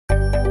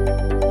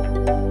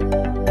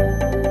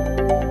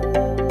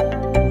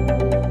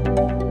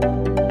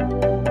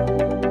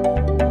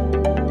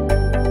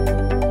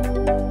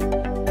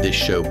This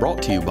show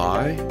brought to you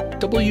by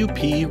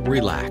WP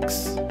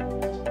Relax.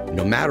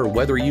 No matter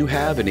whether you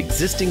have an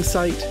existing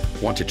site,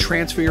 want to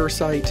transfer your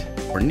site,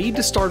 or need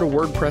to start a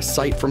WordPress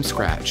site from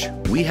scratch,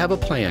 we have a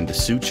plan to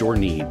suit your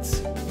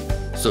needs.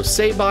 So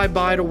say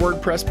bye-bye to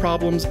WordPress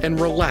problems and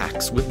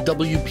relax with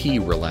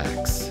WP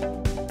Relax.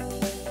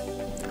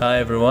 Hi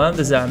everyone,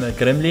 this is Ahmed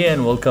Karimli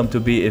and welcome to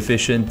Be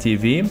Efficient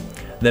TV.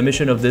 The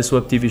mission of this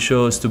web TV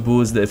show is to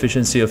boost the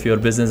efficiency of your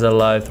business and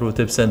life through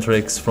tips and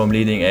tricks from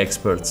leading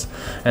experts.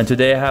 And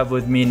today I have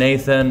with me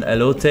Nathan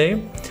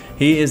Allotey.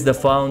 He is the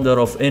founder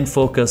of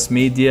InFocus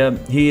Media.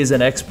 He is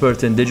an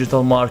expert in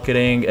digital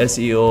marketing,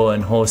 SEO,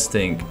 and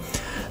hosting.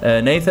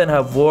 Nathan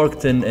have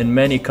worked in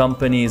many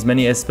companies,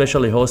 many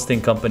especially hosting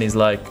companies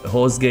like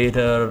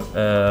HostGator,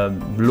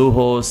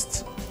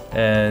 Bluehost,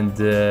 and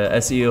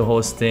SEO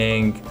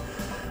hosting.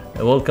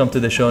 Welcome to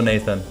the show,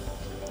 Nathan.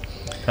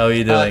 How are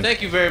you doing?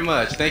 Thank you very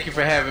much. Thank you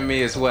for having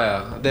me as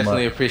well.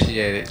 Definitely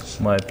appreciate it.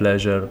 My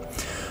pleasure.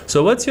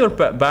 So what's your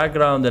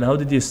background and how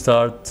did you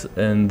start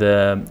in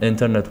the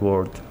internet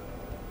world?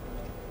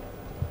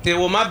 Yeah,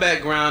 well, my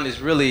background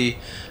is really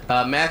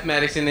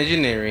mathematics and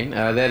engineering.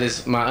 That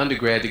is my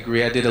undergrad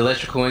degree. I did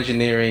electrical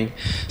engineering.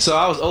 So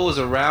I was always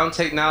around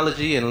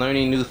technology and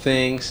learning new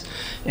things.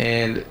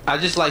 And I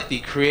just like the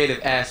creative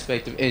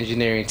aspect of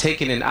engineering,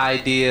 taking an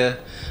idea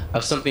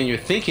of something you're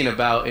thinking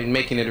about and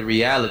making it a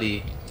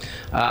reality.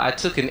 I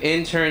took an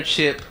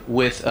internship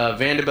with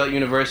Vanderbilt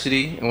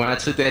University, and when I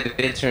took that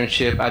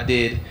internship, I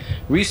did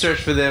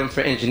research for them for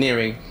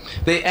engineering.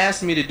 They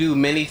asked me to do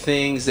many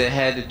things that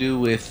had to do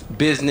with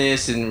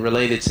business and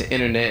related to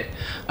internet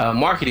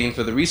marketing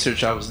for the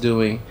research I was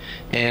doing,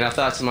 and I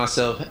thought to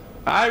myself,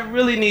 I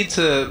really need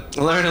to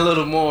learn a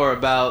little more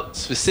about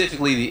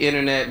specifically the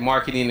internet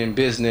marketing and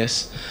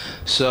business,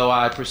 so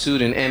I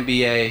pursued an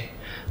MBA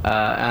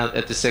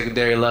at the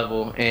secondary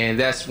level, and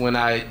that's when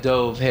I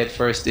dove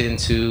headfirst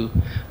into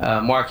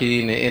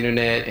marketing the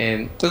internet,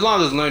 and as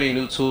long as learning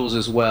new tools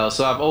as well.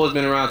 So I've always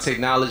been around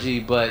technology,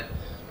 but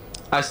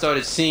I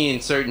started seeing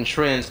certain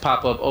trends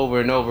pop up over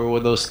and over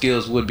where those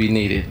skills would be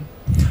needed.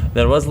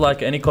 There was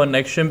like any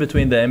connection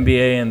between the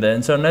MBA and the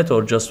internet,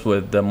 or just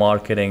with the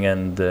marketing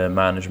and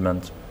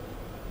management?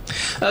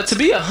 To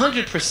be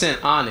 100%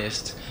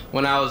 honest,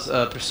 when I was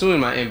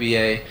pursuing my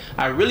MBA,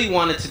 I really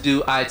wanted to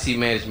do IT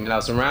management. I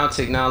was around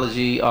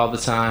technology all the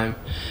time,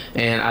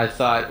 and I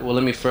thought, well,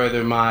 let me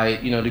further my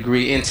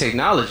degree in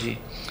technology.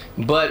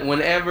 But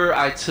whenever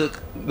I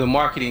took the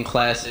marketing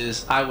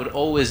classes, I would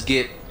always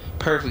get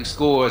perfect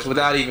scores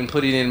without even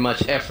putting in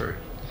much effort.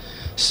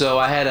 So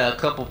I had a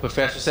couple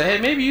professors say, hey,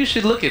 maybe you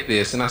should look at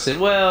this. And I said,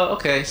 well,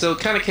 okay. So it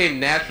kind of came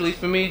naturally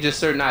for me, just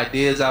certain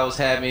ideas I was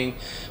having.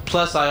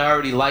 Plus, I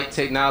already liked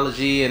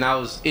technology, and I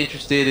was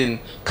interested in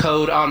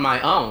code on my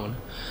own.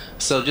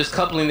 So just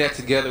coupling that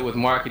together with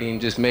marketing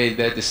just made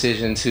that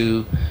decision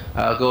to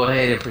go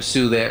ahead and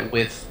pursue that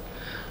with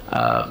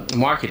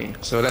marketing.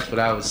 So that's what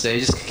I would say.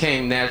 It just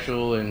came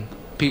natural, and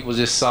people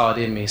just saw it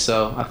in me.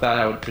 So I thought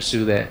I would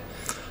pursue that.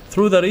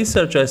 Through the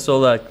research I saw,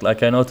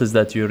 like I noticed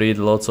that you read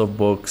lots of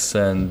books,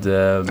 and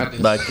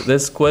like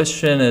this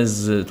question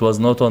it was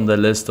not on the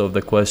list of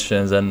the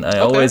questions, and I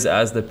always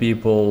ask the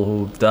people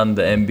who've done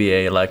the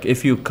MBA, like,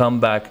 if you come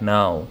back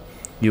now,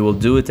 you will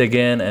do it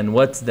again, and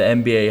what the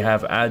MBA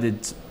have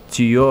added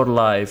to your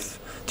life,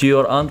 to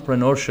your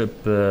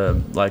entrepreneurship,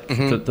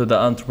 to the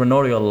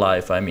entrepreneurial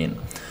life, I mean,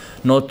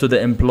 not to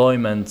the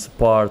employment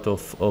part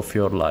of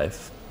your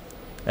life.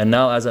 And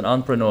now as an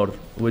entrepreneur,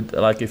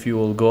 if you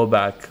will go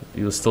back,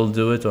 you'll still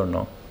do it or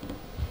no?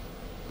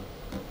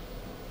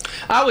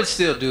 I would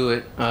still do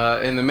it.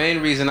 And the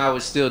main reason I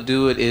would still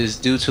do it is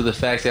due to the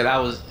fact that I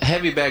was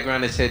heavy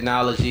background in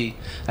technology.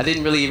 I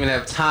didn't really even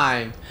have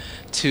time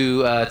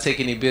to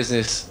take any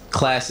business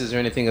classes or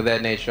anything of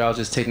that nature. I was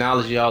just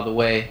technology all the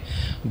way.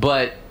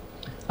 But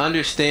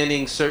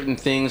understanding certain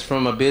things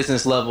from a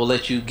business level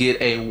lets you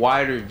get a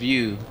wider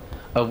view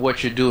of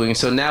what you're doing.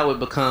 So now it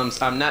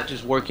becomes, I'm not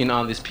just working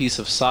on this piece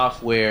of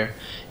software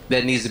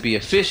that needs to be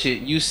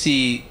efficient. You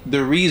see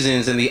the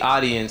reasons and the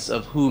audience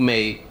of who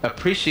may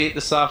appreciate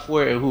the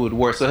software and who would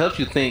work. So it helps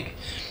you think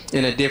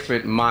in a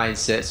different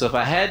mindset. So if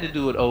I had to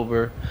do it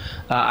over,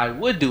 I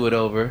would do it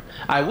over.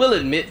 I will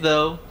admit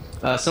though,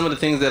 some of the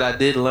things that I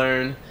did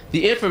learn,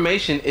 the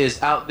information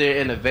is out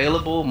there and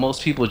available.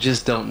 Most people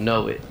just don't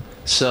know it.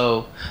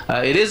 So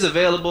it is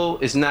available.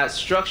 It's not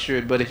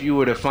structured, but if you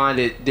were to find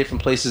it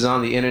different places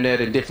on the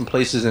internet and different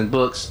places in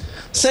books,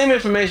 same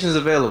information is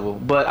available.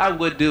 But I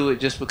would do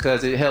it just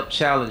because it helped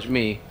challenge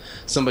me,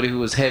 somebody who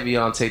was heavy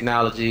on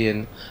technology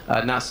and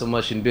not so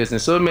much in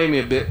business. So it made me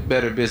a bit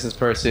better business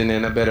person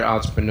and a better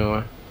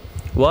entrepreneur.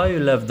 Why you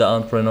left the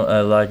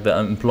entrepreneur, the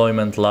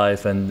employment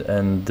life,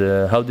 and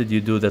how did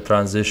you do the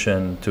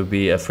transition to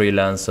be a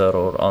freelancer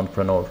or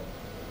entrepreneur?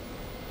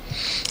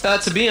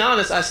 To be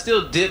honest, I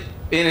still dip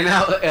in and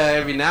out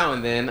every now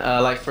and then.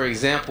 Like for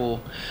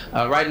example,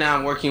 right now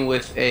I'm working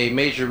with a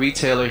major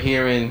retailer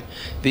here in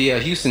the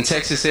Houston,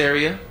 Texas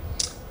area.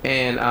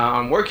 And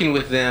I'm working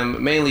with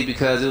them mainly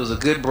because it was a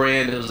good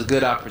brand, it was a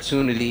good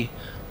opportunity,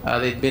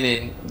 They've been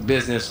in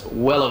business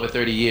well over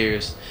 30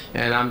 years,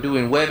 and I'm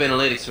doing web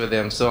analytics for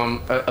them. So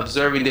I'm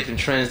observing different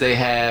trends they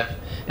have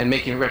and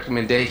making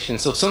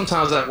recommendations. So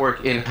sometimes I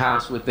work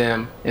in-house with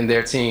them and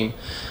their team.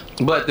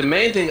 But the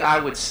main thing I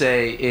would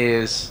say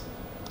is,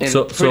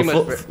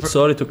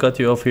 sorry to cut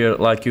you off here.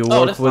 Like you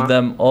work with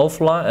them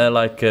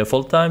offline,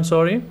 full time.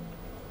 Sorry.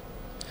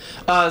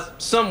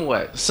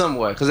 Somewhat,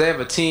 because they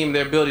have a team.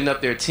 They're building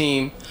up their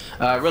team,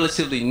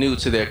 relatively new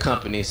to their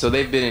company. So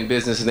they've been in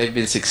business and they've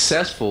been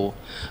successful,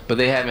 but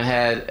they haven't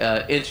had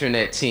an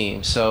internet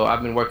team. So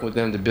I've been working with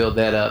them to build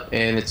that up,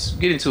 and it's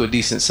getting to a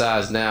decent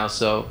size now.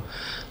 So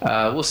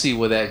we'll see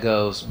where that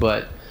goes.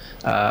 But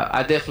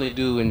I definitely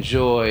do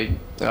enjoy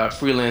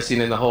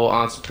freelancing and the whole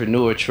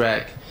entrepreneur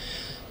track.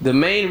 The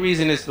main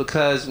reason is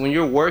because when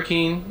you're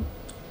working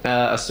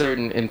a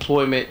certain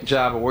employment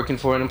job or working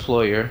for an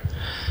employer,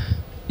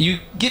 you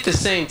get the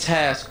same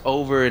task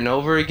over and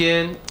over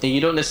again, and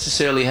you don't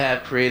necessarily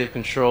have creative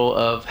control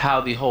of how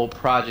the whole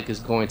project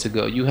is going to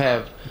go. You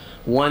have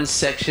one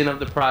section of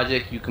the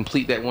project, you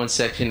complete that one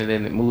section, and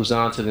then it moves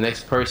on to the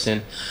next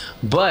person.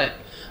 But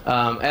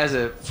as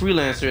a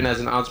freelancer and as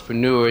an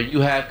entrepreneur,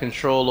 you have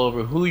control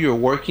over who you're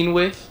working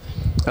with,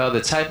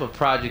 the type of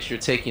projects you're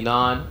taking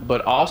on,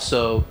 but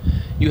also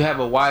you have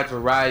a wide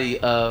variety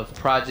of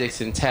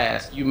projects and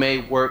tasks. You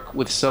may work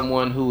with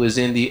someone who is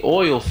in the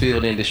oil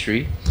field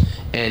industry,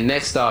 and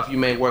next off, you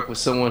may work with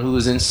someone who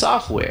is in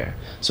software.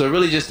 So it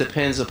really just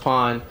depends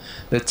upon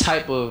the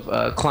type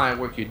of client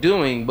work you're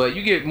doing, but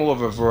you get more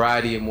of a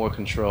variety and more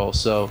control.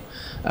 So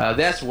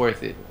that's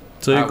worth it.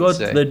 So you got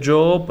the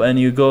job, and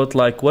you got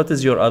like, what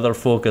is your other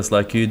focus?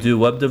 Like you do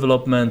web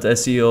development,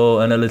 SEO,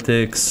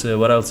 analytics.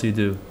 What else you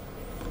do?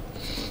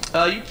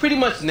 You pretty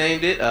much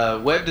named it.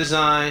 Web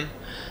design,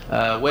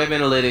 web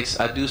analytics.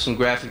 I do some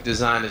graphic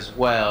design as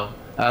well.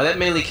 That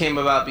mainly came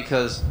about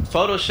because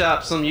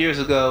Photoshop some years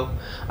ago,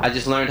 I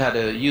just learned how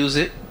to use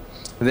it.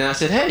 And then I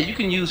said, hey, you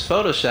can use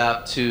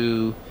Photoshop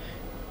to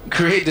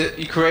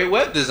create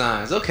web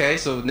designs. Okay,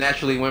 so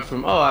naturally went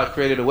from, oh, I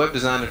created a web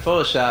design in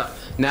Photoshop,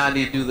 now I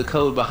need to do the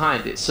code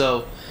behind it.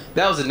 So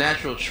that was a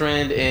natural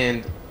trend,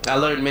 and I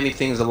learned many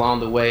things along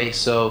the way.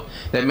 So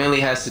that mainly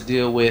has to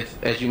deal with,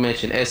 as you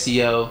mentioned,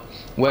 SEO,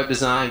 web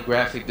design,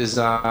 graphic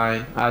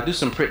design. I do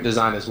some print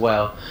design as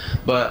well,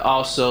 but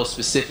also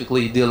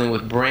specifically dealing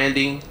with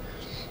branding.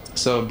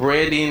 So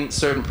branding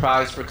certain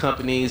products for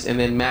companies and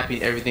then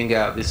mapping everything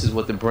out. This is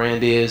what the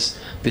brand is.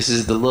 This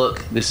is the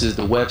look. This is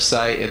the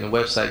website, and the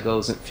website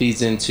goes and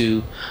feeds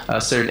into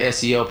certain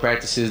SEO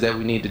practices that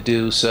we need to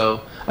do.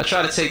 So I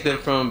try to take them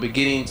from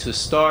beginning to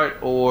start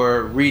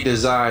or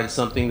redesign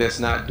something that's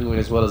not doing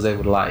as well as they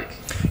would like.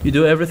 You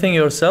do everything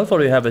yourself,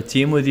 or you have a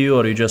team with you,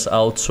 or you just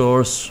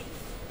outsource?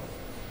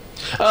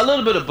 A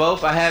little bit of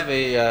both. I have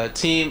a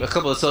team, a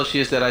couple of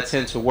associates that I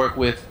tend to work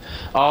with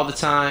all the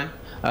time.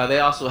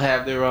 They also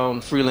have their own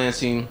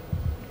freelancing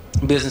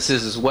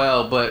businesses as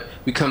well, but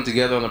we come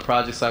together on the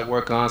projects I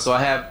work on. So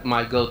I have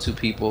my go-to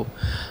people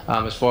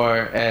as far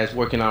as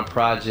working on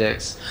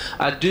projects.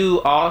 I do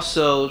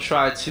also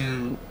try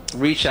to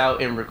reach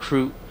out and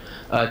recruit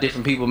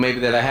different people maybe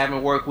that I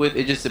haven't worked with.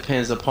 It just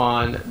depends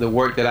upon the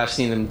work that I've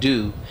seen them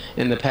do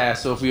in the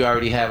past. So if we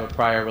already have a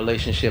prior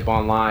relationship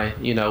online,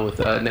 you know, with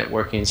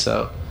networking.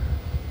 So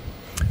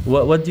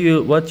what do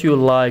you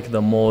like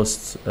the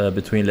most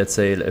between, let's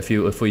say,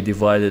 if we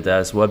divide it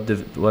as web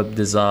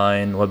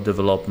design, web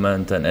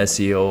development, and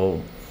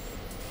SEO?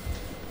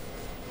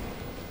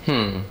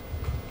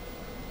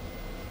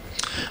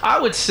 I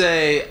would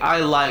say I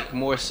like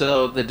more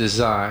so the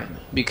design,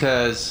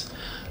 because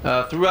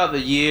throughout the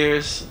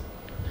years,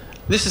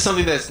 this is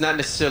something that's not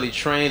necessarily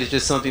trained, it's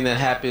just something that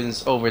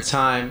happens over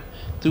time.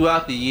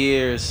 Throughout the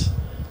years,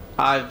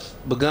 I've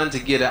begun to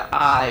get an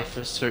eye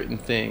for certain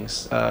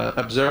things,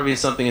 observing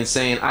something and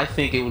saying, I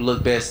think it would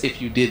look best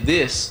if you did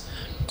this,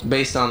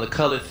 based on the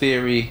color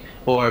theory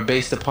or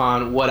based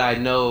upon what I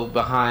know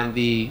behind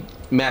the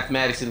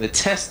mathematics and the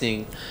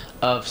testing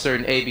of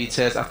certain A/B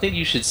tests. I think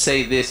you should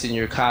say this in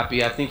your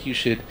copy. I think you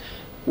should,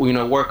 you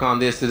know, work on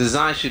this. The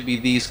design should be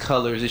these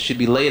colors. It should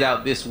be laid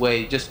out this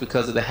way, just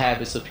because of the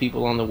habits of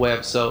people on the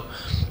web. So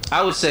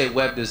I would say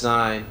web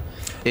design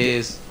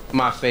is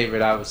my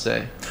favorite, I would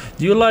say.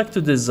 Do you like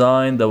to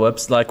design the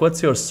website? Like,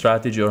 what's your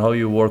strategy, or how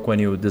you work when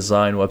you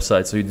design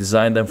websites? So you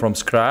design them from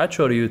scratch,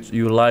 or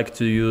you like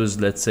to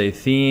use, let's say,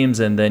 themes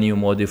and then you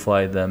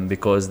modify them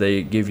because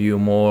they give you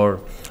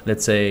more,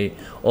 let's say,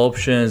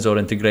 options or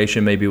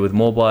integration maybe with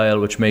mobile,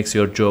 which makes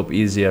your job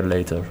easier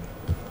later?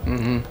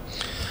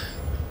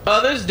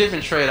 There's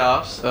different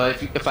trade-offs.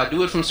 If I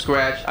do it from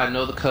scratch, I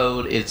know the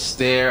code, it's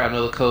there, I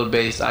know the code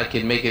base, I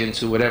can make it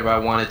into whatever I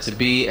want it to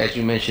be. As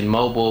you mentioned,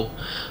 mobile,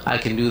 I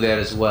can do that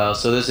as well.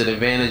 So there's an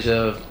advantage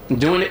of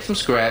doing it from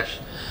scratch.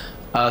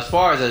 As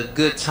far as a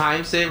good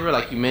time saver,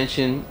 like you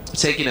mentioned,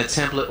 taking a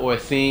template or a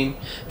theme,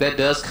 that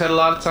does cut a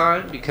lot of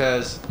time,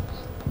 because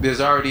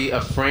there's already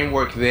a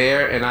framework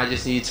there and I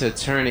just need to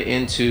turn it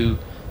into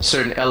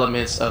certain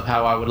elements of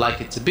how I would like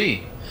it to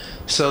be.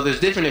 So there's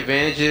different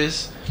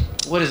advantages.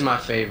 What is my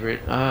favorite?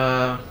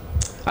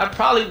 I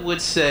probably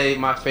would say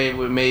my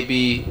favorite may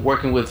be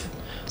working with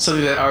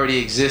something that already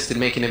exists and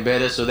making it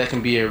better, so that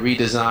can be a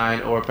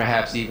redesign or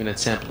perhaps even a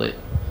template.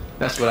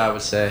 That's what I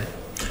would say.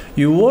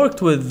 You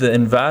worked with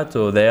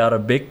Envato. They are a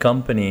big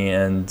company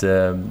and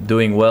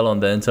doing well on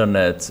the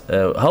internet.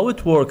 How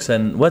it works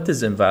and what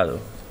is Envato?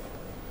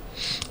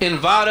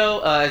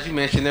 Envato, as you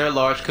mentioned, they're a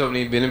large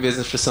company, been in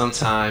business for some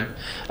time.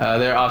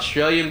 They're an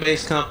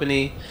Australian-based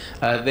company.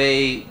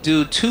 They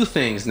do two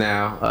things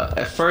now.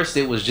 At first,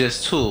 it was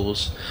just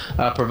tools,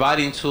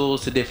 providing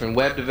tools to different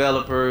web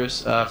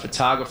developers,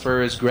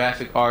 photographers,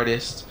 graphic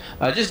artists,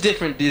 just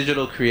different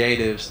digital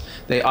creatives.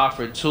 They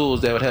offered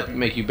tools that would help you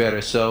make you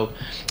better. So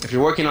if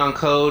you're working on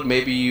code,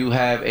 maybe you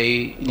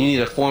need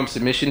a form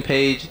submission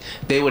page,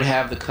 they would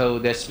have the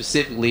code that's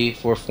specifically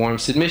for form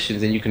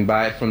submissions, and you can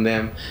buy it from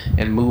them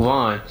and move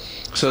on.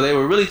 So they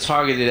were really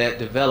targeted at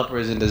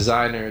developers and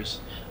designers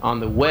on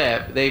the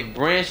web. They've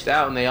branched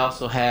out and they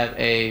also have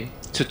a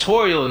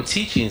tutorial and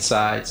teaching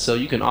side, so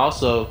you can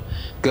also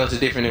go to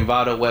different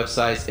Envato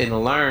websites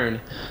and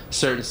learn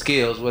certain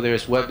skills, whether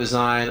it's web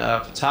design,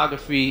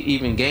 photography,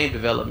 even game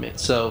development.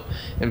 So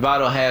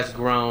Envato has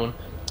grown,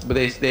 but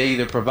they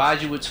either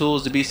provide you with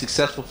tools to be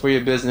successful for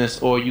your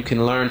business, or you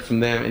can learn from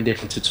them in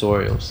different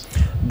tutorials.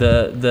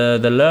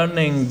 The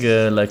learning,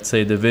 like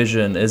say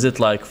division, is it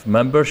like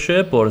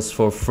membership or is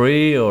for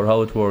free, or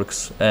how it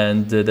works?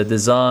 And the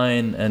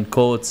design and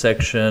code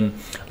section,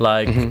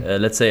 like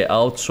let's say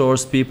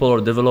outsource people or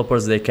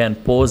developers, they can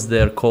post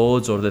their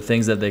codes or the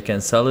things that they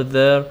can sell it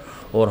there,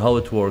 or how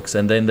it works,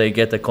 and then they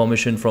get a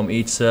commission from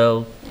each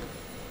sale.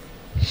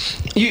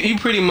 You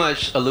pretty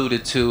much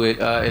alluded to it.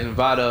 In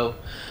Envato,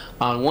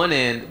 on one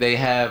end, they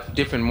have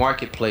different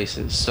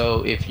marketplaces.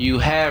 So if you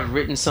have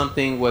written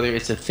something, whether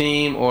it's a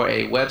theme or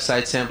a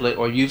website template,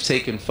 or you've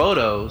taken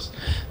photos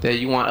that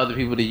you want other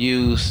people to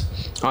use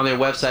on their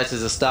websites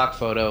as a stock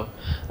photo,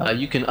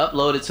 you can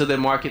upload it to their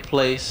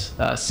marketplace,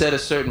 set a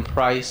certain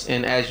price,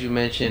 and as you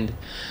mentioned,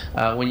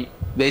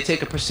 they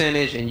take a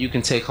percentage, and you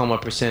can take home a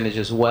percentage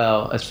as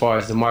well as far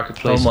as the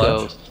marketplace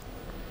goes.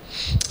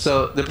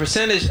 So the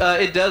percentage,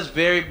 it does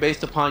vary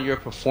based upon your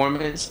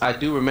performance. I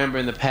do remember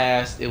in the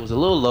past it was a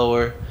little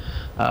lower.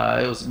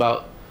 It was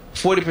about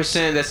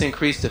 40%. That's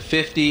increased to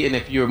 50%, and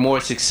if you're more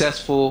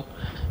successful,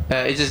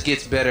 it just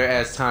gets better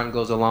as time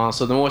goes along.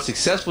 So the more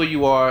successful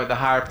you are, the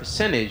higher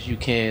percentage you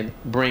can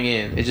bring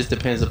in. It just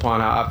depends upon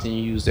how often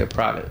you use their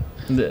product.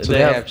 So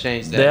they have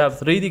changed that. They have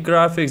 3D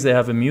graphics. They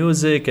have a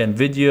music and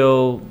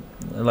video.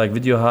 Like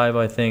Video Hive,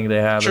 I think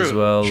they have as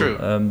well.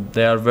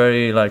 They are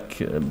very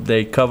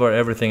they cover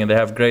everything and they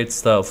have great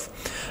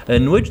stuff.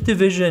 In which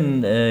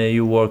division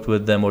you worked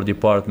with them or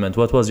department?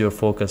 What was your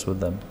focus with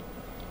them?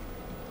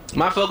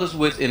 My focus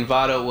with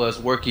Envato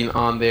was working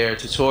on their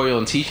tutorial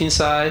and teaching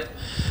side.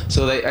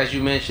 So they, as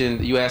you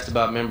mentioned, you asked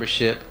about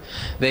membership.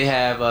 They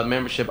have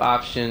membership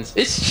options.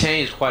 It's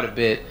changed quite a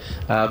bit,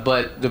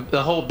 but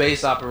the whole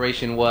base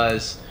operation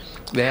was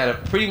they had a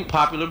pretty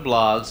popular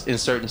blogs in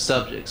certain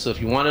subjects. So if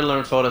you wanted to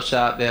learn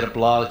Photoshop, they had a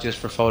blog just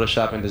for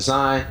Photoshop and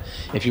design.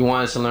 If you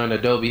wanted to learn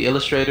Adobe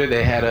Illustrator,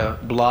 they had a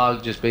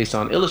blog just based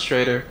on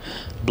Illustrator,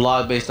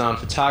 blog based on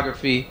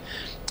photography,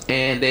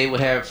 and they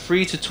would have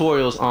free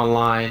tutorials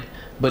online.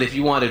 But if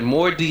you wanted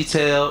more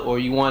detail, or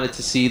you wanted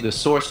to see the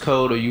source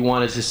code, or you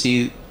wanted to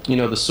see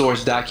the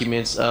source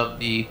documents of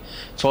the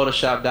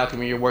Photoshop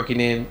document you're working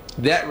in,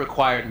 that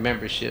required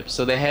membership.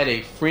 So they had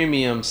a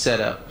freemium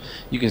setup.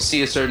 You can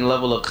see a certain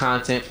level of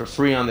content for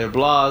free on their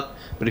blog,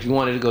 but if you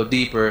wanted to go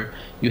deeper,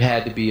 you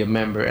had to be a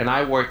member. And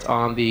I worked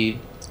on the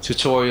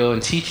tutorial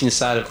and teaching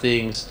side of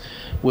things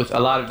with a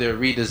lot of their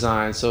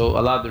redesign. So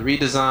a lot of the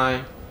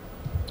redesign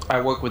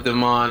I worked with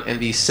them on, and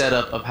the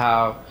setup of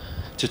how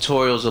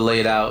tutorials are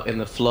laid out and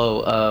the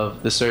flow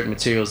of the certain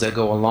materials that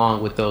go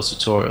along with those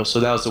tutorials. So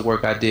that was the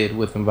work I did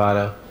with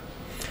Envato.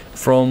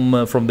 From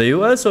the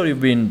US, or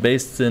you've been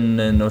based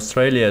in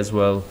Australia as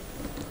well?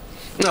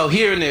 No,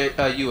 here in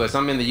the US.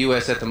 I'm in the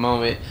US at the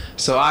moment,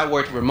 so I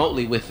worked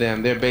remotely with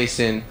them. They're based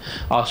in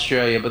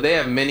Australia, but they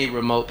have many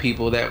remote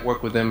people that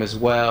work with them as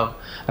well.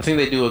 I think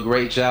they do a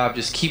great job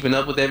just keeping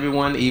up with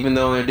everyone, even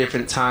though they're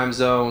different time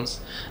zones.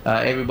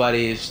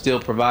 Everybody still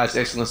provides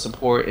excellent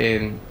support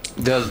and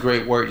does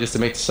great work just to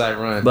make the site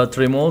run. But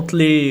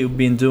remotely, you've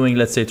been doing,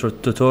 let's say,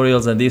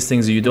 tutorials and these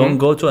things. You don't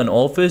go to an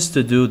office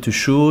to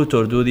shoot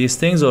or do these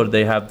things, or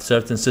they have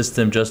certain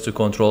system just to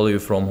control you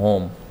from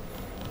home?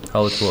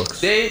 How it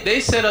works?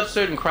 They set up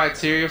certain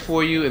criteria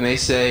for you, and they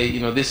say,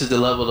 this is the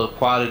level of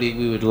quality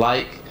we would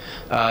like.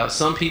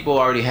 Some people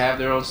already have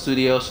their own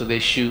studio, so they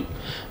shoot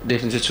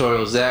different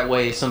tutorials that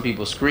way. Some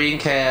people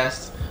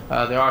screencast.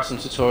 There are some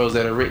tutorials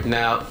that are written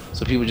out,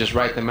 so people just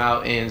write them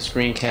out and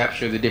screen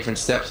capture the different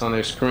steps on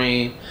their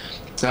screen.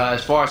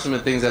 As far as some of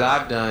the things that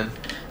I've done,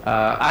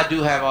 I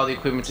do have all the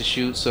equipment to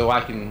shoot, so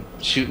I can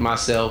shoot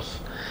myself.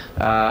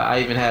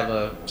 I even have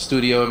a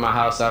studio in my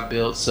house I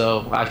built,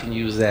 so I can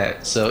use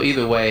that. So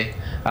either way,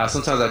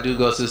 sometimes I do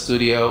go to the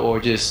studio or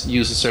just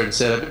use a certain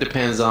setup. It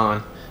depends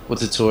on what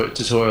the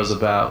tutorial is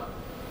about.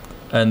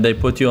 And they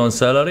put you on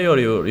salary, or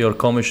your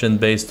commission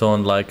based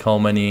on like how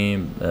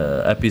many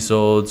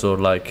episodes or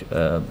like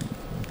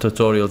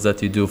tutorials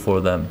that you do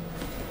for them?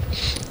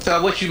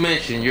 What you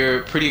mentioned,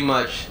 you're pretty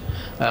much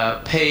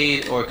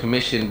paid or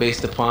commissioned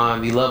based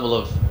upon the level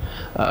of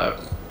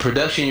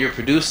production you're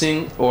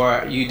producing,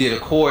 or you did a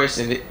course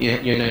and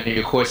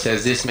your course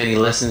has this many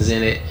lessons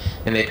in it,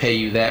 and they pay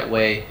you that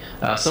way.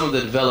 Some of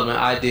the development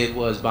I did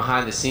was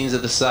behind the scenes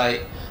of the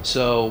site,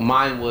 so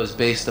mine was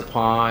based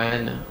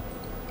upon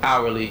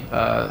hourly.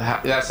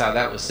 That's how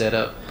that was set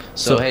up.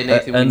 So hey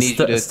Nathan, we need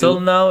you to still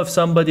now, if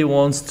somebody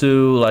wants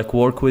to like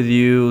work with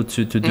you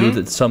to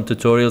do some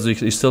tutorials,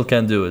 you still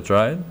can do it,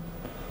 right?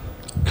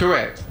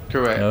 Correct.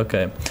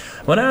 Okay.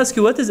 I want to ask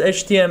you, what is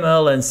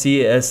HTML and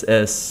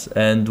CSS,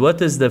 and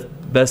what is the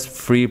best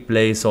free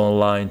place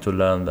online to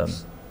learn them?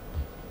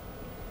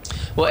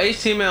 Well,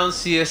 HTML and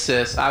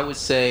CSS, I would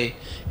say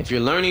if you're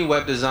learning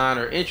web design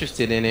or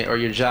interested in it, or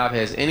your job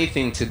has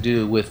anything to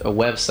do with a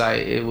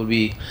website, it would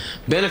be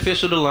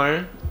beneficial to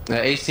learn.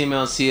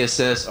 HTML and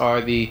CSS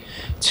are the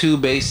two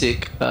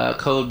basic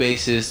code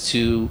bases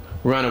to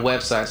run a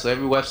website. So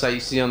every website you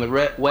see on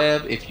the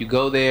web, if you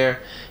go there,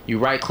 you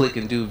right click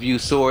and do view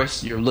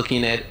source, you're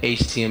looking at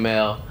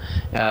HTML.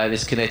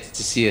 It's connected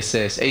to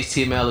CSS.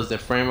 HTML is the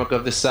framework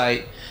of the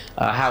site,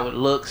 how it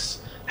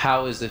looks,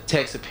 how is the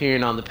text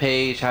appearing on the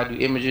page, how do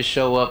images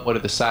show up, what are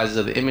the sizes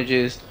of the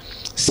images.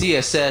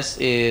 CSS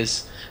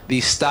is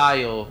the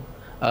style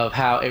of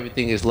how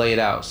everything is laid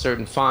out.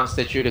 Certain fonts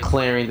that you're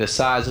declaring, the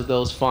size of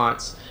those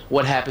fonts,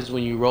 what happens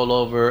when you roll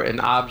over an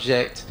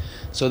object.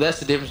 So that's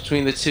the difference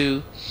between the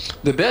two.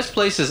 The best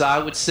places, I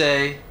would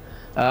say,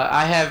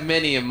 I have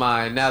many in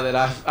mind now that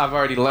I've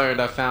already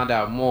learned, I found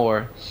out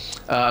more.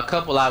 A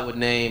couple I would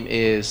name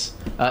is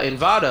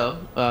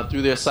Envato,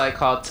 through their site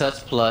called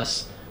Touch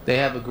Plus. They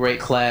have a great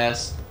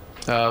class.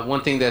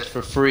 One thing that's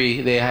for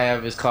free they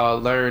have is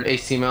called Learn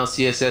HTML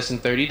CSS in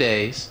 30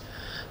 Days.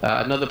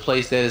 Another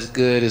place that is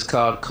good is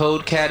called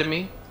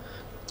Codecademy.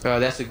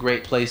 That's a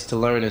great place to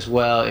learn as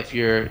well if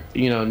you're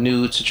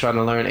new to trying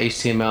to learn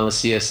HTML and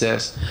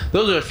CSS.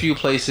 Those are a few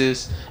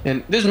places,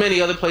 and there's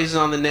many other places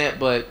on the net,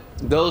 but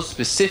those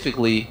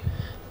specifically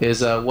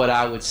is what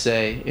I would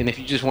say. And if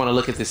you just want to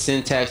look at the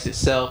syntax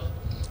itself,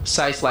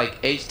 sites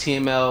like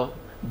HTML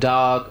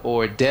Dog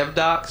or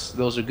DevDocs,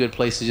 those are good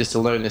places just to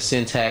learn the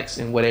syntax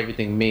and what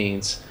everything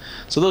means.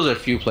 So those are a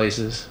few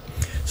places.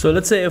 So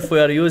let's say if we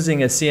are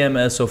using a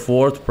CMS of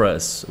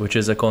WordPress, which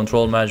is a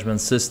control management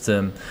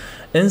system,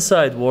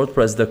 inside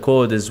WordPress the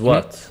code is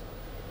what?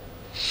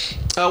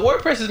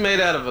 WordPress is made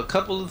out of a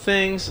couple of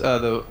things.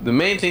 The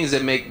main things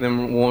that make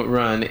them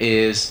run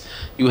is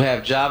you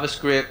have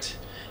JavaScript,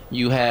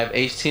 you have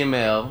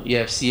HTML, you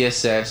have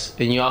CSS,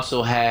 and you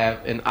also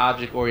have an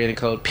object-oriented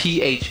code,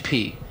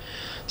 PHP.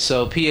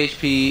 So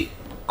PHP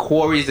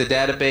queries the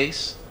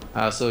database.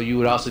 So you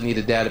would also need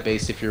a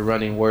database if you're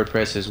running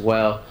WordPress as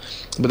well.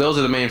 But those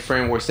are the main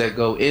frameworks that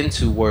go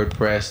into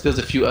WordPress. There's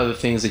a few other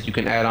things that you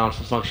can add on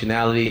for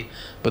functionality,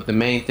 but the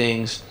main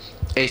things,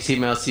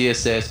 HTML,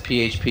 CSS,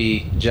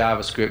 PHP,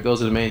 JavaScript,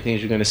 those are the main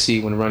things you're going to see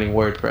when running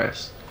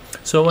WordPress.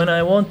 So when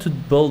I want to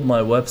build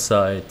my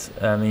website,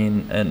 I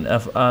mean, and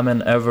if I'm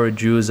an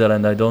average user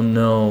and I don't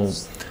know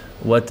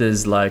what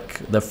is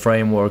like the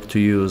framework to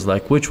use,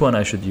 like which one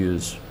I should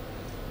use?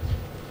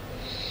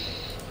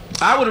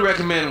 I would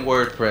recommend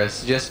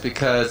WordPress just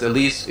because, at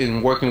least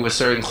in working with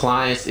certain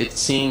clients, it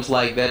seems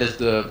like that is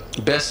the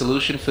best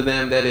solution for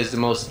them. That is the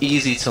most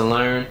easy to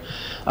learn.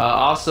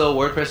 Also,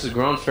 WordPress has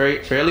grown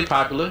fairly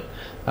popular.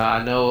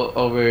 I know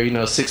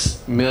over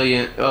 60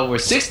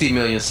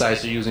 million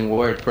sites are using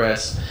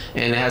WordPress,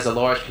 and it has a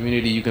large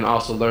community you can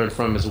also learn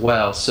from as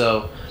well.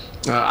 So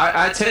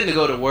I tend to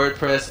go to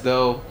WordPress,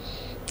 though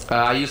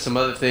I use some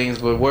other things,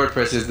 but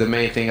WordPress is the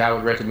main thing I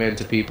would recommend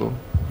to people.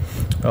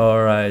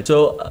 All right.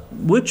 So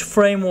which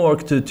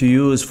framework to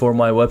use for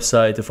my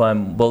website if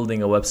I'm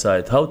building a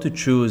website? How to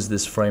choose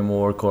this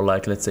framework, or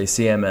like let's say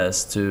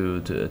CMS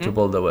to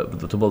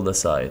build the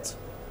site?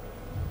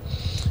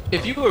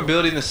 If you were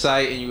building the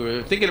site and you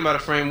were thinking about a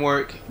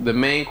framework, the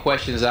main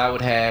questions I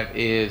would have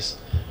is,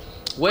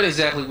 what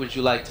exactly would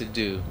you like to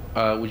do?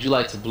 Would you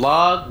like to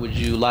blog? Would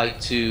you like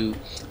to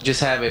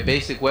just have a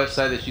basic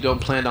website that you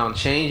don't plan on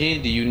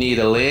changing? Do you need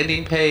a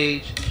landing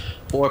page?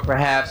 Or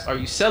perhaps, are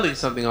you selling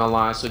something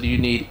online, so do you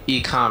need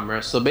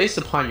e-commerce? So based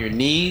upon your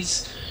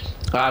needs,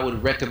 I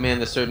would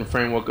recommend a certain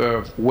framework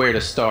of where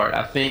to start.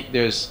 I think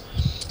there's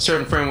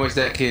certain frameworks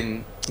that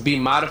can be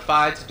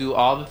modified to do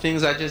all the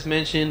things I just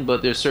mentioned,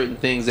 but there's certain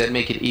things that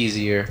make it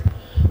easier.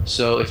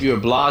 So if you're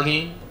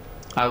blogging,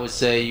 I would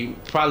say you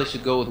probably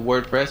should go with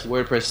WordPress.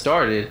 WordPress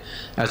started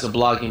as a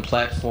blogging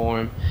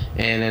platform,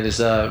 and it is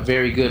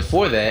very good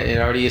for that. It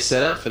already is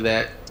set up for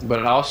that.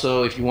 But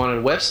also, if you wanted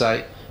a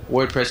website,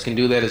 WordPress can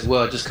do that as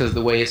well, just because of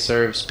the way it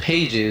serves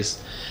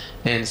pages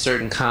and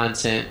certain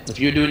content. If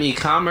you're doing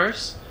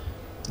e-commerce,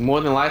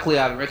 more than likely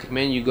I'd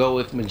recommend you go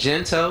with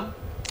Magento,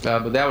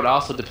 but that would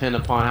also depend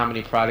upon how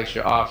many products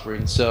you're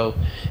offering. So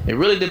it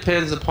really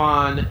depends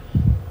upon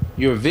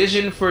your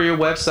vision for your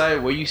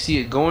website, where you see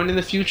it going in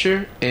the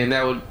future, and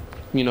that would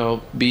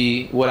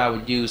be what I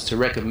would use to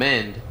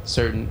recommend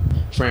certain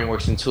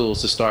frameworks and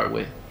tools to start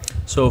with.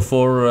 So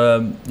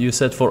you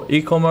said for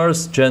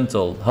e-commerce,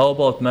 gentle. How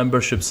about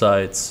membership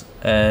sites?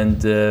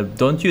 And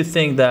don't you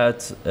think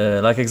that,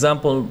 like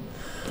example,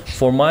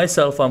 for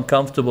myself, I'm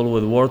comfortable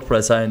with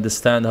WordPress. I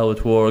understand how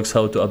it works,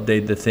 how to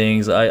update the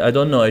things. I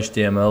don't know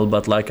HTML,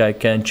 but like I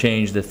can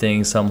change the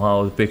things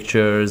somehow,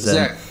 pictures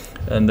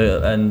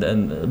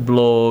and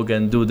blog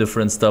and do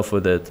different stuff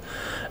with it.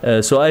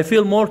 So I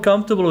feel more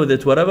comfortable with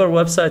it. Whatever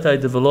website I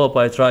develop,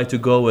 I try to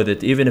go with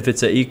it, even if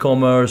it's a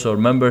e-commerce or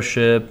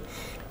membership.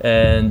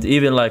 And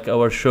even like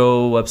our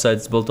show website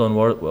is built on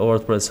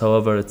WordPress,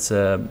 however, it's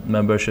a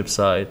membership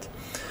site.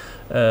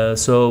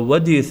 So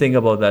what do you think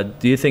about that?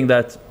 Do you think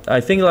that,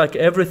 I think like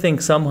everything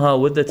somehow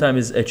with the time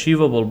is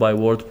achievable by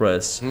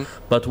WordPress,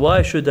 but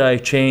why should I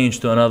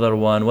change to another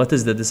one? What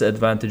is the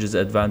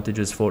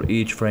advantages for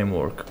each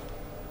framework?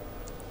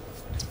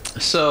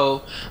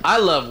 So I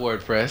love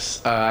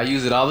WordPress. I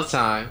use it all the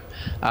time.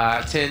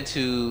 I tend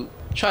to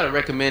try to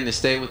recommend to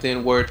stay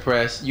within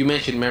WordPress. You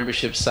mentioned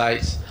membership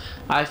sites.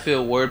 I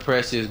feel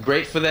WordPress is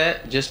great for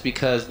that just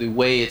because the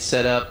way it's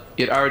set up,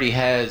 it already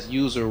has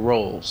user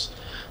roles.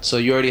 So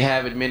you already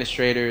have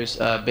administrators,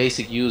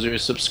 basic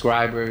users,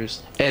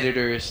 subscribers,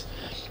 editors.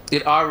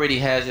 It already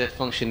has that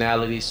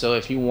functionality. So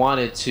if you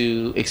wanted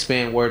to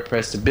expand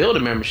WordPress to build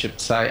a membership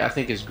site, I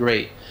think it's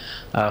great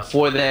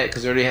for that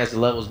because it already has the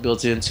levels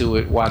built into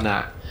it. Why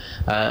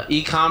not?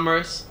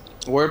 E-commerce,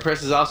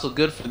 WordPress is also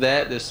good for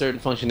that. There's certain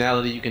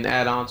functionality you can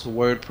add on to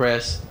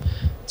WordPress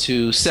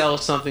to sell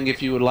something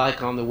if you would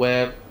like on the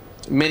web.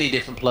 Many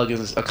different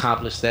plugins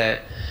accomplish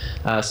that.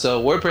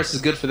 So WordPress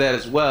is good for that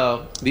as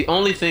well. The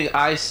only thing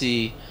I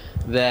see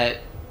that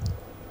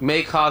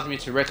may cause me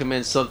to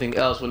recommend something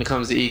else when it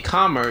comes to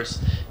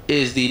e-commerce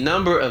is the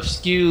number of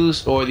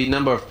SKUs or the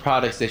number of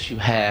products that you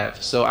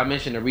have. So I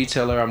mentioned a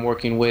retailer I'm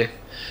working with.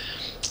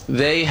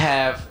 They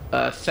have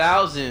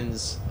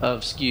thousands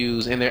of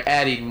SKUs and they're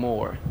adding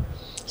more.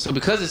 So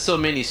because there's so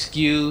many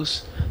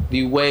SKUs,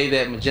 the way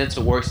that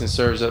Magento works and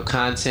serves up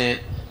content,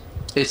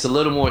 it's a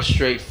little more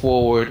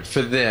straightforward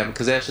for them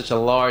because they have such a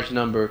large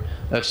number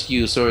of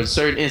SKUs. So in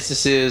certain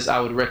instances,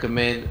 I would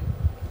recommend,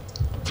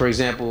 for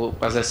example,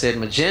 as I said,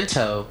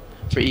 Magento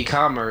for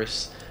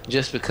e-commerce,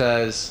 just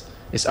because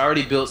it's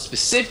already built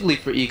specifically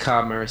for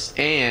e-commerce,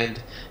 and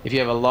if you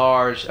have a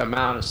large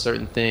amount of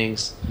certain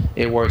things,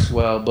 it works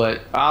well. But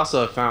I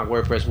also have found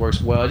WordPress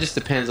works well. It just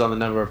depends on the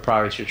number of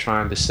products you're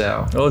trying to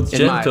sell. Oh, it's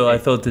gentle. I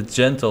thought it's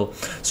gentle.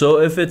 So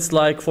if it's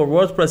like for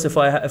WordPress,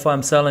 if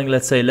I'm selling,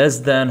 let's say, less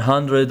than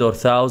 100 or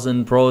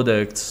 1,000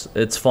 products,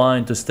 it's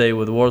fine to stay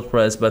with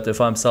WordPress. But if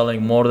I'm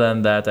selling more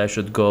than that, I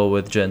should go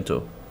with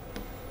Gento.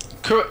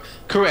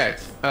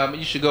 Correct.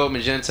 You should go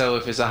with Magento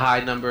if it's a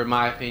high number, in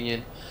my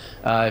opinion.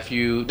 If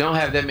you don't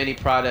have that many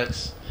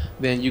products,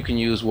 then you can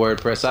use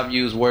WordPress. I've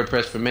used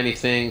WordPress for many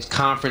things: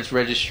 conference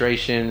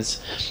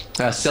registrations,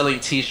 selling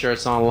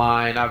T-shirts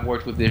online. I've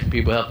worked with different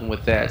people helping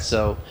with that.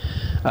 So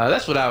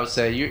that's what I would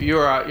say.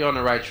 You're on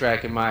the right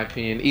track, in my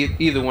opinion.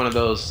 Either one of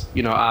those,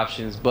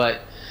 options.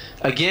 But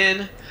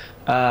again,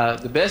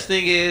 the best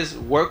thing is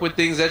work with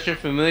things that you're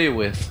familiar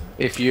with.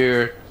 If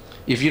you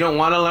don't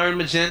want to learn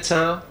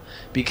Magento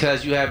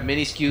because you have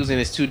many SKUs and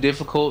it's too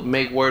difficult,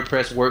 make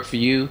WordPress work for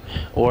you,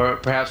 or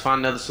perhaps find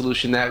another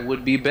solution that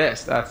would be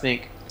best. I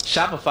think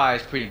Shopify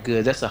is pretty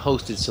good. That's a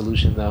hosted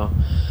solution though,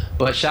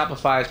 but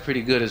Shopify is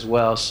pretty good as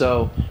well.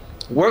 So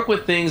work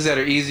with things that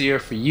are easier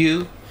for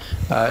you,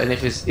 and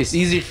if it's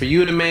easy for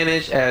you to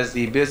manage as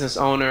the business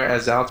owner,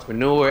 as the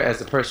entrepreneur, as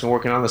the person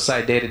working on the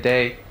site day to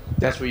day,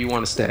 that's where you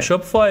want to stay.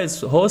 Shopify is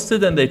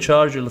hosted and they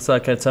charge you,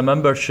 it's a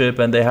membership,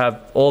 and they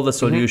have all the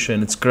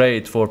solution. It's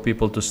great for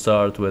people to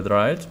start with,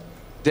 right?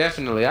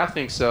 Definitely, I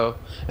think so.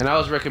 And I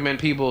always recommend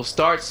people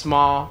start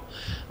small.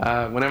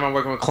 Whenever I'm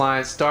working with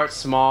clients, start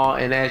small,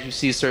 and as you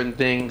see certain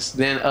things,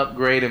 then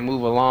upgrade and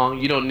move along.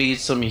 You don't need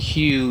some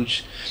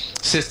huge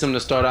system to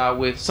start out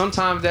with.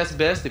 Sometimes that's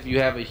best if you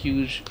have a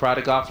huge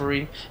product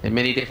offering and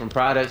many different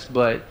products,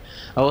 but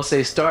I will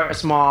say start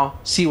small,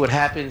 see what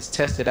happens,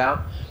 test it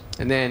out,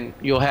 and then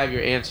you'll have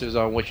your answers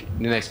on what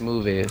the next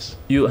move is.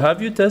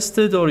 Have you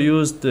tested or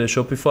used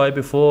Shopify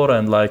before,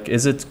 and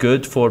is it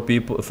good for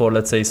people, for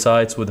let's say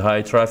sites with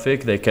high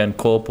traffic? They can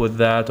cope with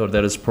that, or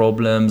there is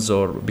problems,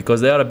 or because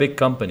they are a big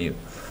company?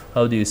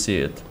 How do you see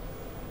it?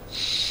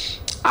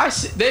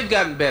 They've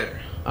gotten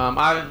better.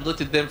 I've looked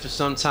at them for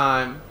some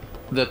time.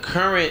 The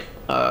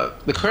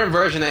current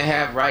version they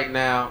have right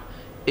now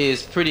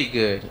is pretty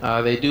good.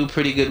 They do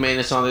pretty good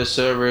maintenance on their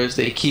servers.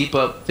 They keep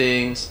up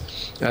things.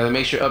 They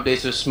make sure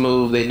updates are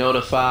smooth. They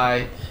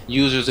notify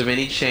users of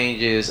any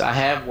changes. I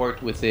have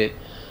worked with it.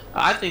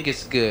 I think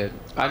it's good.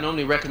 I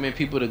normally recommend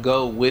people to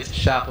go with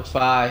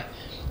Shopify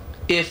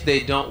if they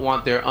don't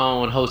want their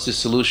own hosted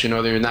solution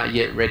or they're not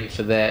yet ready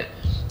for that.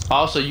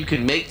 Also, you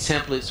can make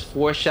templates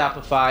for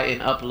Shopify and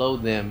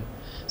upload them,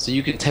 so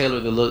you can tailor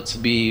the look to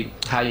be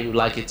how you would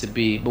like it to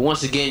be. But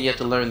once again, you have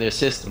to learn their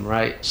system,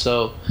 right?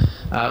 So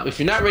if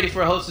you're not ready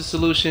for a hosted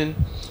solution,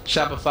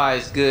 Shopify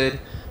is good.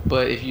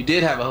 But if you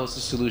did have a hosted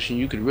solution,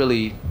 you could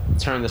really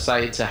turn the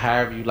site into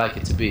however you like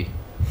it to be.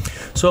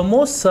 So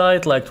most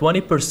sites, like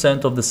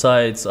 20% of the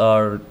sites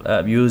are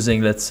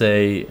using, let's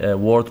say,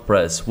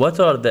 WordPress. What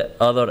are the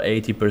other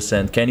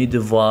 80%? Can you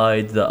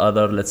divide the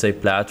other, let's say,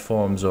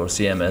 platforms or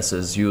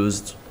CMSs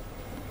used?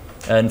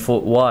 And for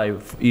why,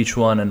 each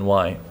one and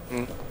why?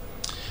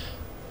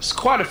 There's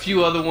quite a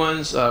few other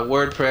ones.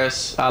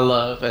 WordPress, I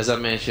love, as I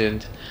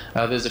mentioned.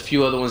 There's a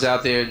few other ones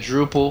out there.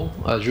 Drupal.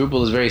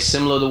 Drupal is very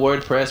similar to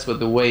WordPress, but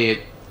the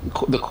way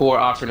the core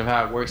offering of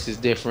how it works is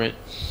different.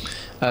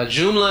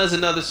 Joomla is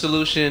another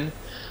solution.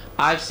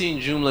 I've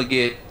seen Joomla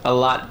get a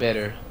lot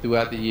better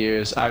throughout the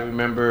years. I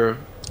remember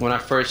when I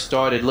first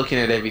started looking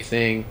at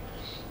everything,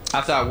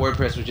 I thought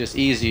WordPress was just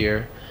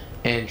easier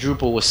and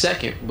Drupal was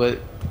second,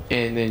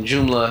 and then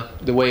Joomla,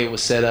 the way it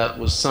was set up,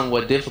 was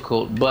somewhat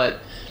difficult, but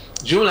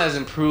Joomla has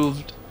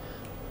improved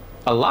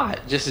a lot,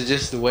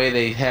 just the way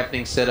they have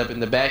things set up in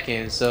the back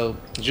end. So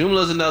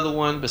Joomla is another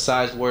one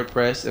besides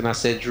WordPress, and I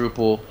said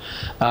Drupal.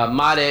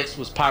 ModX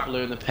was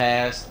popular in the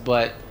past,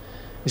 but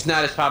it's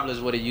not as popular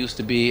as what it used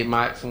to be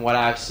from what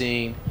I've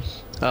seen.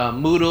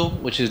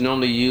 Moodle, which is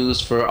normally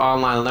used for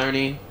online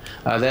learning,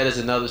 that is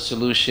another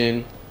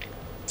solution.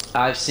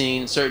 I've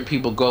seen certain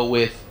people go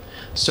with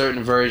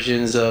certain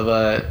versions of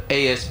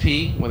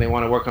ASP when they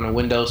want to work on a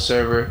Windows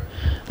server.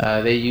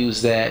 They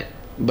use that.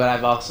 But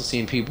I've also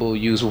seen people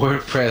use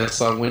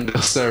WordPress on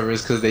Windows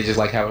servers because they just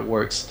like how it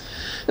works.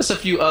 There's a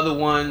few other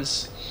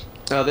ones.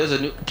 There's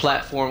a new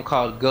platform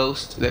called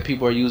Ghost that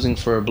people are using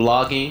for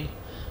blogging.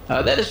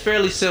 That is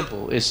fairly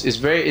simple.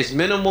 It's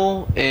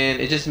minimal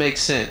and it just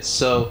makes sense.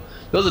 So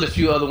those are the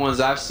few other ones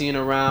I've seen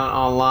around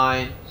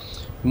online.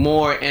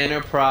 More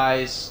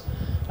enterprise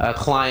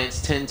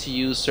clients tend to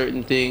use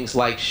certain things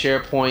like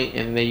SharePoint,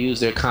 and they use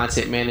their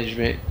content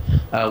management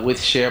with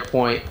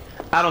SharePoint.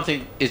 I don't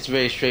think it's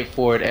very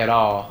straightforward at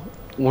all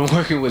when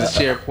working with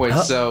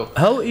SharePoint.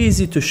 How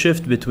easy to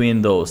shift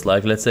between those?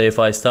 Like, let's say if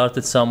I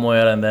started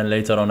somewhere and then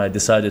later on I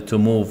decided to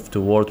move to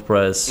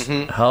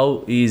WordPress,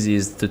 how easy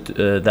is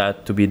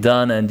that to be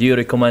done? And do you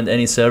recommend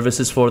any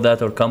services for that,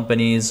 or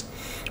companies,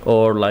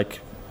 or like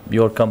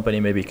your company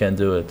maybe can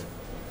do it?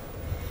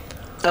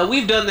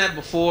 We've done that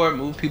before,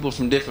 move people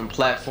from different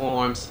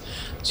platforms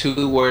to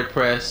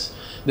WordPress.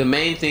 The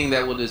main thing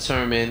that will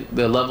determine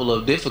the level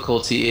of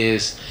difficulty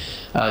is,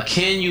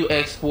 can you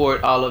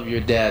export all of your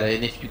data?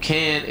 And if you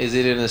can, is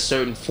it in a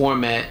certain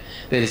format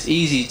that is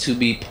easy to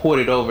be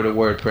ported over to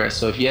WordPress?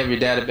 So if you have your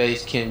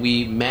database, can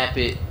we map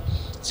it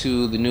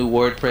to the new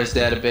WordPress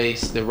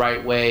database the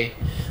right way?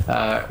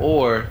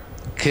 Or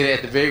could,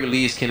 at the very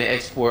least, can it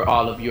export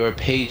all of your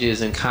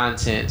pages and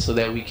content so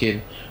that we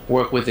can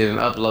work with it and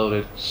upload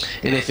it?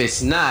 And if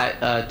it's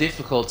not,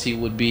 difficulty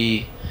would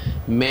be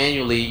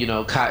manually,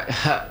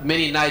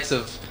 many nights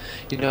of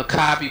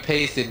copy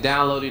pasting,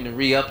 downloading and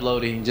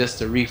re-uploading just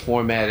to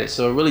reformat it.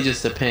 So it really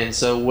just depends.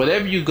 So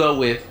whatever you go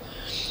with,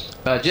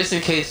 just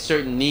in case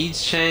certain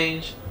needs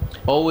change,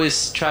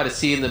 always try to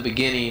see in the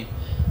beginning,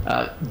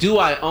 do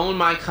I own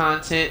my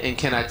content, and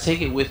can I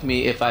take it with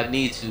me if I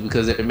need to?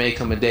 Because there may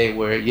come a day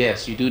where,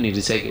 yes, you do need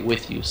to take it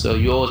with you. So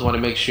you always want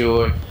to make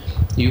sure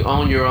you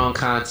own your own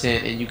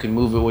content and you can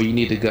move it where you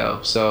need to go.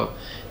 So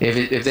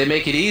if they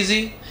make it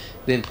easy,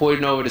 then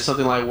porting over to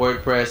something like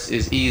WordPress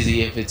is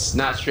easy. If it's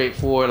not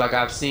straightforward, like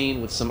I've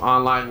seen with some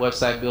online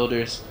website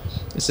builders,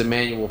 it's a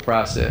manual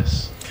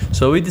process.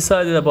 So we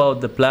decided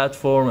about the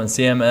platform and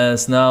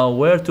CMS. Now,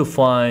 where to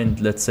find,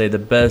 let's say, the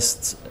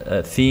best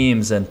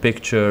themes and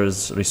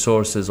pictures,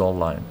 resources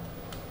online?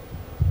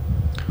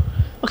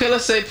 Okay,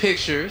 let's say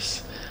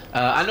pictures.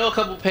 I know a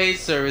couple paid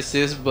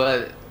services,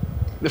 but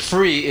the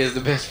free is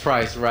the best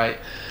price, right?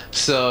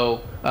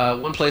 So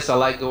one place I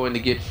like going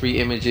to get free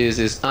images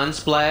is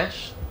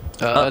Unsplash.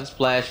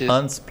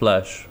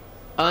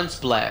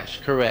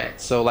 Unsplash,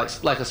 correct. So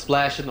like a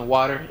splash in the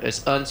water,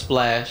 it's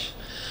Unsplash.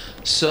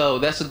 So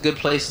that's a good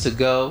place to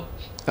go.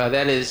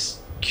 That is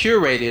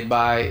curated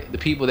by the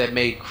people that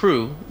made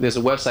Crew. There's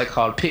a website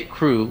called Pick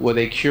Crew where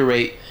they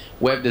curate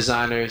web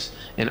designers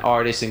and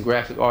artists and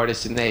graphic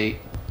artists, and they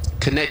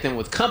connect them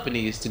with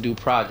companies to do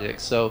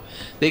projects. So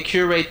they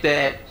curate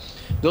that.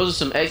 Those are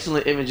some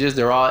excellent images.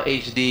 They're all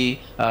HD,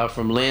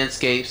 from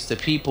landscapes to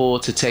people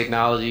to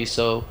technology.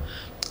 So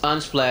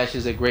Unsplash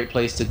is a great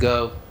place to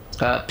go.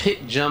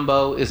 Pick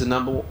Jumbo is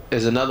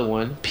another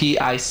one.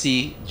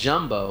 PIC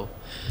Jumbo.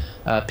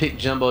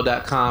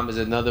 PickJumbo.com is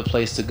another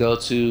place to go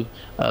to.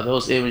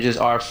 Those images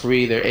are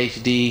free. They're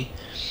HD.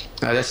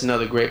 That's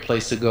another great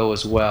place to go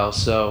as well.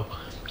 So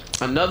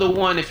another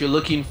one, if you're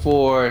looking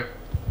for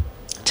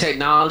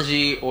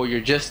technology or you're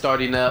just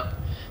starting up,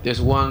 there's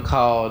one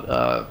called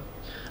I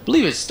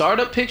believe it's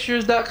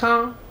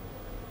startuppictures.com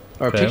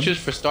or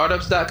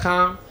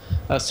picturesforstartups.com.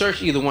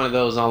 Search either one of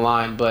those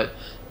online, but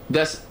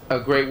that's a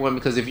great one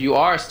because if you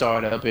are a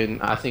startup, and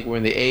I think we're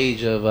in the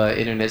age of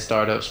internet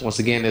startups, once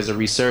again, there's a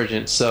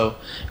resurgence. So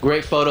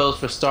great photos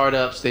for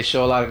startups. They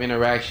show a lot of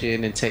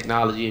interaction and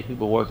technology and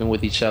people working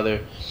with each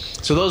other.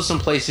 So those are some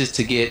places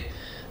to get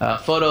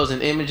photos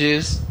and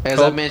images.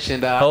 As I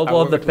mentioned, how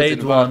about the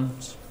paid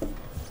ones?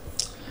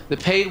 The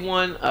paid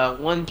one,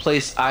 one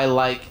place I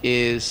like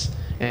is,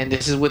 and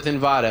this is with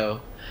Envato,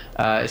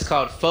 it's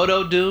called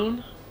Photo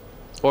Dune,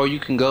 or you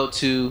can go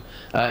to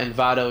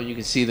Envato and you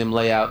can see them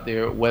lay out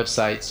their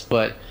websites.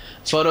 But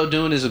Photo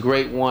Dune is a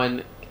great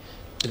one.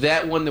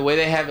 That one, the way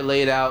they have it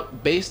laid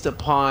out, based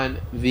upon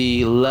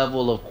the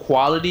level of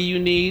quality you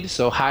need,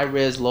 so high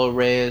res, low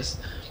res,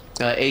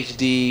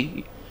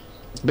 HD,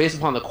 based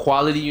upon the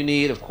quality you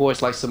need, of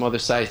course, like some other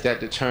sites, that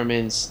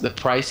determines the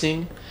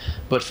pricing.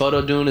 But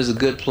Photo Dune is a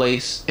good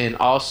place. And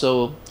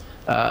also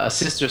a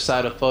sister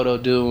site of Photo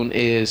Dune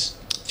is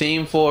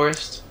Theme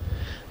Forest.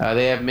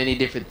 They have many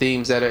different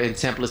themes that are in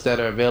templates that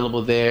are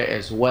available there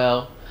as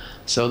well.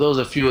 So those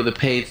are a few of the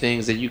paid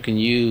things that you can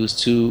use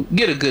to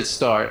get a good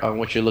start on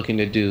what you're looking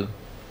to do.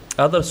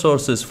 Other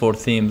sources for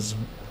themes?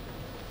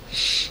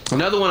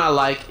 Another one I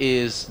like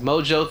is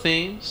Mojo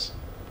Themes.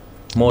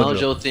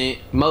 Mojo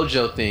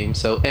Themes.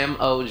 So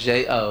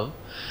M-O-J-O.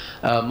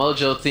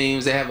 Mojo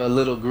Themes. They have a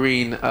little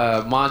green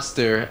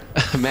monster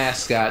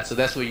mascot, so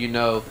that's where you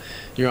know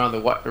you're on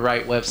the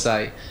right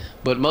website.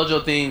 But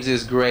Mojo Themes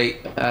is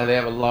great. They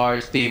have a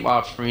large theme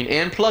offering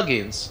and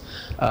plugins.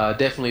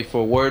 Definitely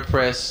for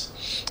WordPress.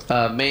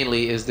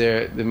 Mainly is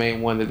the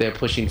main one that they're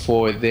pushing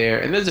forward there,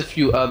 and there's a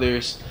few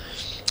others.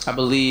 I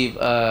believe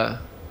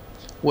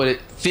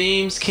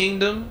Themes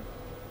Kingdom.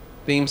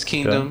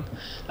 Okay.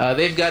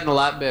 They've gotten a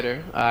lot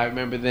better. I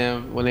remember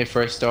them when they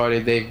first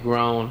started. They've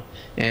grown,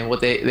 and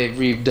they've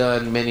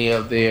redone many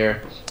of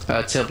their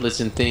templates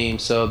and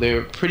themes, so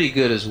they're pretty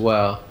good as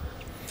well.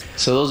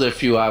 So those are a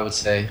few I would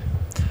say.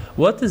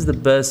 What is the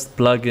best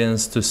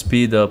plugins to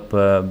speed up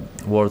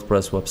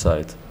WordPress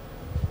website?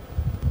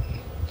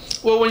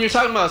 Well, when you're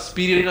talking about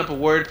speeding up a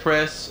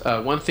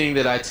WordPress, one thing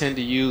that I tend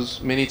to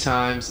use many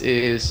times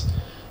is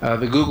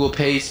the Google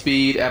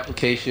PageSpeed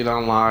application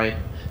online,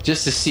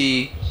 just to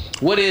see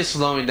what is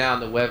slowing down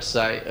the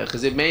website,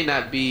 because it may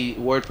not be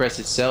WordPress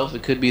itself.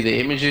 It could be the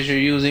images you're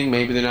using.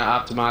 Maybe they're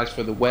not optimized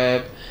for the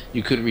web.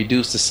 You could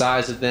reduce the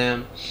size of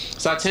them.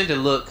 So I tend to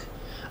look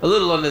a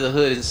little under the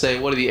hood and say,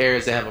 what are the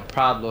areas that have a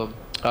problem?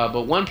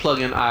 But one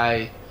plugin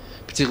I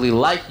particularly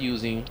like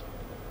using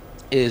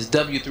is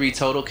W3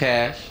 Total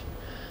Cache.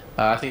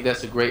 I think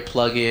that's a great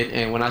plugin,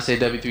 and when I say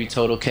W3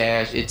 Total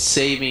Cache, it's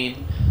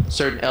saving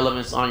certain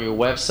elements on your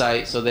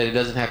website so that it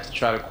doesn't have to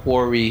try to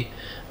query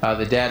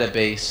the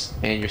database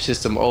and your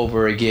system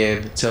over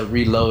again to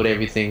reload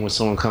everything when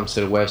someone comes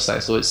to the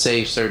website. So it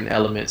saves certain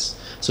elements.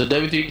 So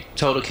W3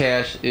 Total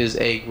Cache is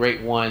a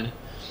great one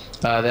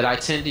that I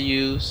tend to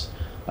use.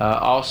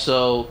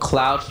 Also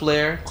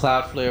Cloudflare.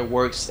 Cloudflare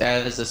works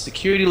as a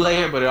security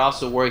layer, but it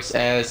also works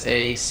as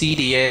a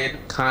CDN,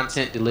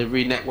 content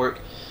delivery network.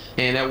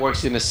 And that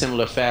works in a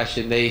similar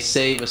fashion. They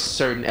save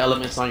certain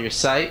elements on your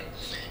site,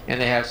 and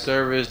they have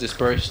servers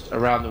dispersed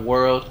around the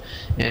world.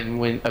 And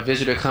when a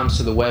visitor comes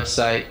to the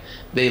website,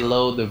 they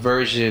load the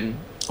version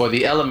or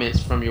the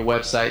elements from your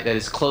website that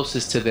is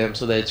closest to them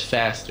so that it's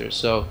faster.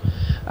 So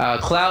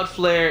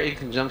Cloudflare in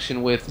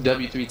conjunction with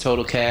W3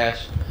 Total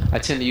Cache, I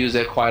tend to use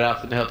that quite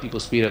often to help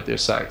people speed up their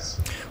sites.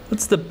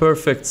 What's the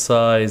perfect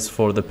size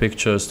for the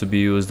pictures to be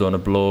used on a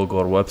blog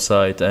or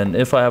website? And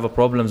if I have a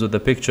problems with the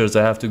pictures,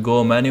 I have to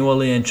go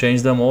manually and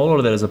change them all,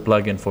 or there's a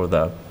plugin for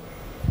that?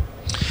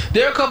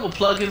 There are a couple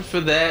plugins for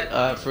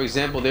that. For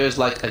example, there's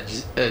like a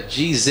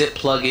gzip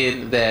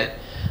plugin that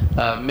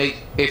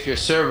if your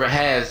server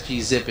has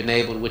gzip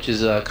enabled, which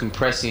is a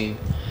compressing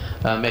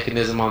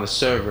mechanism on the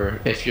server,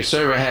 if your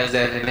server has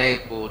that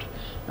enabled,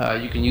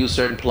 you can use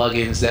certain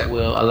plugins that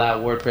will allow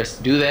WordPress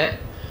to do that.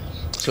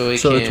 So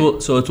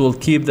it will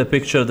keep the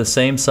picture the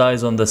same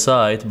size on the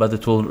site, but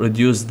it will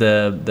reduce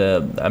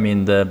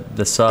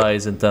the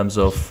size in terms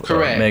of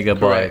megabyte.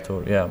 Correct.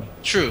 Or yeah.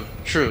 True.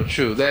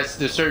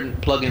 There's certain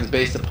plugins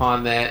based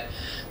upon that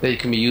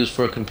can be used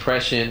for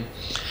compression.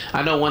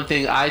 I know one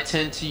thing I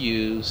tend to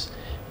use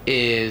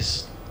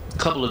is a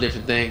couple of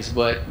different things,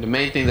 but the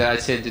main thing that I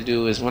tend to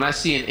do is when I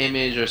see an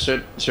image or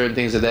certain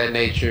things of that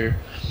nature,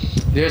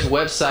 there's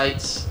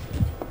websites.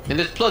 And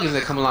there's plugins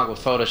that come along with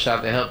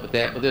Photoshop that help with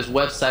that, but there's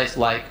websites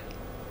like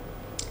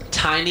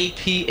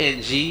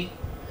tinypng.org,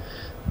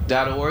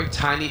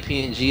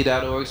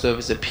 so if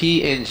it's a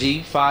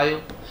PNG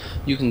file,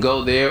 you can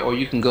go there, or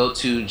you can go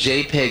to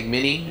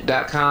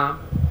jpegmini.com.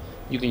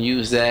 You can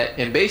use that,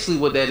 and basically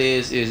what that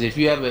is if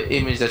you have an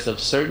image that's of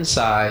a certain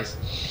size,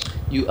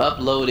 you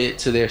upload it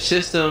to their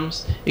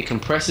systems, it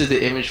compresses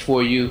the image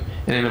for you,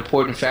 and an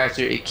important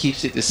factor, it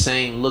keeps it the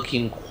same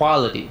looking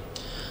quality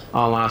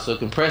online. So it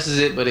compresses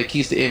it, but it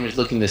keeps the image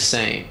looking the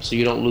same, so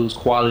you don't lose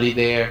quality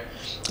there.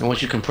 And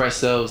once you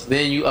compress those,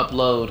 then you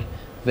upload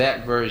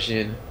that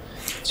version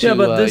to, yeah,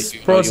 but this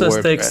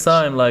process takes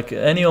time. Like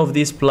any of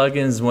these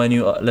plugins, when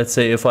you let's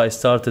say if I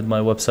started my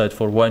website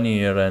for 1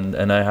 year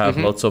and I have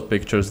lots of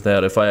pictures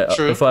there, if I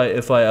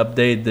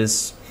update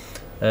this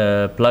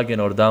plugin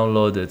or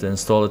download it,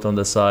 install it on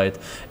the site,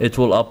 it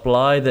will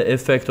apply the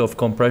effect of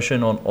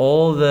compression on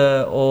all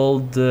the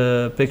old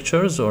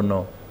pictures, or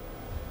no?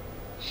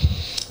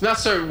 Not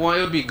certain one,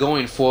 it would be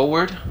going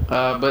forward,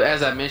 but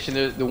as I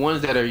mentioned, the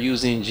ones that are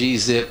using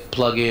gzip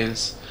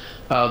plugins,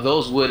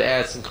 those would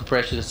add some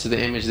compressions to the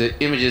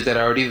images that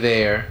are already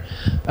there.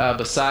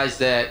 Besides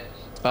that,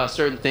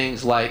 certain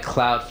things like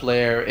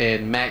Cloudflare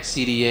and Max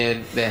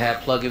CDN that have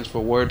plugins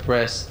for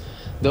WordPress,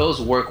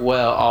 those work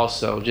well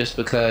also, just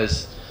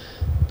because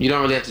you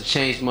don't really have to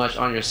change much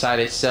on your site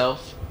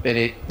itself, and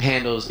it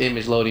handles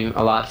image loading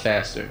a lot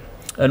faster.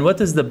 And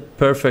what is the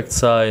perfect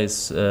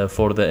size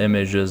for the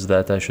images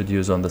that I should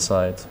use on the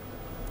site?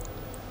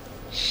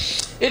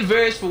 It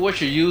varies for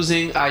what you're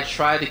using. I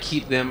try to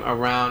keep them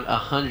around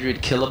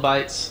 100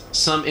 kilobytes.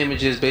 Some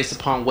images, based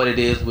upon what it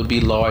is, would be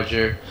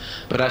larger,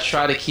 but I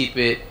try to keep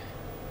it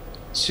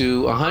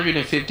to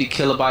 150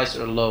 kilobytes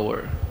or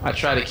lower. I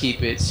try to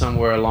keep it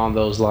somewhere along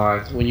those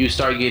lines. When you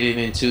start getting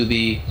into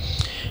the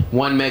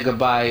 1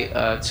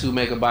 megabyte, 2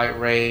 megabyte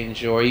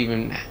range, or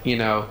even, you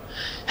know,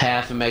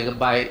 half a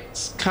megabyte,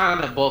 it's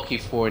kind of bulky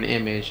for an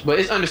image, but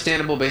it's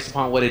understandable based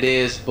upon what it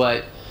is.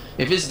 But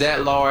if it's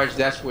that large,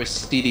 that's where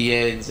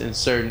CDNs and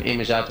certain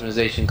image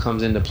optimization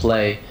comes into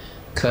play,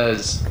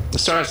 because it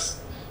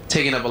starts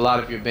taking up a lot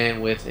of your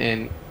bandwidth,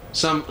 and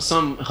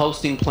some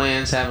hosting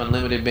plans have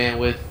unlimited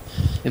bandwidth.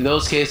 In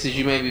those cases,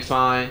 you may be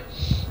fine,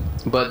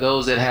 but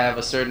those that have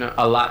a certain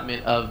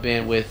allotment of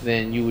bandwidth,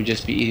 then you would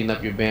just be eating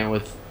up your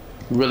bandwidth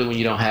really when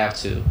you don't have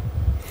to.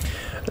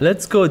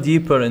 Let's go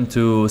deeper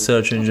into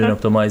search engine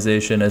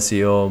optimization,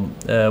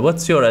 SEO.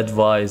 What's your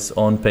advice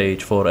on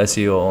page for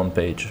SEO on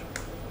page?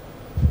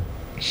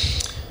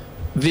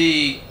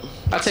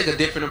 I take a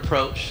different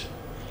approach,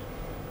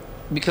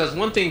 because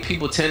one thing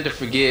people tend to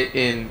forget,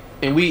 and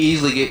we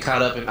easily get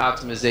caught up in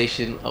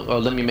optimization. Oh,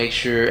 let me make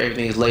sure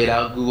everything is laid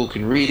out, Google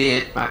can read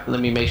it, let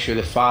me make sure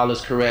the file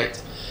is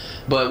correct.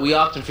 But we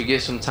often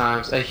forget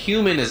sometimes a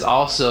human is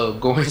also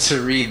going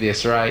to read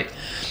this, right?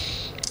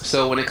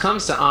 So when it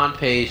comes to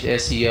on-page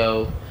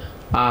SEO,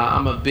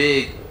 I'm a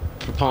big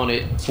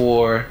proponent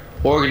for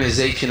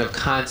organization of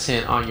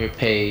content on your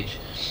page.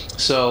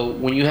 So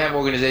when you have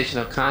organization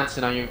of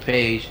content on your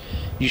page,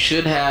 you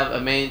should have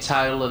a main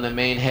title and a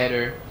main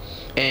header,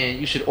 and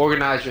you should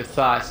organize your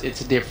thoughts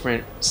into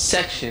different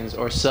sections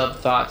or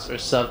sub-thoughts or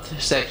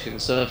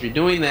sub-sections. So if you're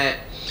doing that,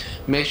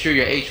 make sure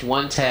your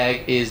H1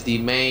 tag is the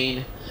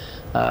main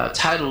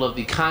title of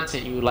the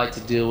content you would like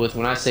to deal with.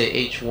 When I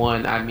say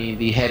H1, I mean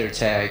the header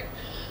tag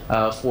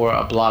for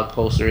a blog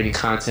post or any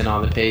content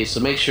on the page. So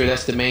make sure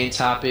that's the main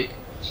topic.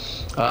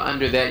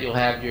 Under that, you'll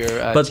have your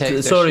but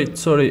text.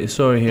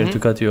 sorry here to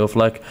cut you off.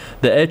 Like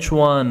the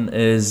H1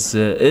 is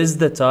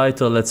the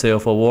title, let's say,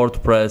 of a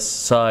WordPress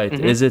site.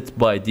 Is it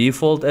by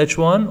default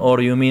H1, or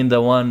you mean the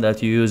one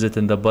that you use it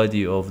in the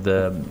body of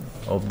the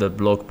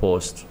blog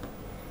post?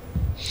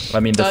 I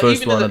mean the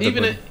first one.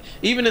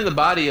 Even in the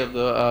body of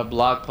the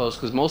blog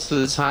post, because most of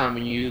the time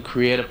when you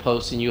create a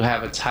post and you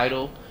have a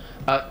title,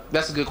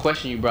 that's a good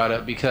question you brought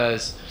up,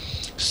 because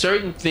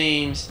certain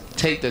themes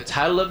take the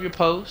title of your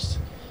post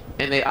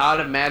and they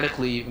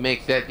automatically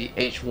make that the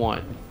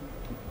H1.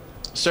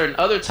 Certain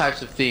other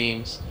types of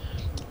themes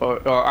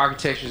or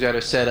architectures that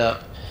are set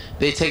up,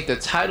 they take the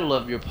title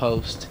of your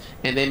post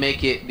and they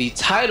make it the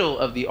title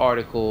of the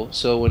article.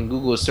 So when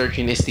Google is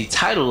searching, it's the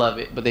title of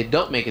it, but they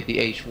don't make it the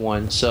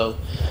H1. So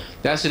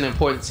that's an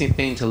important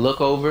thing to look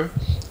over.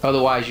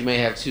 Otherwise, you may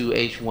have two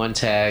H1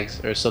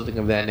 tags or something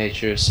of that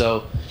nature.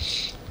 So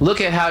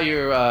look at how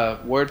your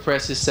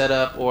WordPress is set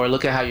up, or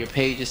look at how your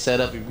page is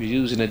set up. If you're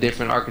using a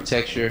different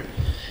architecture,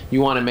 you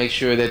want to make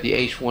sure that the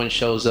H1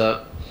 shows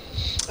up.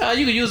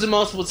 You could use it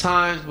multiple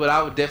times, but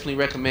I would definitely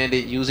recommend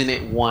using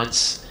it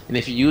once. And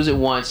if you use it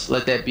once,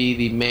 let that be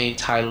the main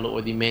title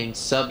or the main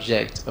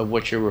subject of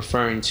what you're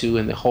referring to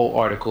in the whole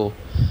article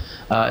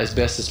as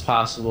best as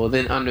possible.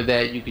 Then under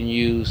that, you can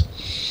use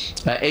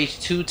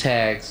H2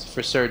 tags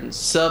for certain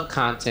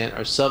sub-content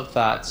or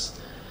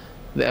sub-thoughts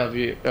of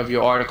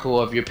your article,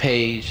 of your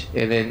page,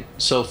 and then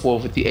so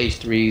forth with the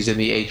H3s and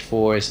the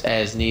H4s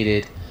as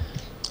needed.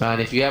 And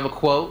if you have a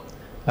quote,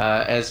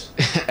 as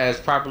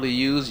properly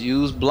used,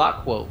 use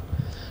block quote.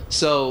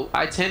 So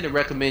I tend to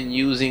recommend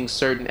using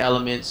certain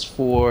elements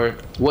for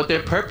what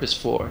they're purpose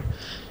for.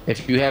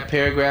 If you have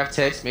paragraph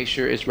text, make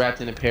sure it's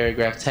wrapped in a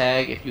paragraph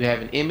tag. If you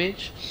have an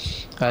image,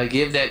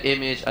 give that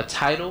image a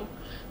title,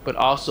 but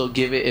also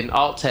give it an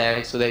alt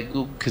tag so that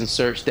Google can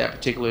search that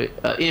particular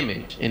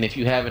image. And if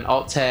you have an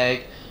alt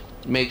tag,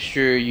 make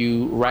sure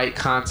you write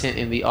content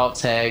in the alt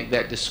tag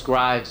that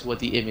describes what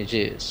the image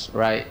is,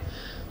 right?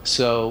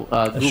 So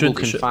Google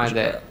can find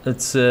that.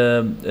 It's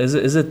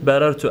is it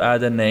better to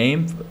add a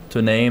name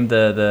to name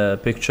the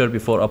picture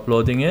before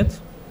uploading it?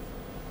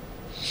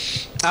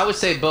 I would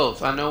say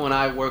both. I know when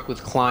I work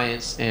with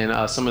clients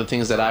and some of the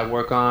things that I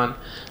work on,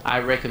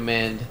 I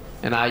recommend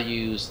and I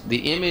use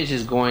the image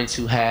is going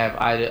to have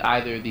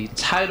either the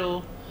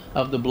title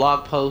of the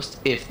blog post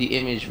if the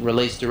image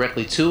relates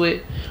directly to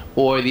it,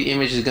 or the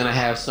image is going to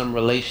have some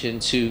relation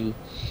to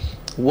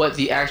what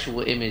the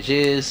actual image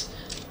is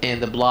and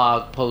the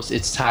blog post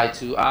it's tied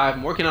to.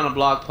 I'm working on a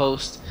blog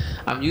post.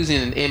 I'm using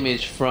an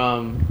image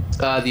from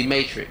The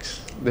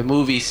Matrix, the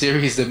movie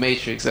series The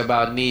Matrix,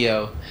 about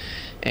Neo.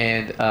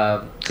 And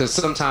because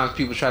sometimes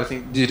people try to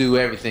think to do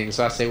everything,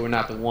 so I say we're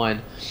not the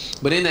one.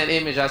 But in that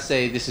image, I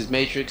say this is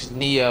Matrix,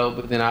 Neo,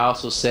 but then I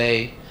also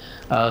say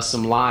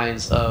some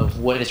lines of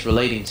what it's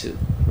relating to,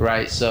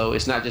 right? So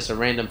it's not just a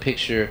random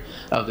picture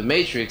of the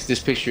Matrix. This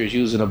picture is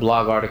used in a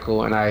blog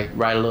article, and I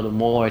write a little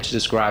more to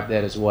describe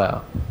that as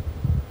well.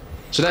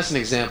 So that's an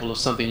example of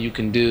something you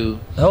can do.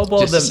 How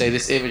about just to say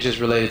this image is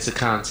related to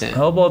content.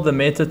 How about the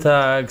meta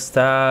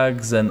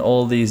tags, and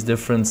all these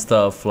different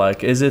stuff?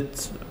 Like, is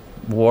it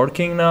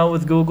working now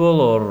with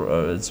Google,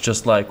 or it's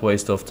just like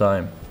waste of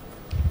time?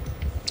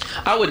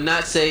 I would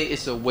not say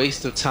it's a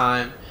waste of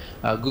time.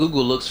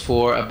 Google looks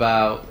for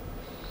about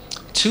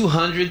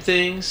 200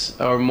 things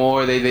or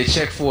more they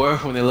check for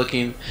when they're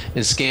looking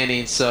and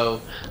scanning.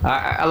 So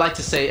I like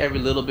to say every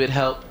little bit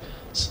helps.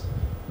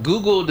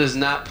 Google does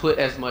not put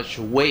as much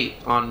weight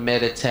on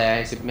meta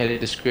tags and meta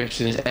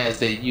descriptions as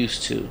they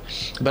used to.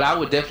 But I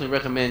would definitely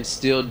recommend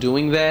still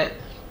doing that,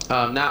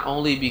 not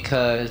only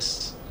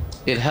because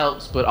it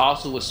helps, but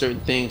also with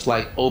certain things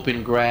like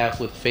Open Graph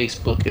with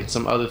Facebook and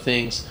some other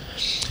things.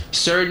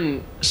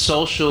 Certain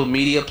social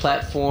media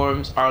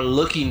platforms are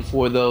looking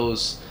for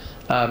those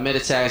meta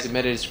tags and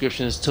meta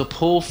descriptions to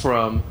pull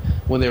from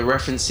when they're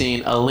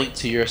referencing a link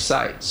to your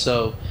site.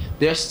 So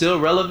they're still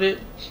relevant,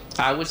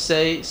 I would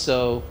say.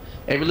 So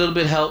every little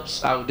bit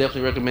helps. I would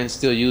definitely recommend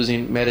still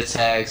using meta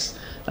tags,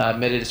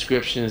 meta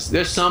descriptions.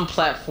 There's some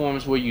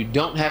platforms where you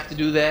don't have to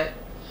do that,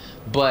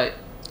 but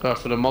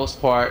for the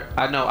most part,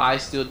 I know I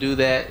still do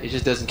that. It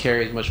just doesn't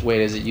carry as much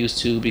weight as it used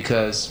to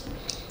because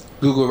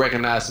Google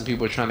recognized some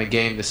people are trying to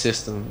game the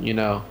system, you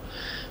know.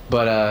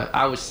 But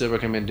I would still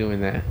recommend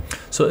doing that.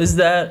 So is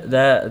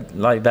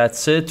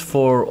that's it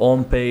for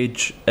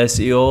on-page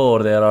SEO,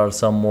 or there are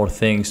some more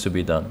things to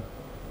be done?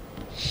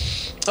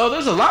 Oh,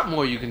 there's a lot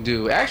more you can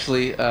do.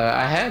 Actually,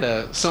 I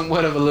had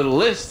somewhat of a little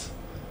list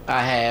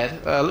I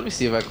had. Let me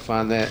see if I can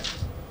find that.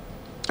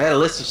 I had a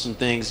list of some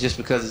things just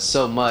because it's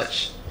so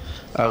much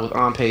with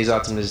on-page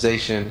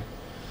optimization.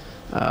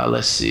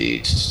 Let's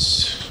see.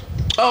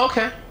 Oh,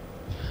 okay.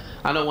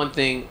 I know one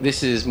thing.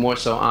 This is more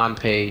so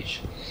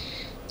on-page.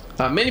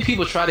 Many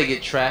people try to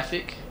get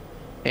traffic,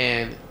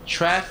 and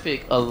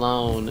traffic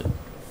alone,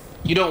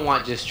 you don't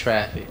want just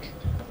traffic.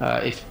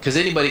 Because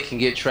anybody can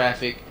get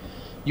traffic.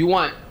 You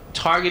want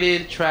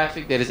targeted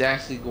traffic that is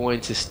actually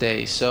going to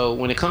stay. So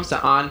when it comes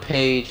to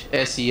on-page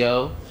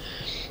SEO,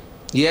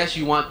 yes,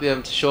 you want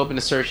them to show up in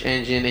the search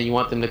engine and you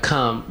want them to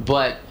come,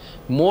 but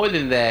more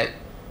than that,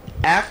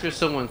 after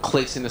someone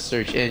clicks in the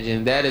search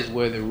engine, that is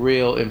where the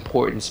real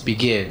importance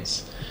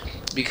begins.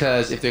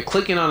 Because if they're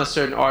clicking on a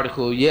certain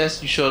article,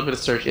 yes, you showed up in the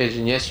search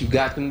engine, yes, you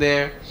got them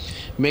there.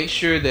 Make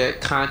sure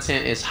that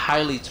content is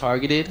highly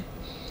targeted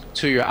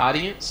to your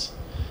audience.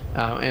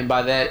 And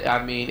by that,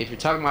 I mean, if you're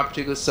talking about a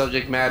particular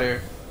subject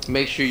matter,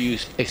 make sure you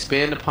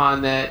expand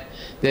upon that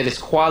it's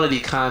quality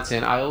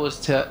content. I always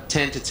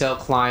tend to tell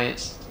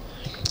clients,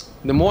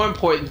 the more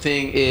important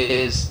thing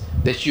is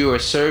that you are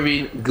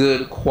serving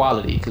good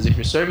quality. Because if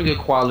you're serving good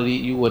quality,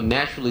 you will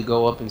naturally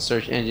go up in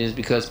search engines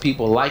because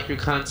people like your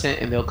content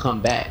and they'll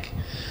come back.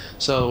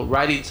 So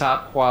writing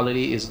top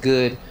quality is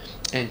good,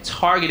 and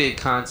targeted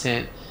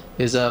content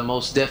is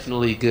most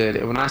definitely good.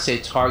 And when I say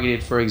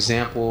targeted, for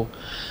example,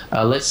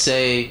 let's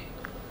say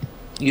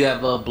you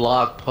have a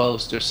blog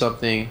post or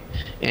something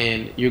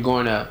and you're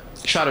going to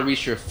try to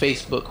reach your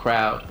Facebook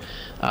crowd.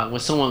 When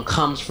someone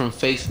comes from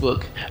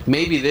Facebook,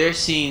 maybe they're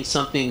seeing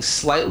something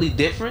slightly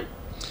different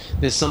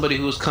than somebody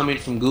who's coming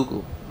from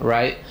Google,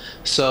 right?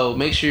 So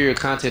make sure your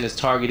content is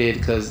targeted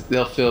because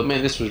they'll feel,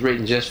 man, this was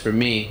written just for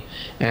me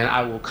and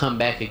I will come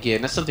back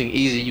again. That's something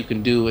easy you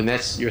can do, and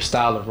that's your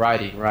style of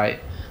writing,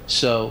 right?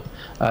 So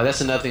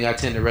that's another thing I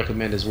tend to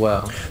recommend as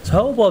well. So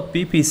how about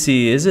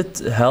PPC? Is it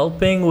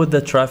helping with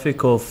the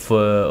traffic of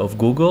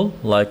Google?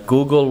 Like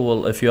Google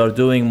will, if you are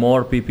doing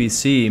more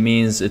PPC,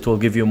 means it will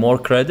give you more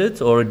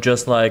credit, or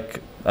just like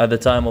at the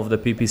time of the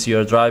PPC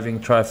you're driving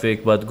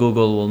traffic, but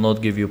Google will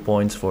not give you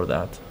points for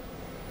that?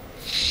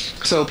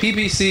 So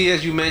PPC,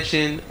 as you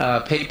mentioned,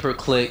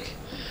 pay-per-click.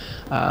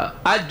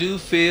 I do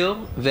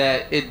feel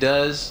that it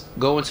does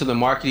go into the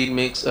marketing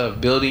mix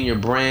of building your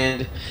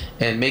brand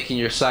and making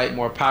your site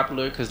more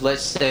popular. Because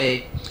let's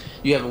say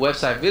you have a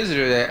website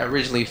visitor that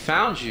originally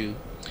found you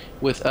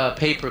with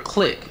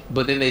pay-per-click,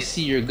 but then they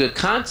see your good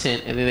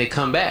content and then they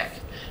come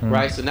back,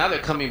 right? So now they're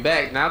coming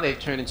back. Now they've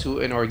turned into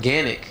an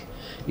organic,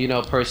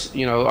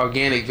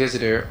 organic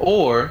visitor,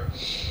 or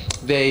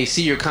they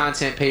see your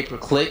content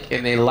pay-per-click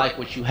and they like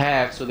what you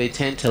have, so they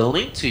tend to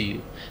link to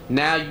you.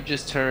 Now you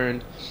just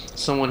turned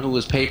someone who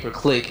was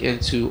pay-per-click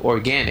into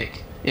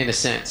organic in a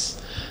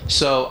sense.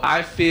 So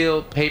I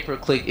feel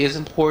pay-per-click is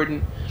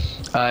important.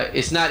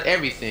 It's not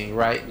everything,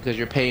 right? Because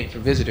you're paying for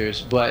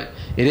visitors, but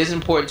it is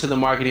important to the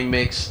marketing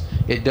mix.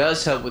 It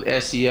does help with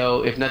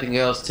SEO, if nothing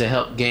else, to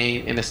help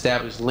gain and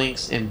establish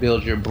links and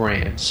build your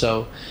brand.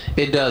 So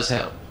it does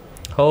help.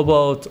 How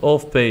about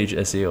off-page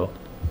SEO?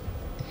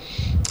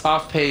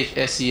 Off-page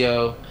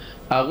SEO.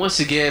 Once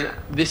again,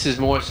 this is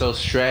more so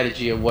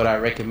strategy of what I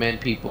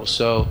recommend people.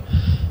 So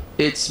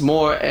it's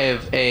more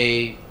of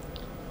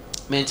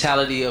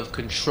mentality of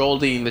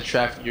controlling the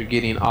traffic you're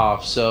getting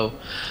off. So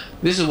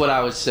this is what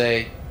I would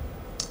say.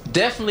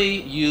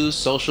 Definitely use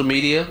social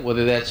media,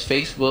 whether that's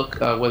Facebook,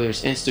 whether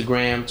it's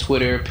Instagram,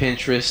 Twitter,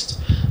 Pinterest,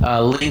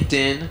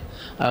 LinkedIn,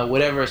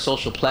 whatever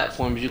social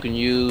platforms you can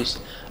use.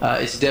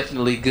 It's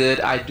definitely good.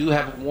 I do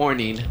have a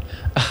warning.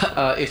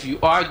 If you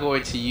are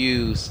going to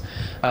use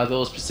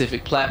those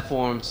specific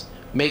platforms,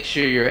 make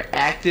sure you're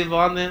active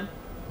on them,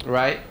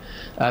 right?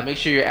 Make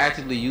sure you're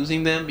actively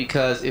using them,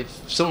 because if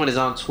someone is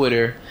on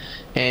Twitter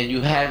and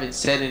you haven't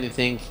said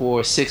anything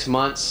for 6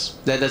 months,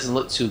 that doesn't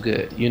look too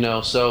good, you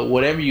know. So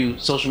whatever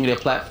social media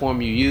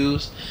platform you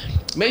use,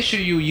 make sure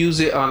you use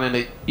it on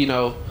an, you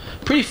know,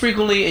 pretty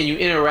frequently, and you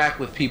interact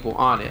with people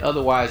on it.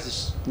 Otherwise,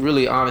 it's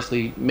really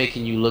honestly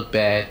making you look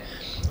bad.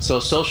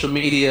 So social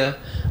media,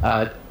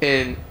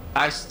 and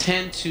I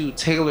tend to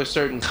tailor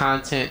certain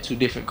content to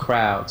different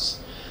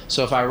crowds.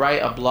 So if I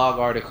write a blog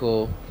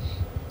article,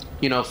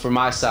 you know, for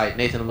my site,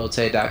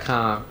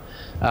 nathanallotey.com,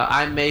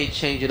 I may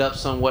change it up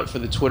somewhat for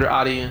the Twitter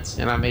audience,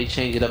 and I may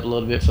change it up a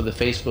little bit for the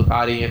Facebook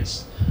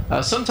audience.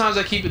 Sometimes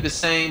I keep it the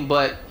same,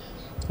 but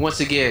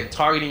once again,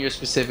 targeting your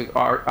specific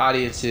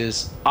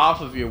audiences off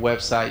of your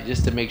website,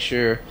 just to make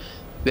sure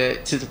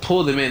that to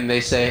pull them in,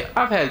 they say,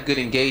 I've had good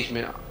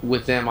engagement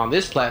with them on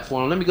this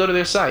platform, let me go to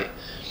their site.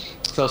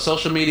 So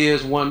social media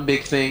is one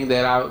big thing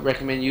that I would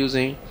recommend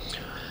using.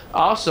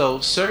 Also,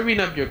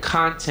 serving up your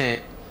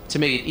content to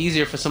make it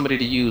easier for somebody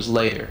to use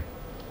later.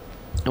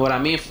 And what I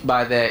mean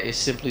by that is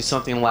simply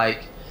something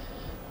like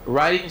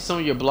writing some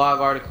of your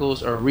blog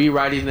articles or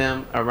rewriting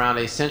them around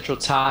a central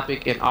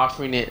topic and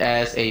offering it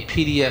as a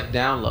PDF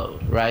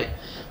download, right?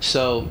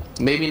 So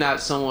maybe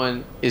not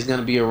someone is going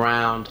to be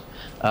around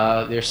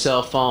their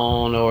cell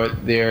phone or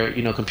their,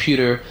 you know,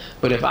 computer,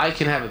 but if I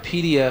can have a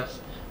PDF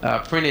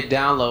printed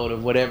download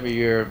of whatever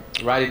you're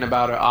writing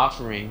about or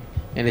offering,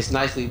 and it's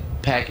nicely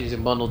packaged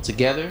and bundled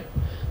together,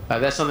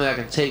 that's something I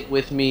can take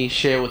with me,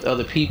 share with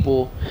other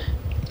people.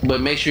 But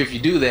make sure if you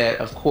do that,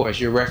 of course,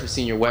 you're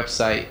referencing your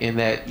website in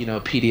that, you know,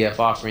 PDF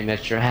offering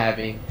that you're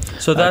having.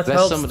 So that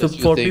helps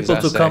for people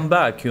to come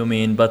back, you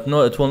mean? But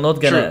no, it will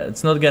not gonna.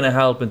 It's not gonna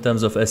help in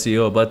terms of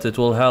SEO, but it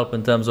will help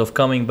in terms of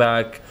coming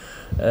back.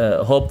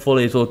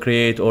 Hopefully, it will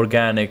create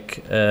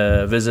organic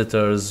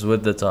visitors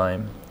with the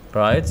time,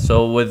 right?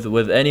 So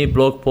with any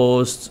blog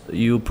post,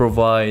 you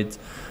provide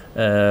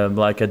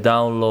like a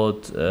download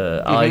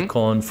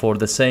icon for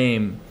the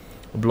same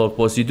blog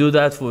post. You do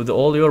that with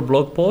all your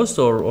blog posts,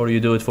 or you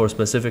do it for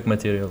specific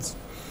materials?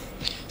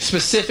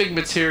 Specific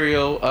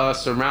material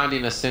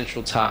surrounding a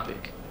central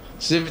topic.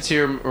 Specific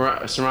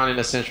material surrounding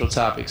a central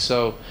topic.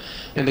 So,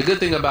 and the good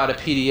thing about a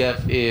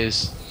PDF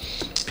is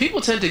people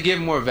tend to give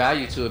more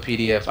value to a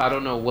PDF. I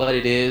don't know what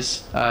it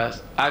is.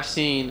 I've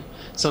seen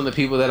some of the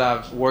people that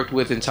I've worked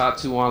with and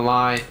talked to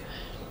online,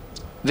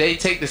 they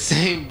take the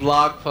same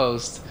blog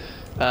post,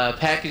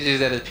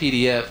 packages as a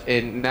PDF,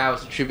 and now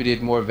it's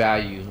attributed more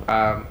value.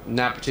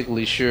 Not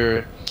particularly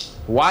sure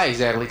why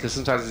exactly, because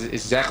sometimes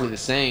it's exactly the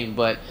same,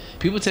 but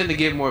people tend to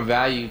give more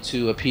value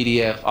to a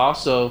PDF.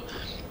 Also,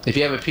 if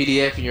you have a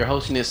PDF and you're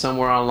hosting it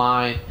somewhere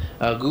online,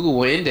 Google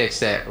will index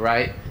that,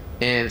 right?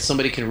 And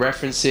somebody can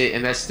reference it,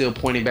 and that's still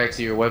pointing back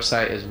to your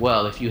website as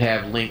well if you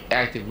have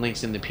active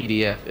links in the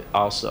PDF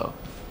also.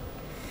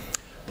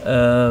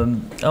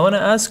 I want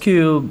to ask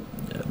you,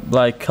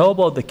 like, how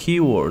about the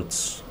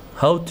keywords?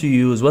 How to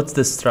use, what's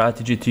the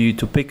strategy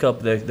to pick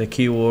up the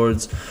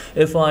keywords?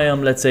 If I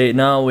am, let's say,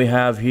 now we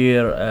have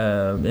here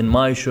in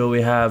my show,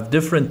 we have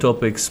different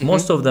topics,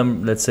 most of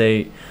them, let's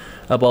say,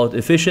 about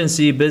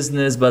efficiency,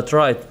 business, but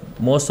right,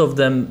 most of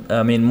them,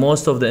 I mean,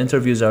 most of the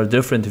interviews are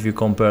different if you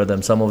compare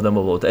them. Some of them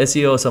about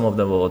SEO, some of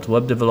them about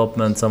web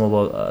development, some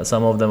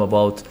of them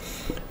about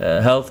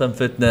health and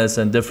fitness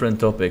and different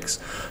topics.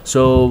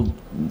 So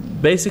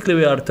basically,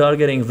 we are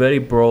targeting very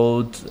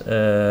broad,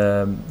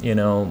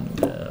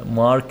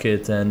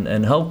 market,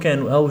 and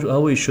how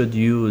we should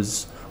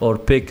use or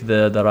pick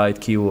the right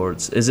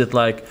keywords. Is it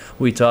like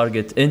we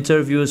target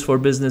interviews for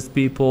business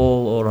people,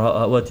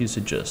 or what do you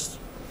suggest?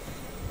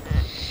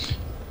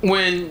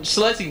 When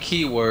selecting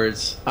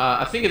keywords,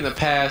 I think in the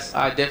past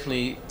I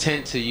definitely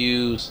tend to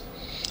use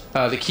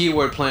the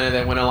keyword planner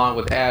that went along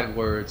with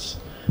AdWords.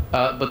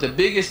 But the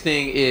biggest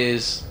thing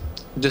is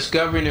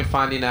discovering and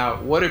finding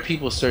out what are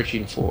people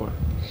searching for.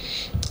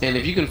 And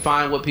if you can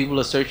find what people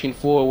are searching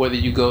for, whether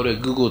you go to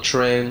Google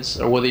Trends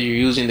or whether you're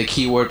using the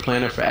keyword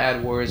planner for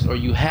AdWords or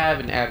you have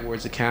an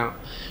AdWords account,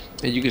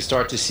 and you can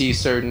start to see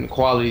certain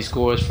quality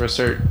scores for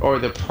certain, or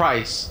the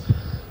price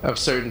of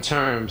certain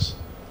terms.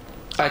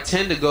 I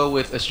tend to go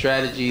with a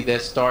strategy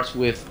that starts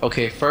with,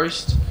 okay,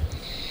 first,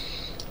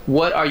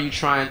 what are you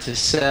trying to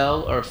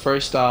sell? Or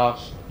first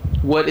off,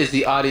 what is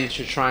the audience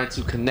you're trying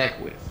to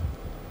connect with?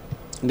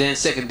 Then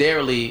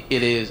secondarily,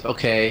 it is,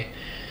 okay,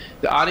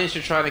 the audience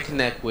you're trying to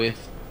connect with,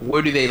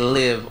 where do they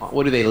live?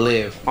 What do they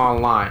live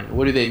online?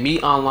 Where do they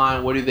meet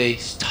online? Where do they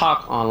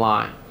talk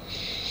online?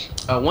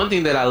 One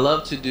thing that I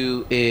love to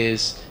do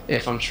is,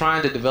 if I'm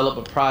trying to develop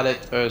a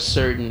product or a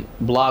certain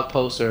blog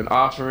post or an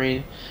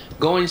offering,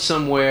 going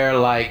somewhere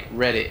like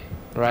Reddit,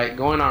 right?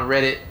 Going on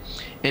Reddit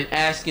and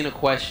asking a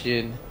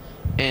question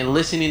and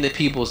listening to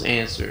people's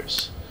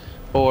answers,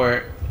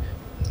 or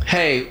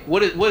hey,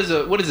 what is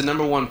the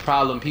number one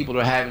problem people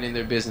are having in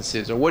their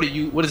businesses, or what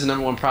is the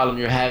number one problem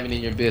you're having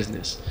in your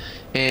business?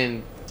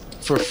 And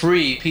for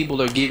free,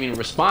 people are giving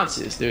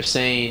responses. They're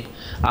saying,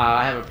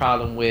 I have a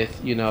problem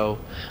with,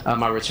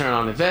 my return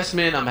on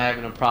investment. I'm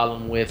having a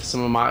problem with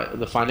some of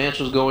the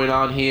financials going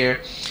on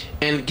here,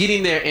 and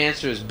getting their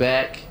answers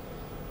back,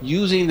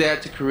 using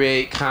that to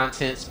create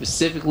content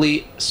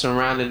specifically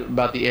surrounded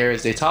about the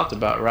areas they talked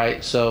about,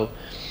 right? So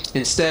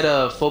instead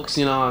of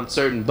focusing on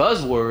certain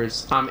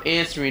buzzwords, I'm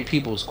answering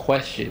people's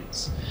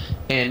questions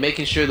and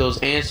making sure those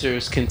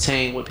answers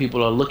contain what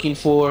people are looking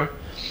for.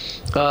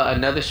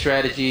 Another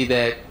strategy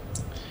that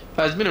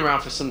has been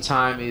around for some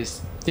time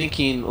is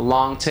thinking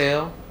long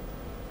tail,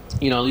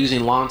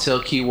 using long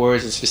tail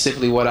keywords. And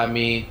specifically what I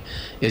mean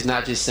is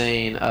not just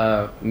saying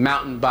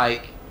mountain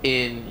bike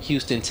in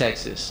Houston,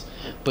 Texas,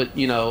 but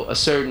a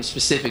certain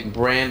specific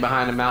brand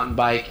behind a mountain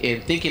bike,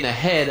 and thinking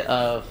ahead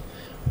of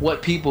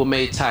what people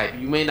may type.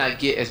 You may not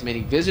get as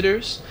many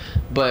visitors,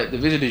 but the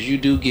visitors you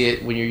do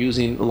get when you're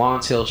using long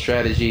tail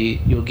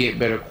strategy, you'll get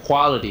better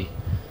quality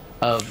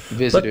of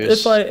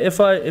visitors. But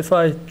if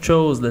I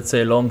chose, let's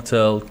say, long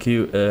tail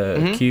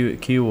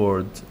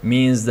keyword,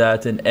 means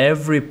that in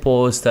every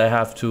post I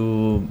have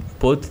to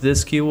put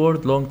this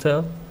keyword long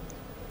tail,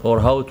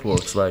 or how it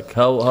works? Like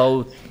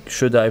how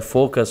should I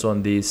focus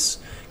on these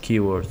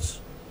keywords?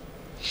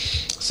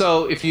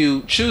 So if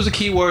you choose a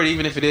keyword,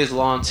 even if it is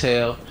long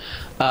tail,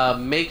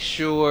 make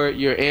sure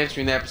you're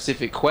answering that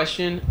specific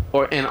question,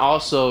 and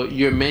also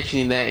you're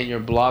mentioning that in your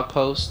blog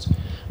post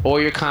or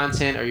your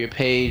content or your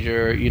page,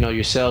 or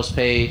your sales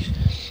page.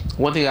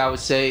 One thing I would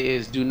say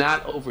is do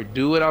not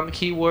overdo it on the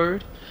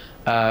keyword.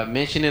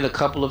 Mention it a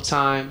couple of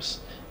times,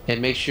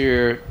 and make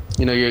sure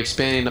you're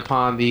expanding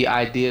upon the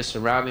ideas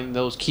surrounding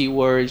those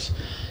keywords,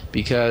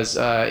 because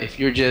if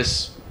you're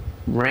just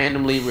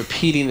randomly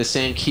repeating the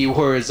same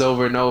keywords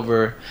over and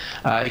over,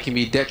 it can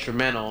be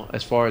detrimental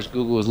as far as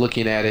Google is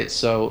looking at it,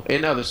 so,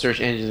 and other search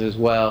engines as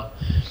well.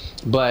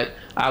 But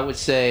I would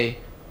say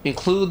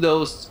include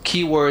those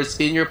keywords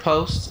in your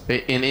post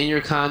and in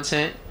your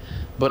content,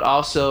 but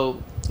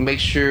also make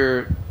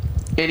sure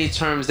any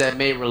terms that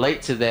may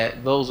relate to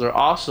that, those are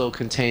also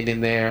contained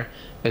in there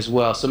as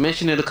well. So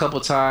mention it a couple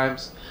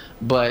times,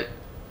 but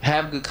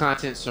have good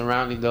content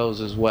surrounding those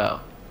as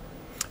well.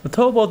 But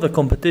how about the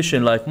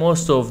competition? Like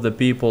most of the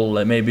people,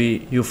 like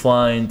maybe you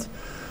find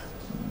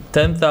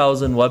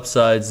 10,000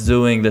 websites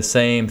doing the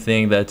same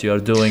thing that you are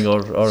doing,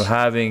 or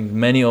having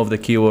many of the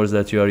keywords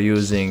that you are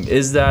using.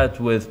 Is that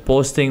with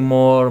posting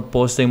more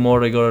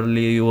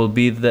regularly, you will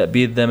beat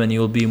them, and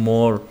you will be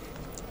more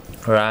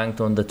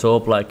ranked on the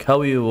top? Like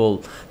how you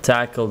will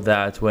tackle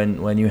that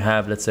when you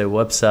have, let's say, a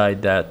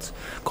website that's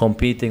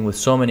competing with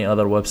so many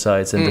other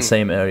websites in the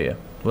same area?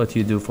 What do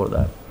you do for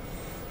that?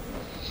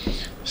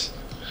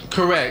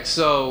 Correct.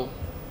 So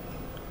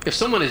if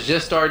someone is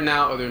just starting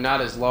out, or they're not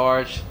as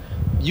large,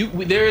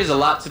 there is a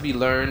lot to be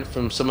learned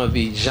from some of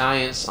the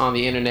giants on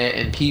the internet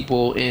and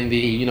people in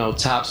the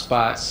top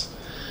spots.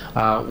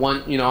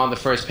 On the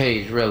first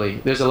page, really,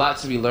 there's a lot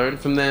to be learned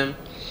from them,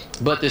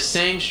 but the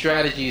same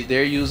strategies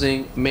they're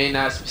using may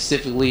not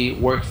specifically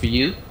work for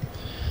you.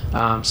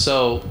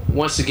 So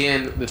once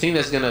again, the thing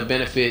that's going to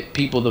benefit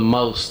people the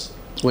most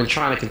when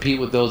trying to compete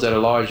with those that are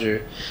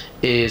larger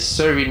is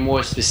serving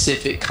more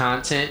specific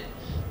content.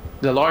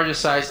 The larger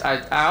sites,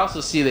 I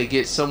also see they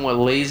get somewhat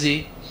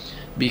lazy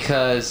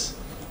because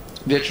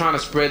they're trying to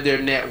spread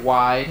their net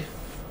wide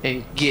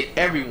and get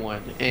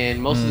everyone. And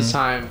most of the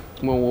time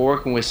when we're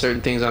working with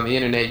certain things on the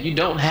internet, you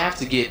don't have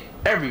to get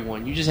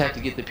everyone. You just have to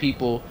get the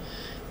people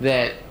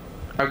that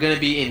are going to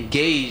be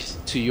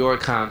engaged to your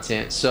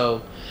content.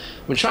 So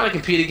when trying to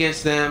compete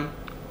against them,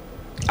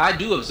 I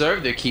do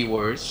observe their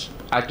keywords.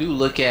 I do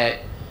look at,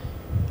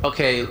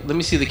 okay, let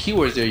me see the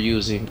keywords they're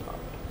using.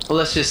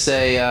 Let's just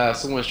say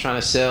someone's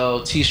trying to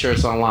sell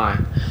t-shirts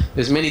online.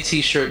 There's many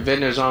t-shirt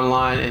vendors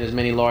online, and there's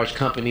many large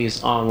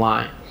companies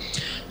online.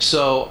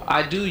 So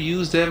I do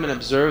use them and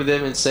observe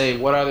them and say,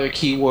 what are their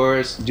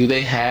keywords? Do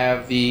they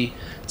have the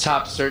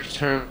top search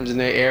terms in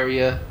their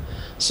area?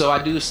 So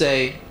I do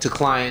say to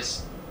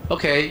clients,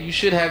 okay, you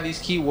should have these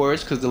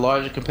keywords because the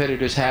larger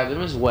competitors have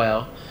them as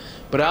well.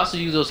 But I also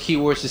use those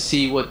keywords to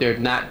see what they're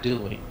not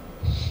doing,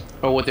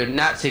 or what they're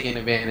not taking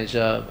advantage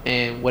of.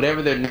 And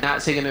whatever they're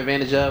not taking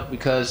advantage of,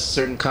 because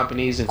certain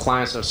companies and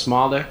clients are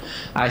smaller,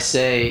 I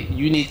say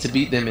you need to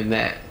beat them in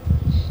that.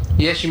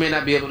 Yes, you may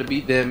not be able to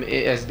beat them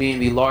as being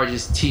the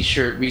largest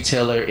t-shirt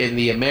retailer in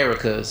the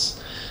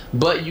Americas,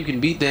 but you can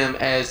beat them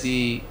as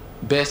the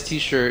best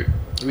t-shirt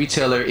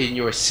retailer in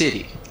your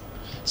city.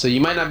 So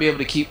you might not be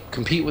able to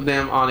compete with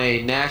them on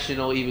a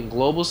national, even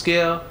global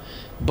scale,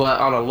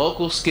 but on a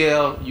local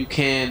scale, you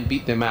can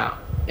beat them out.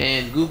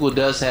 And Google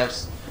does have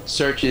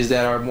searches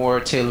that are more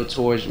tailored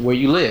towards where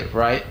you live,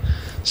 right?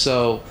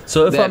 So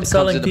if I'm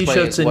selling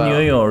t-shirts in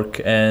New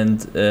York, and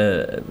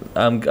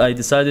I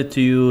decided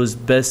to use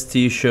best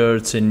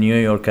t-shirts in New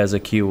York as a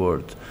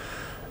keyword,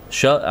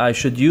 I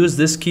should use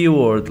this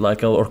keyword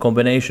like or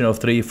combination of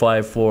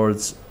 3-5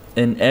 words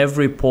in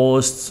every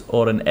post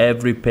or in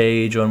every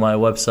page on my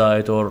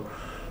website, or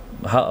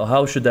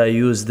how should I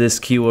use this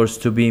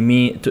keywords to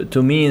be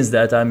to means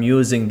that I'm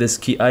using this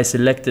key, I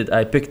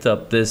picked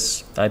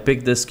this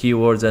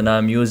keywords and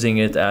I'm using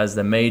it as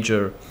the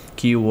major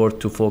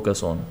keyword to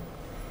focus on.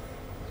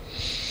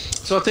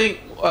 So I think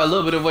a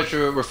little bit of what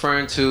you're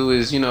referring to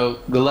is, the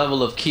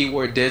level of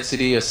keyword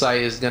density a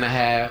site is going to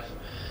have.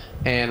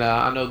 And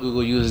I know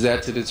Google uses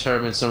that to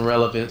determine some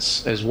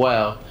relevance as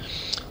well.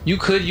 You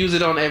could use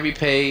it on every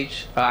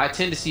page. I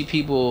tend to see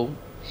people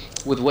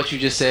with what you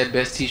just said,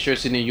 best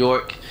t-shirts in New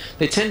York.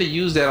 They tend to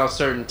use that on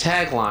certain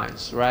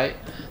taglines, right?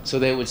 So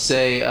they would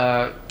say,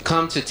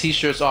 come to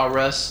T-Shirts R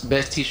Us,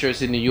 best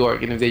t-shirts in New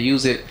York. And if they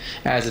use it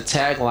as a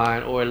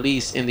tagline, or at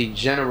least in the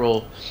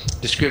general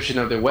description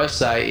of their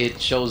website, it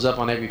shows up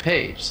on every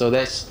page. So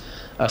that's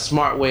a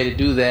smart way to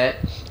do that.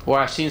 Or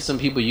I've seen some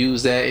people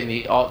use that in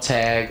the alt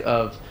tag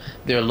of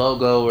their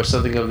logo or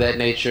something of that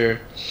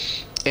nature,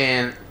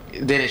 and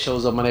then it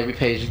shows up on every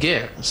page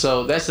again.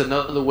 So that's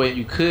another way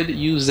you could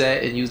use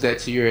that and use that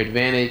to your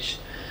advantage.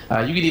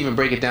 You could even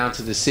break it down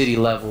to the city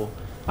level.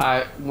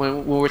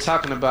 When we're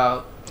talking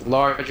about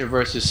larger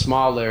versus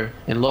smaller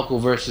and local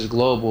versus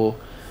global,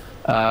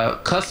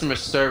 customer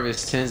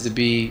service tends to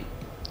be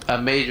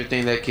a major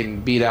thing that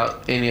can beat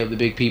out any of the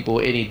big people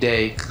any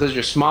day. Because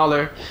you're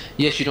smaller,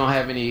 yes, you don't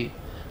have any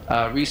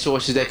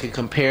resources that can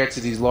compare to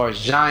these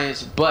large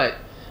giants, but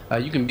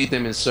you can beat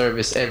them in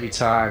service every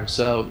time.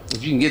 So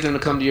if you can get them to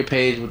come to your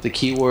page with the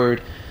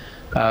keyword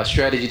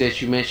strategy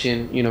that you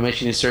mentioned,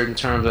 mentioning certain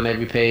terms on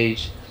every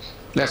page,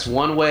 that's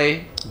one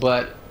way.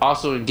 But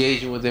also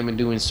engaging with them and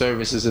doing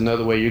service is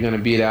another way you're going to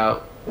beat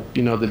out,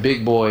 the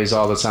big boys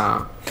all the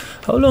time.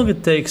 How long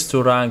it takes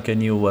to rank a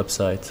new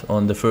website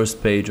on the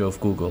first page of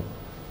Google?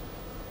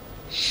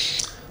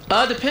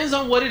 Depends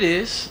on what it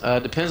is.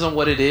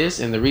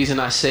 And the reason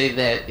I say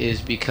that is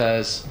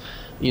because,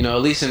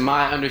 at least in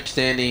my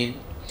understanding,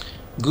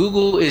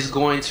 Google is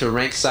going to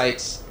rank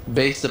sites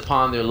based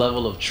upon their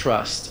level of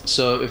trust.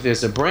 So if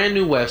there's a brand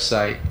new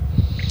website,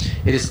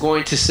 it is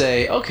going to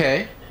say,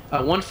 okay,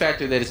 one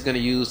factor that it's going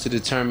to use to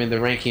determine the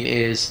ranking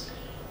is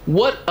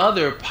what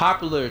other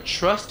popular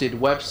trusted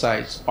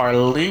websites are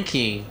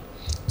linking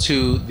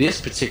to this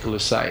particular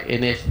site.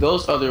 And if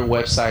those other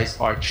websites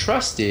are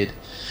trusted,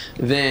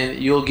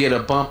 then you'll get a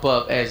bump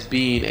up as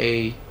being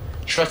a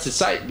trusted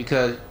site,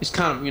 because it's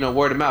kind of,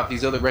 word of mouth.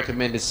 These other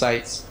recommended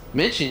sites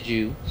mentioned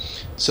you,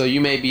 so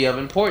you may be of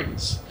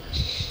importance.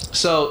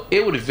 So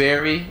it would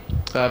vary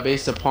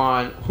based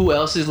upon who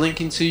else is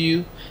linking to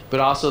you, but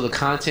also the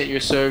content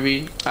you're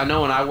serving. I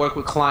know when I work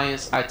with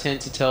clients, I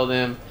tend to tell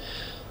them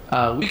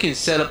we can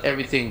set up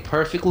everything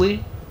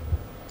perfectly,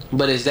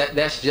 but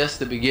that's just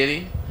the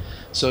beginning.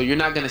 So you're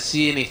not going to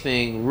see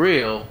anything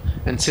real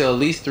until at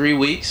least 3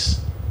 weeks.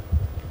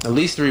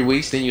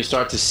 Then you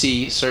start to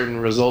see certain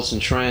results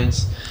and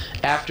trends.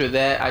 After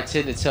that, I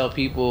tend to tell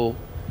people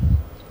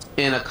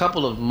in a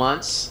couple of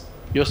months,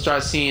 you'll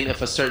start seeing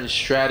if a certain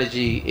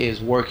strategy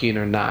is working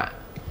or not.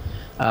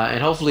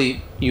 And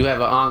hopefully you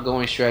have an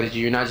ongoing strategy.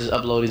 You're not just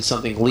uploading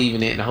something,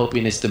 leaving it, and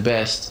hoping it's the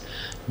best.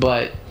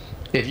 But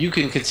if you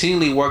can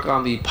continually work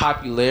on the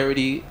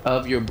popularity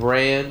of your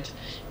brand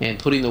and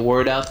putting the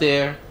word out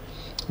there,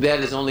 that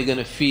is only going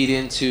to feed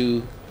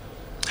into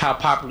how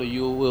popular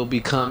you will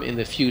become in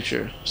the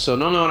future. So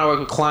normally when I work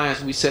with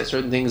clients, we set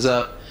certain things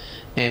up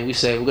and we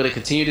say we're going to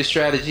continue this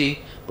strategy,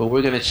 but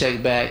we're going to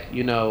check back,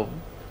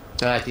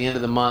 at the end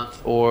of the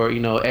month, or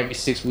every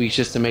 6 weeks,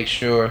 just to make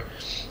sure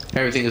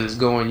everything is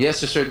going.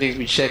 Yes, there's certain things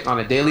we check on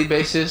a daily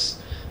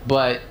basis,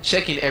 but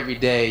checking every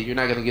day, you're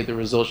not going to get the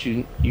results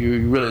you're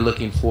really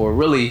looking for.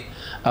 Really,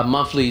 a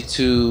monthly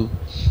to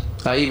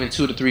even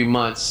 2 to 3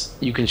 months,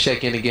 you can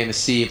check in again to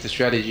see if the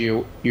strategy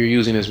you're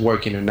using is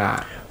working or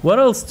not. What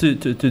else to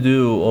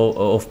do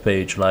off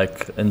page,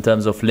 like in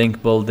terms of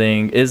link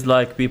building? Is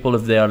like people,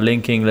 if they are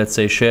linking, let's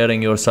say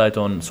sharing your site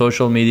on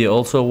social media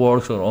also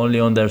works, or only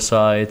on their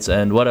sites?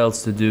 And what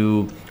else to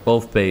do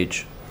off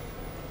page?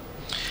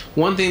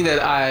 One thing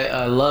that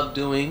I love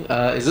doing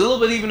is a little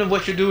bit even of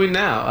what you're doing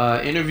now,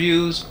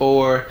 interviews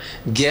or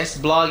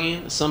guest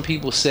blogging. Some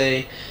people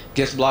say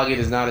guest blogging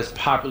is not as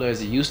popular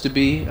as it used to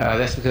be.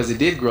 That's because it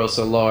did grow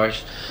so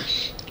large.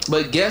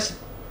 But guest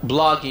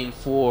blogging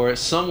for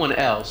someone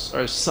else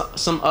or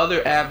some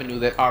other avenue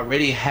that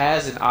already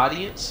has an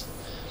audience,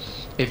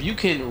 if you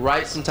can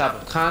write some type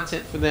of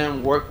content for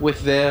them, work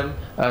with them,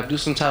 do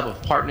some type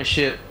of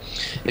partnership,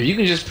 if you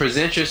can just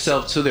present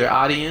yourself to their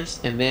audience,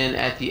 and then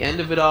at the end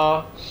of it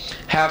all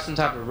have some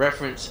type of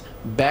reference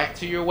back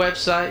to your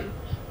website,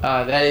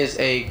 that is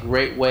a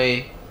great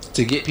way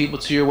to get people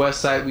to your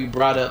website. We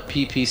brought up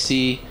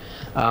PPC,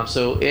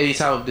 so any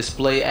type of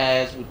display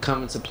ads would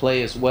come into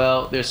play as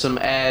well. There's some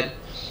ad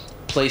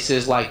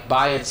places like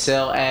buy and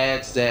sell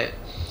ads that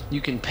you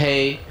can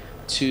pay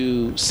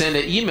to send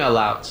an email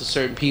out to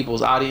certain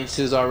people's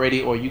audiences already,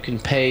 or you can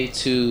pay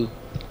to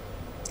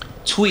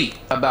tweet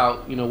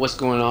about what's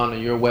going on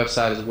your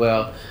website as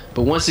well.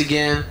 But once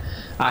again,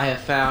 I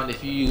have found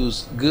if you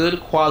use good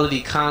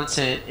quality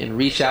content and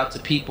reach out to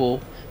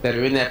people that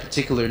are in that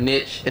particular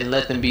niche and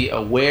let them be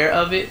aware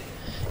of it,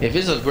 if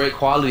it's of great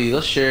quality, they'll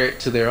share it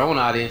to their own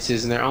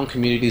audiences and their own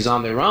communities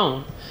on their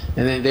own.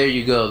 And then there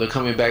you go. They're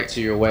coming back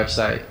to your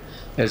website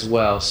as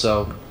well.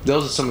 So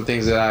those are some of the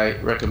things that I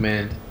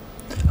recommend.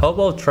 How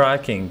about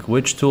tracking?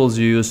 Which tools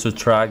you use to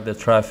track the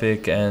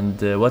traffic,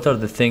 and what are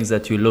the things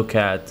that you look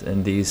at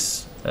in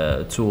these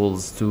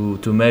tools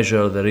to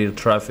measure the real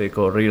traffic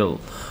or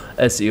real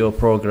SEO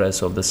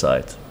progress of the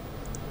site?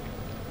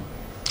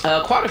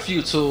 Quite a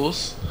few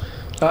tools.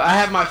 I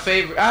have my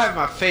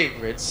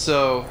favorites.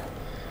 So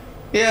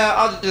yeah,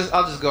 I'll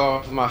just go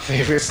off of my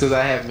favorites because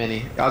I have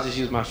many. I'll just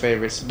use my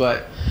favorites.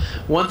 But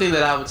one thing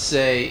that I would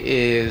say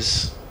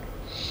is,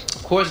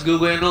 of course,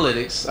 Google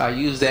Analytics. I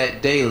use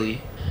that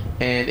daily.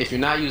 And if you're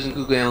not using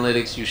Google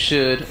Analytics, you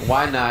should.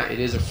 Why not? It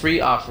is a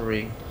free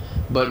offering.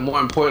 But more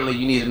importantly,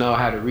 you need to know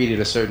how to read it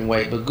a certain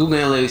way. But Google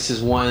Analytics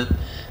is one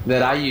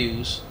that I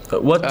use.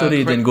 What to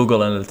read in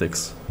Google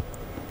Analytics?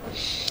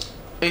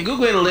 In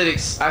Google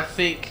Analytics, I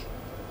think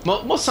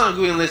most times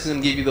Google Analytics is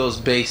going to give you those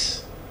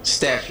base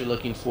stats you're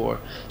looking for.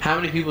 How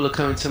many people are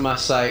coming to my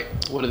site?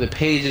 What are the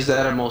pages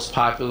that are most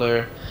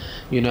popular?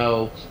 You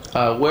know,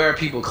 where are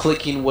people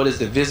clicking? What is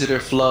the visitor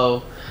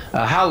flow?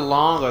 How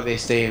long are they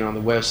staying on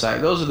the website?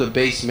 Those are the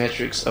base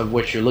metrics of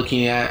what you're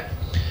looking at.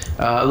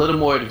 A little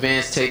more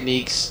advanced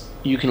techniques,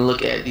 you can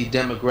look at the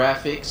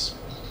demographics.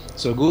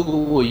 So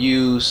Google will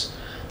use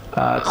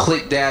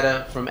click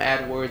data from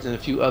AdWords and a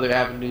few other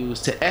avenues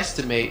to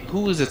estimate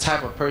who is the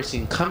type of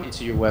person coming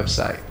to your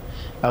website.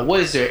 What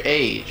is their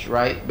age,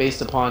 right?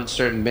 Based upon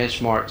certain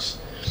benchmarks.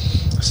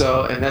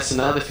 So, and that's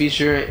another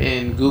feature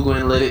in Google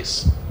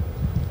Analytics.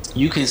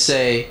 You can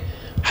say,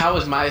 how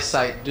is my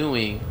site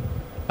doing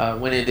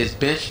when it is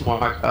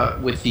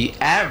benchmarked with the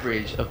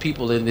average of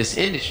people in this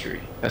industry?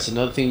 That's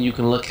another thing you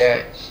can look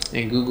at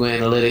in Google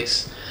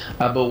Analytics.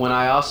 But when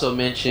I also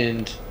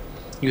mentioned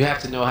you have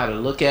to know how to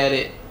look at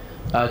it,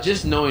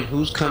 just knowing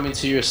who's coming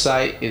to your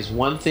site is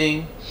one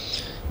thing.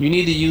 You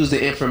need to use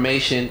the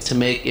information to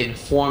make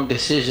informed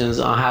decisions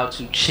on how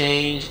to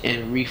change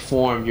and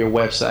reform your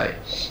website.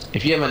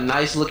 If you have a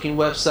nice looking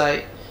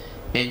website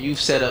and you've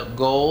set up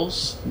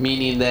goals,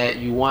 meaning that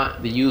you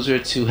want the user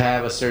to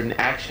have a certain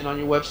action on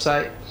your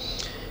website,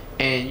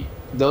 and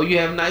though you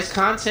have nice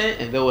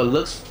content and though it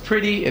looks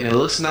pretty and it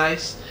looks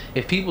nice,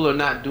 if people are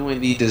not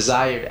doing the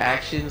desired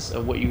actions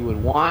of what you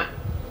would want,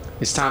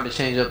 it's time to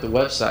change up the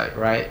website,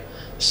 right?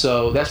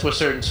 So that's where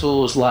certain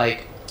tools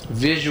like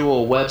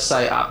Visual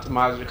Website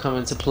Optimizer come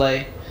into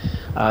play.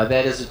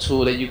 That is a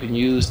tool that you can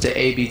use to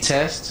A/B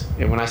test.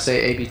 And when I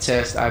say A/B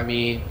test, I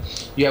mean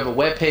you have a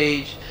web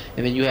page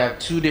and then you have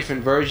two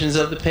different versions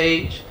of the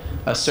page.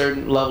 A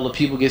certain level of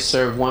people get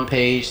served one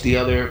page, the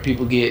other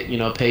people get, you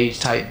know, page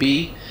type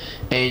B,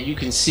 and you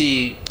can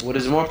see what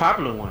is the more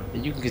popular one,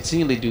 and you can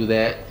continually do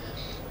that.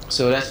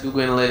 So that's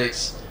Google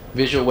Analytics,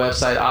 Visual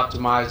Website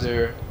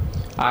Optimizer.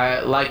 I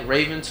like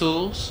Raven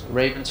Tools.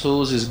 Raven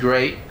Tools is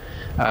great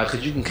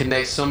because you can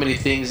connect so many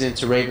things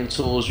into Raven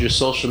Tools, your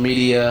social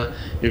media,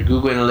 your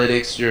Google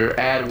Analytics, your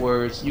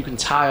AdWords. You can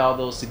tie all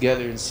those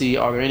together and see,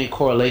 are there any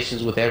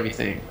correlations with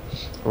everything,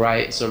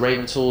 right? So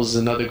Raven Tools is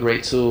another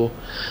great tool.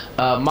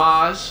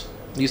 Moz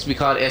used to be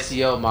called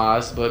SEO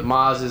Moz, but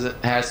Moz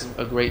has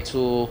a great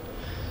tool.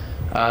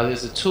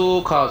 There's a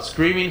tool called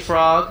Screaming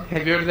Frog.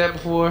 Have you heard of that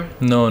before?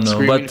 No.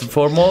 But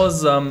for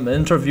Moz, I'm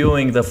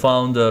interviewing the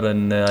founder,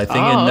 and I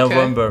think in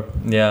November.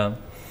 Yeah.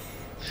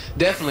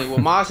 Definitely. Well,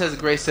 Moz has a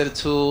great set of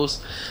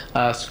tools.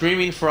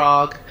 Screaming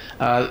Frog.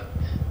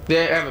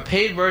 They have a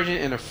paid version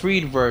and a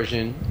free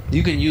version.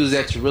 You can use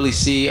that to really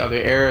see, are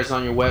there errors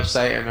on your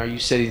website and are you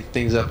setting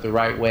things up the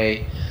right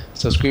way?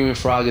 So Screaming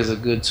Frog is a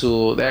good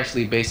tool. They're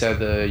actually based out of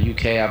the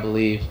UK, I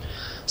believe.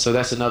 So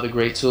that's another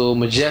great tool.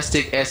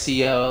 Majestic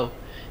SEO.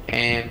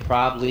 And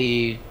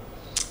probably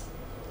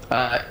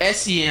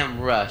SEM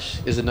Rush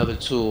is another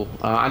tool.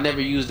 I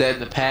never used that in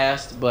the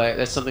past, but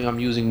that's something I'm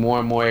using more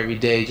and more every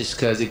day just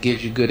because it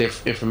gives you good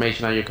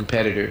information on your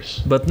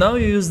competitors. But now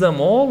you use them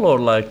all, or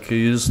like you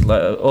use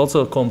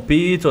also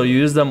compete, or you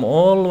use them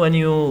all when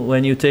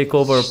you take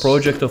over a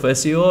project of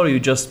SEO, or you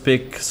just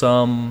pick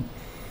some?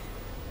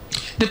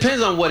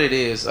 Depends on what it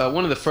is.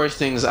 One of the first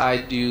things I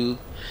do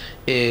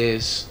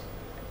is,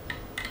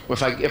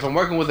 if I'm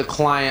working with a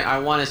client, I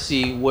want to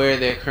see where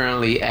they're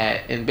currently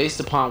at, and based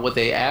upon what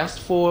they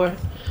asked for,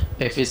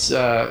 if it's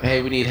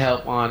hey, we need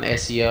help on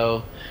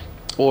SEO,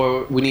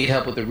 or we need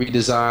help with the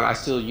redesign, I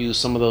still use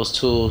some of those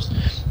tools.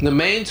 The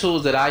main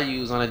tools that I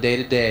use on a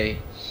day-to-day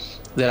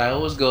that I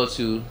always go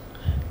to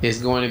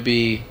is going to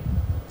be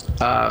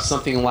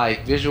something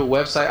like Visual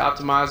Website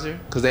Optimizer,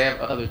 because they have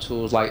other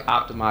tools like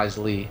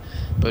Optimizely,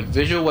 but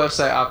Visual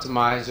Website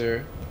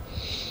Optimizer,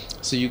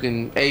 so you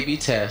can A/B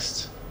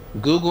test.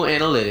 Google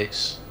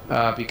Analytics,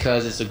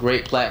 because it's a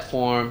great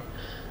platform,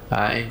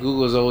 and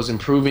Google is always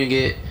improving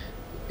it,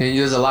 and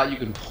there's a lot you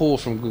can pull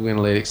from Google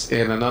Analytics.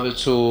 And another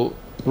tool,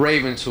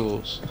 Raven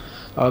Tools.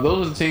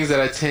 Those are the things that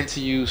I tend to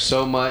use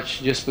so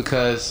much, just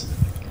because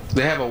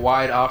They have a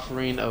wide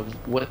offering of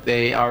what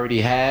they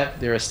already have.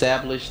 They're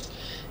established.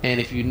 And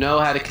if you know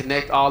how to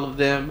connect all of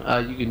them,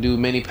 you can do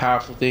many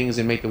powerful things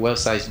and make the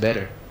websites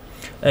better.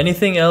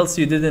 Anything else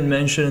you didn't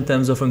mention in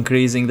terms of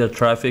increasing the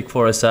traffic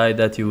for a site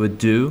that you would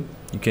do?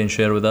 You can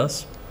share with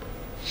us.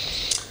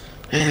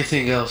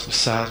 Anything else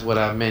besides what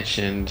I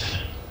mentioned?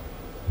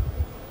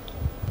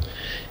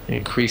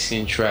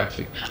 Increasing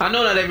traffic. I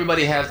know not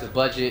everybody has the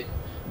budget,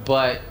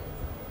 but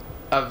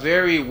a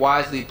very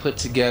wisely put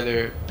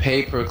together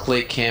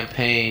pay-per-click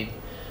campaign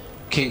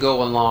can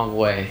go a long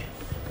way.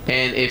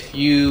 And if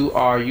you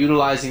are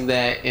utilizing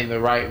that in the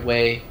right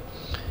way,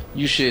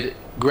 you should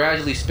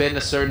gradually spend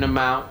a certain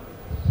amount.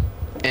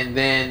 And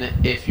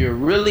then if you're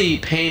really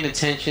paying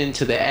attention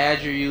to the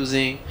ad you're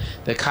using,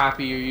 the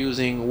copy you're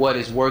using, what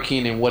is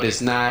working and what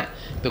is not,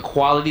 the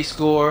quality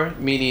score,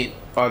 meaning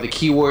are the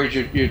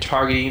keywords you're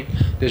targeting,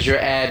 does your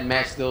ad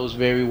match those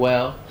very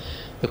well?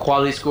 The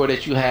quality score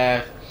that you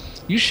have,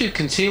 you should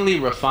continually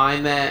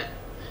refine that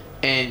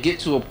and get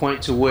to a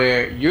point to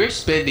where you're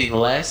spending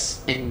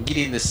less and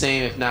getting the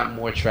same, if not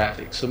more,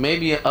 traffic. So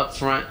maybe up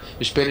front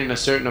you're spending a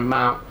certain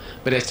amount,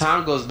 but as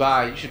time goes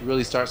by, you should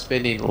really start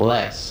spending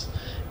less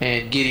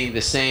and getting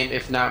the same,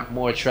 if not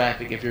more,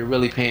 traffic if you're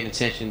really paying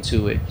attention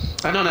to it.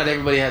 I know not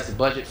everybody has the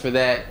budget for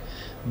that,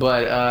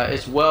 but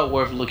it's well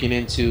worth looking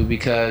into,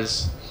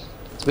 because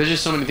there's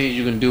just so many things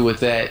you can do with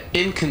that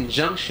in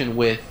conjunction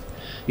with,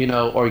 you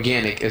know,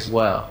 organic as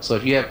well. So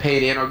if you have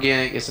paid and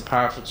organic, it's a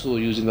powerful tool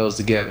using those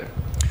together.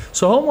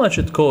 So how much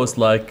it costs?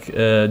 Like,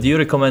 do you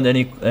recommend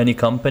any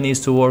companies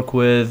to work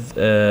with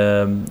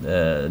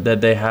that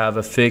they have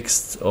a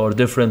fixed or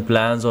different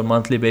plans on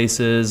monthly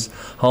basis?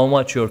 How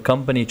much your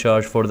company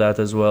charge for that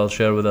as well?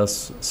 Share with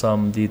us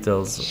some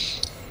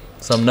details,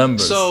 some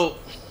numbers. So,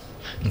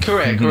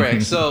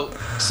 correct.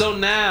 So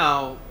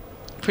now,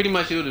 pretty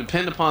much it will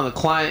depend upon the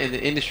client and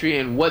the industry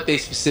and what they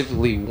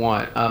specifically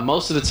want.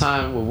 Most of the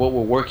time, with what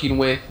we're working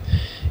with,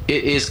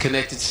 it is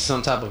connected to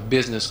some type of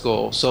business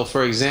goal. So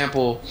for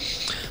example,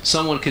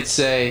 someone could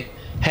say,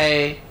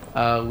 hey,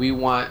 we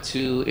want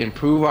to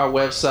improve our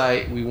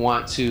website, we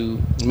want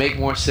to make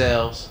more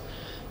sales.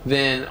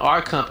 Then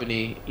our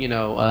company, you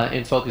know,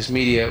 in Focus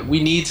Media,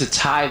 we need to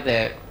tie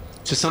that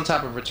to some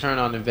type of return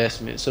on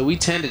investment. So we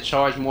tend to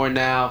charge more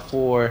now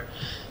for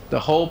the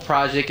whole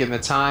project and the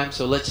time.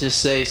 So let's just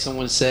say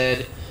someone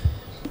said,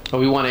 oh,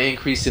 we want to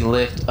increase in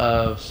lift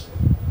of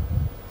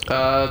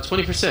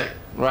 20%,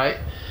 right?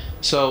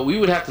 So we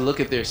would have to look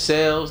at their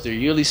sales, their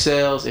yearly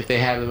sales, if they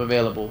have them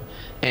available,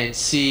 and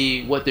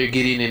see what they're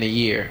getting in a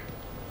year.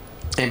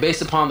 And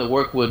based upon the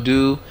work we'll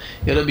do,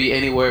 it'll be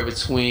anywhere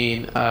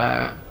between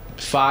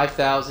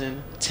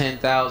 5,000,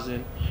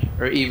 10,000,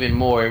 or even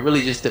more. It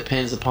really just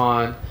depends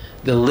upon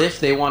the lift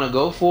they want to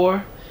go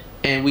for,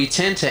 and we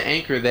tend to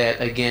anchor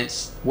that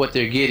against what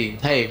they're getting.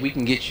 Hey, if we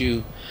can get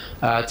you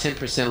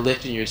 10%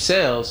 lift in your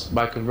sales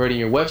by converting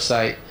your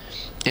website,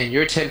 and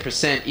your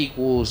 10%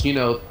 equals, you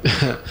know,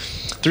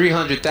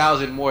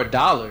 300,000 more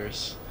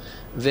dollars,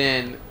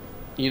 then,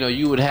 you know,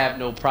 you would have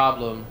no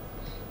problem,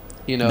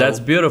 you know. That's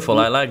beautiful.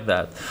 I like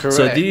that. Correct.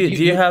 So do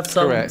you have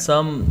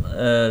some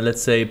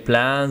let's say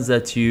plans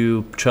that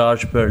you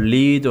charge per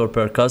lead or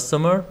per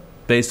customer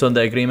based on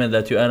the agreement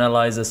that you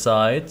analyze the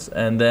site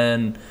and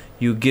then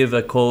you give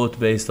a quote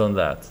based on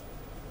that?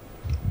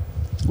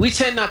 We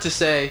tend not to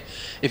say,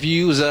 if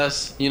you use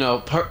us, you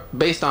know,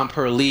 based on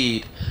per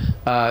lead,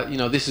 you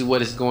know, this is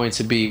what it's going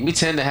to be. We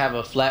tend to have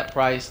a flat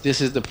price.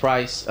 This is the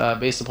price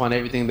based upon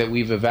everything that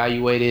we've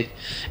evaluated.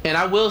 And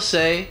I will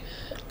say,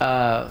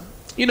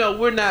 you know,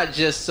 we're not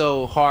just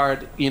so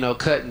hard, you know,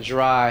 cut and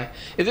dry.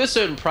 If there's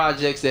certain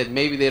projects that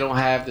maybe they don't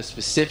have the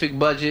specific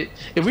budget,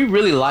 if we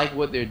really like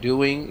what they're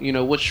doing, you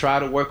know, we'll try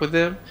to work with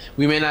them.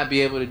 We may not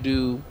be able to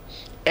do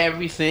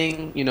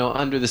everything, you know,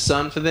 under the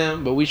sun for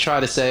them, but we try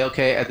to say,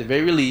 okay, at the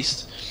very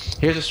least,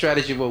 here's a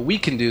strategy of what we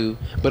can do,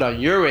 but on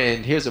your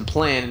end, here's a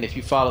plan, and if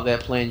you follow that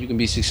plan, you can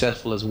be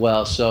successful as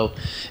well. So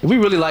if we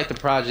really like the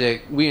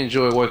project, we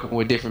enjoy working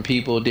with different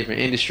people,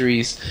 different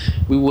industries,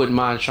 we wouldn't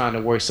mind trying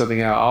to work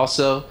something out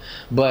also,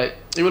 but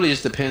it really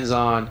just depends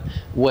on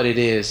what it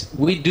is.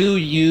 We do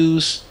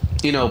use,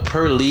 you know,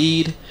 per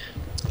lead,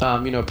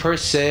 you know, per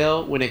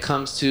sale when it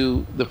comes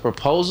to the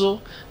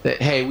proposal, that,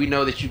 hey, we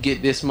know that you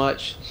get this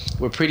much.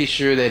 We're pretty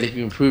sure that if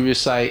you improve your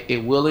site,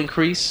 it will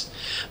increase.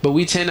 But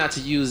we tend not to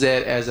use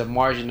that as a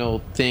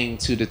marginal thing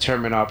to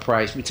determine our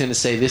price. We tend to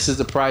say, this is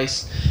the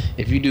price.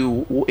 If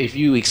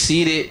you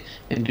exceed it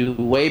and do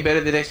way better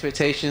than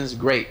expectations,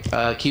 great.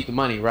 Keep the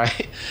money,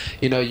 right?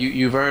 You know,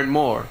 you've earned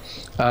more.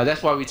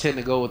 That's why we tend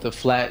to go with a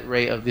flat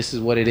rate of this is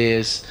what it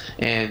is,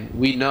 and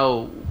we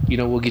know, you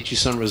know, we'll get you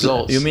some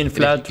results. You mean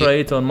flat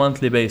rate on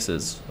monthly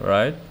basis,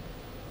 right?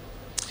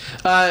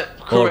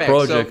 Correct. Or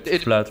project so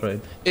flat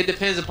rate. It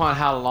depends upon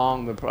how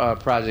long the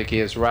project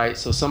is, right?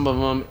 So some of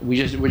them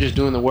we're just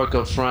doing the work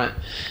up front,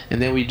 and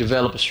then we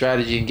develop a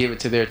strategy and give it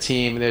to their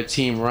team, and their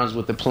team runs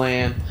with the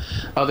plan.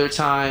 Other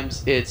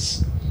times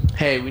it's,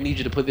 hey, we need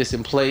you to put this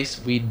in place.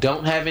 We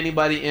don't have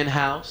anybody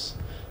in-house,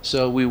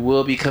 so we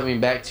will be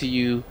coming back to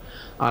you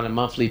on a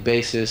monthly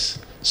basis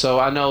So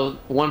I know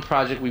one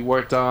project we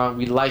worked on,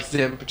 we liked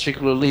them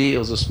particularly. It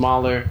was a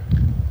smaller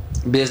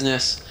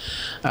business.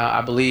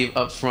 I believe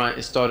up front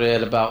it started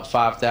at about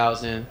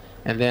 5,000,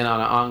 and then on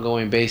an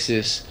ongoing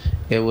basis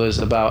it was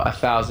about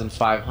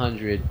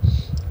 1,500.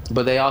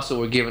 But they also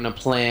were given a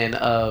plan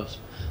of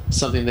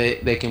something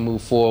that they can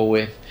move forward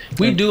with.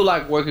 We do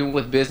like working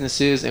with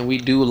businesses, and we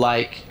do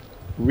like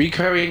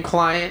recurring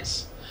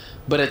clients,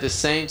 but at the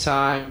same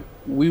time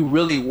we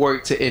really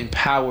work to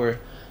empower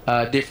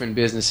different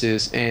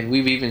businesses, and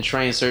we've even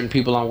trained certain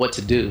people on what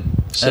to do.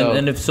 So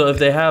and if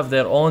they have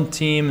their own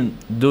team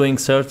doing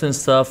certain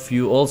stuff,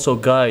 you also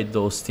guide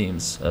those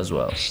teams as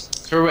well.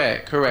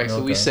 Correct. Okay.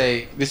 So we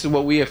say, this is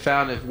what we have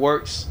found if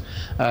works.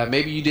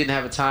 Maybe you didn't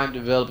have a time to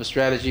develop a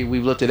strategy.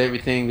 We've looked at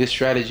everything. This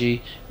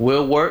strategy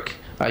will work.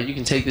 You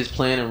can take this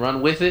plan and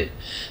run with it.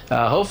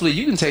 Hopefully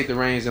you can take the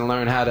reins and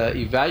learn how to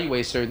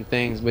evaluate certain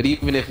things, but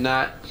even if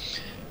not,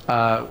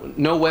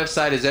 no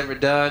website is ever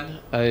done,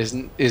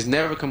 is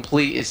never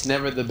complete, it's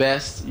never the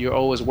best. You're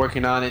always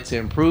working on it to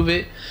improve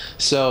it.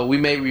 So we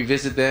may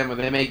revisit them, or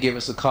they may give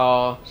us a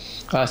call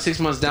 6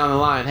 months down the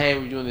line. Hey,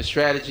 we're doing this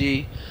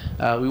strategy,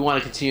 we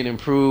want to continue to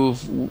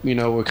improve,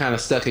 we're kind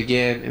of stuck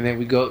again. And then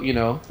we go,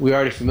 we're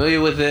already familiar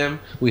with them,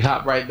 we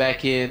hop right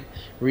back in,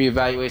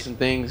 reevaluate some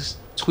things,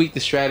 tweak the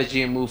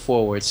strategy, and move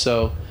forward.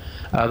 So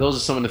those are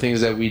some of the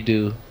things that we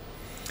do.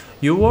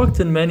 You worked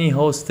in many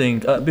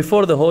hosting.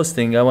 Before the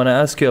hosting, I want to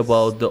ask you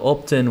about the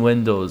opt-in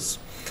windows.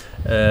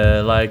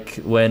 Like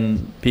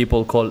when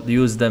people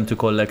use them to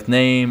collect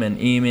name and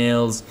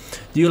emails.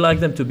 Do you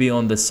like them to be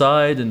on the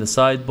side, in the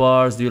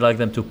sidebars? Do you like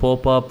them to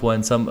pop up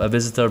when a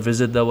visitor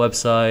visit the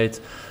website?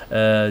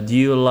 Do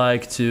you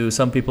like to,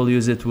 some people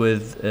use it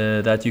with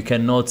that you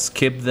cannot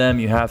skip them,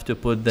 you have to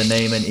put the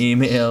name and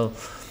email.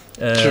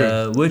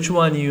 Sure. Which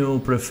one you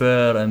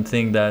prefer and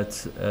think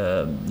that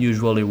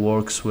usually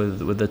works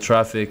with the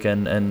traffic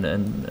and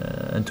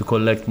to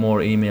collect more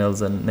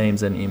emails and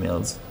names and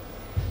emails?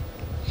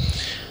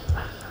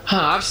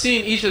 I've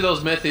seen each of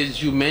those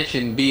methods you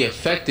mentioned be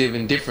effective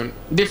in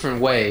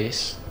different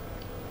ways.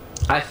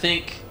 I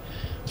think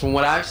from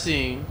what I've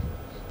seen,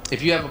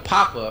 if you have a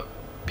pop-up,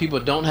 people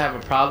don't have a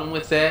problem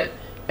with that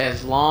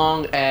as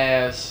long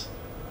as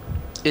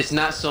it's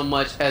not so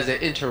much as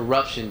an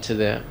interruption to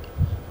them.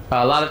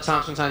 A lot of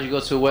times, sometimes you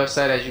go to a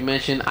website, as you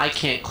mentioned, I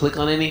can't click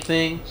on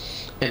anything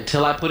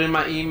until I put in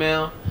my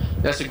email.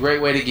 That's a great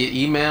way to get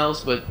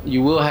emails, but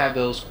you will have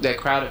that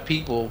crowd of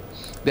people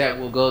that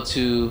will go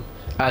to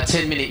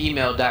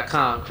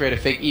 10minuteemail.com, create a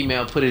fake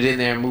email, put it in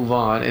there and move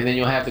on. And then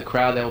you'll have the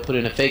crowd that will put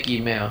in a fake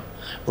email,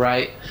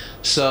 right?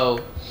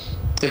 So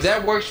if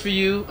that works for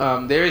you,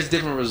 there is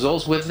different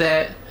results with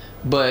that.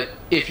 But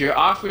if you're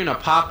offering a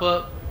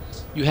pop-up,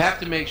 you have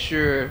to make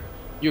sure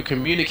you're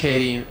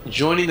communicating,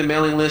 joining the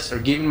mailing list or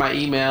giving my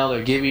email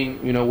or giving,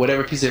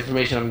 whatever piece of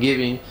information I'm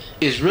giving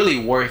is really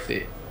worth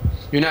it.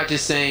 You're not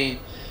just saying,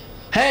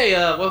 hey,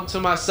 welcome to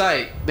my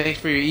site, thanks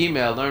for your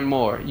email, learn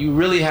more. You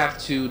really have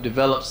to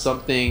develop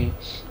something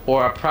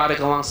or a product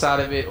alongside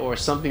of it, or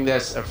something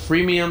that's a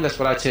freemium. That's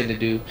what I tend to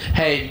do.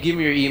 Hey, if you give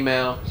me your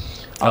email,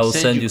 I'll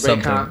send you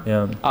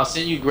something. I'll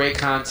send you great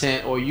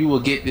content, or you will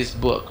get this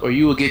book, or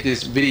you will get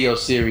this video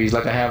series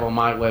like I have on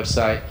my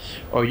website,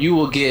 or you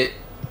will get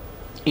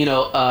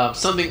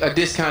a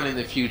discount in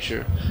the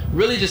future.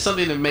 Really just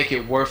something to make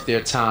it worth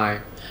their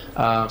time.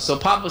 So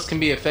pop-ups can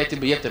be effective,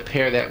 but you have to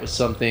pair that with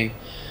something.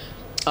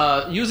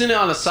 Using it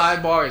on a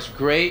sidebar is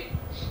great,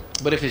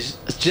 but if it's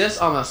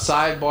just on a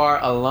sidebar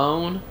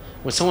alone,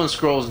 when someone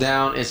scrolls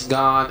down, it's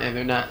gone and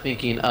they're not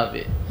thinking of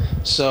it.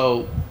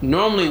 So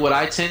normally what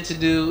I tend to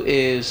do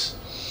is,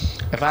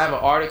 if I have an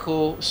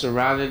article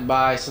surrounded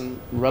by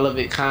some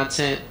relevant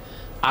content,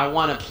 I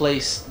want to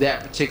place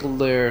that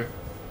particular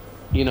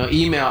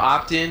email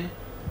opt-in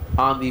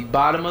on the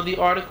bottom of the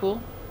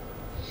article,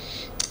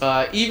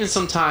 even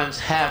sometimes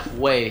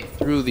halfway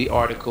through the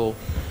article,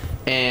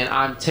 and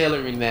I'm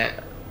tailoring the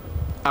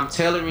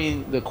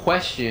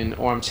question,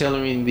 or I'm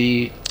tailoring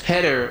the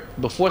header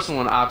before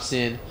someone opts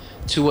in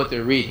to what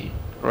they're reading,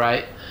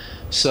 right?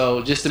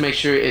 So just to make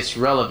sure it's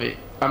relevant.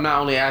 I'm not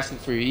only asking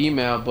for your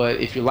email,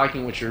 but if you're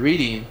liking what you're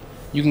reading,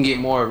 you can get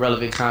more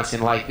relevant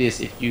content like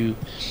this if you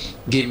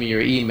give me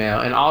your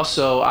email. And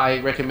also, I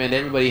recommend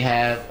everybody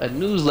have a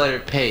newsletter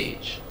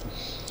page.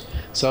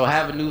 So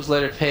have a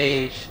newsletter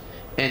page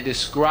and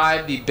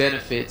describe the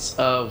benefits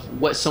of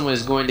what someone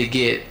is going to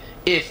get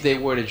if they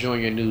were to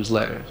join your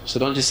newsletter. So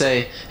don't just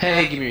say,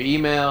 hey, give me your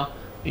email,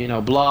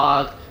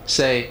 blog.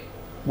 Say,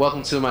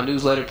 welcome to my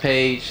newsletter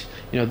page.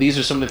 These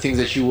are some of the things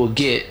that you will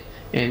get,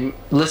 and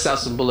list out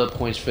some bullet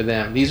points for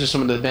them. These are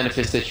some of the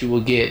benefits that you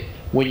will get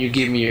when you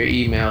give me your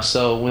email.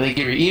 So when they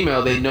give your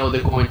email, they know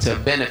they're going to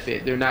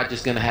benefit. They're not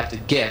just going to have to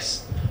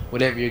guess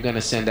whatever you're going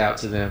to send out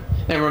to them.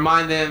 And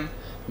remind them,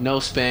 no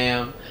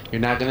spam.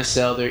 You're not going to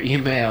sell their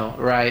email,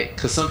 right?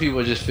 Because some people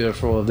are just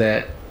fearful of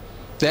that.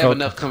 They have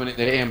enough coming in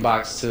their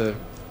inbox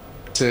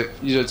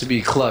to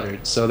be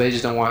cluttered. So they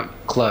just don't want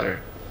clutter.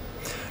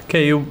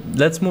 Okay,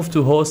 let's move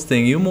to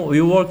hosting. You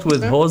worked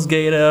with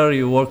HostGator,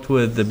 you worked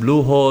with the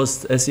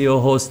Bluehost,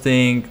 SEO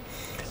hosting.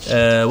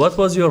 What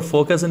was your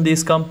focus in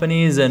these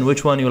companies, and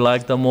which one you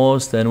like the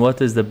most, and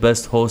what is the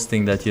best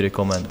hosting that you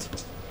recommend?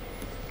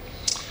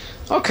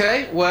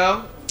 Okay,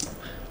 well,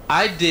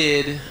 I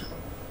did.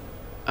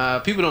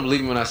 People don't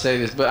believe me when I say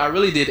this, but I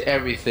really did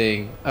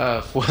everything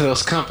for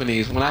those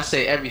companies. When I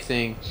say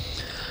everything,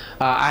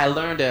 I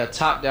learned a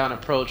top-down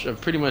approach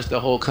of pretty much the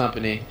whole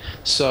company.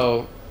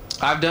 So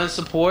I've done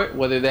support,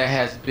 whether that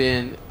has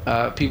been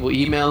people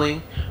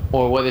emailing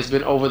or whether it's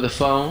been over the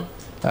phone.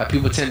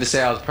 People tend to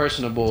say I was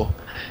personable,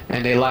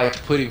 and they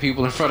like putting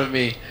people in front of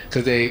me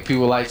because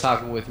people like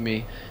talking with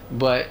me.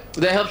 But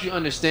that helps you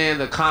understand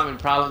the common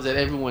problems that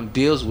everyone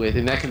deals with,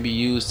 and that can be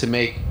used to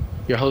make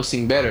your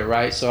hosting better,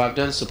 right? So I've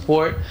done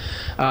support.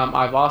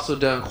 I've also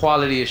done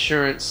quality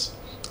assurance,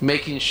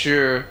 making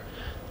sure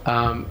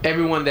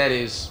everyone that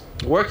is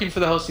working for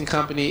the hosting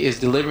company is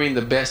delivering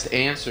the best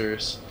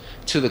answers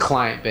to the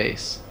client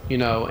base, you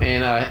know,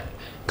 and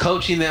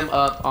coaching them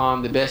up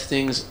on the best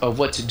things of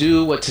what to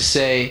do, what to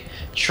say,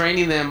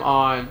 training them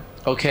on,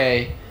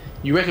 okay,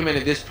 you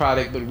recommended this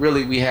product, but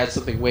really we had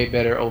something way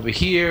better over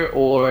here.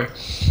 Or,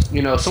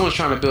 you know, if someone's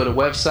trying to build a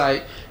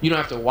website, you don't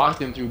have to walk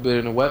them through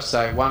building a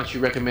website. Why don't you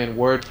recommend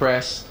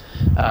WordPress,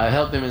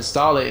 help them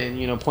install it, and,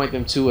 you know, point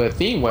them to a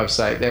theme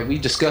website that we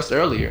discussed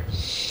earlier.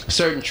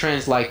 Certain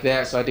trends like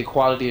that. So I did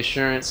quality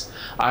assurance.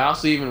 I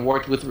also even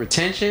worked with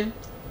retention,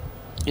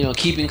 you know,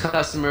 keeping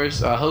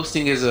customers.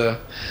 Hosting is an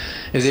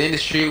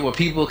industry where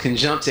people can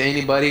jump to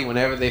anybody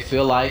whenever they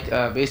feel like,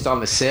 based on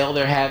the sale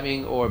they're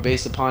having or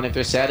based upon if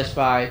they're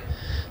satisfied.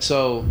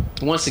 So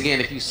once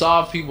again, if you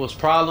solve people's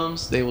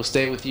problems, they will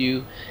stay with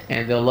you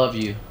and they'll love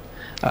you.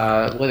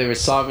 Whether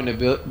it's solving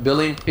a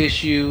billing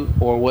issue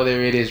or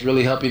whether it is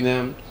really helping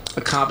them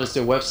accomplish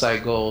their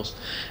website goals.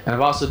 And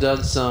I've also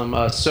done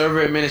some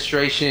server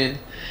administration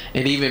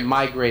and even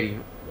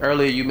migrating.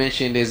 Earlier you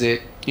mentioned, is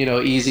it, you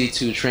know, easy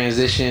to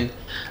transition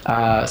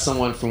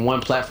someone from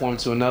one platform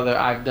to another?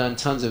 I've done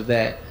tons of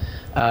that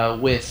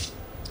with,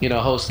 you know,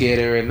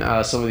 HostGator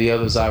and some of the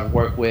others I've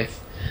worked with.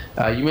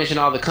 You mentioned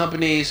all the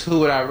companies. Who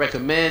would I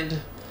recommend,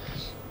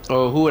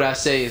 or who would I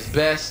say is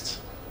best?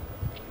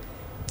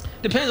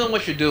 Depends on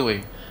what you're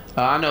doing.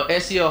 I know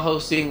SEO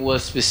hosting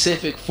was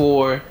specific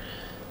for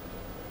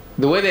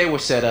the way they were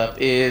set up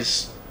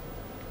is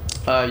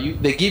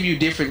they give you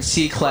different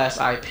C-class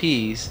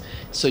IPs,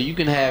 so you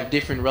can have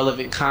different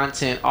relevant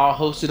content all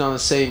hosted on the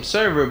same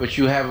server, but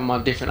you have them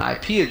on different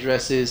IP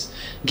addresses,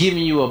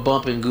 giving you a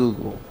bump in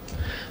Google.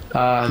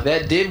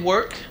 That did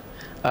work.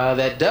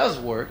 That does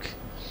work.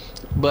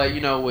 But,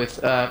 you know, with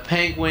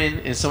Penguin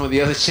and some of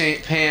the other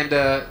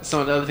Panda,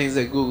 some of the other things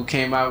that Google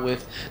came out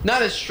with,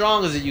 not as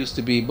strong as it used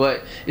to be,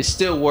 but it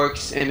still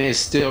works and is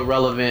still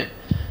relevant.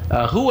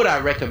 Who would I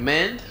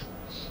recommend?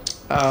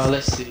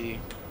 Let's see.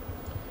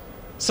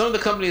 Some of the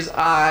companies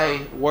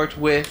I worked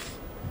with,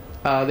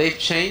 they've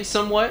changed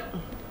somewhat.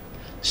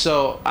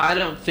 So I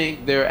don't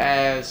think they're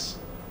as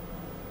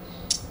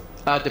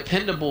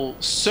dependable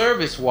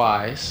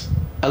service-wise,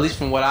 at least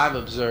from what I've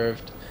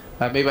observed.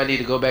 Maybe I need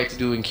to go back to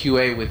doing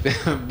QA with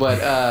them.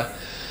 But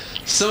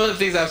some of the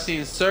things I've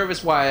seen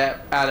service-wise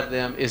out of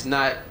them is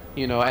not,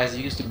 you know, as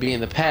it used to be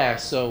in the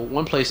past. So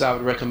one place I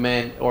would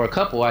recommend, or a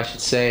couple I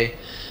should say,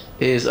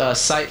 is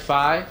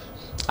Site5.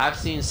 I've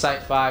seen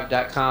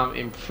Site5.com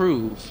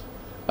improve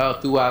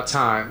throughout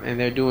time, and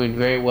they're doing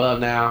very well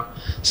now.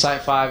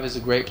 Site5 is a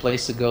great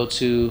place to go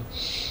to.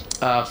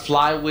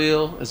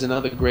 Flywheel is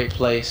another great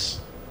place.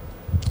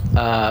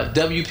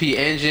 WP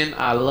Engine,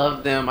 I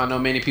love them. I know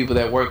many people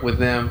that work with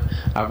them.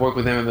 I've worked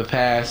with them in the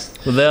past.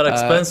 Well, they are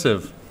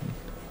expensive.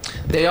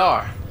 They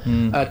are.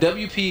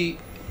 WP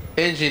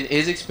Engine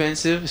is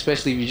expensive,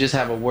 especially if you just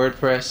have a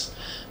WordPress.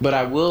 But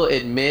I will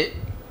admit,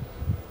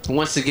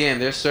 once again,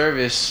 their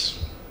service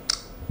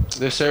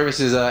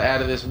is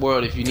out of this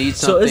world. If you need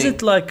something. So is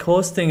it like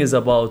hosting is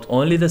about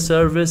only the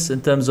service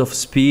in terms of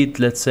speed?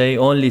 Let's say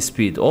only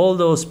speed. All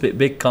those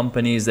big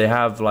companies, they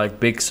have like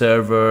big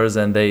servers,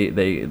 and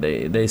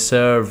they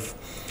serve,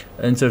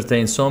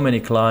 entertain so many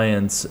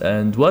clients.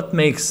 And what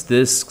makes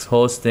this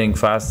hosting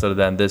faster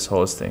than this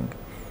hosting,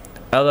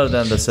 other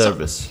than the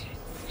service?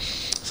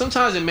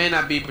 Sometimes it may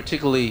not be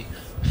particularly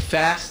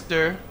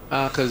faster,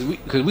 because we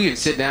can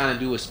sit down and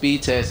do a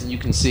speed test and you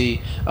can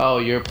see, oh,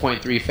 you're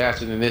 0.3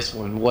 faster than this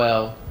one.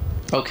 Well,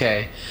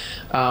 okay,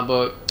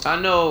 but I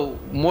know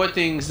more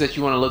things that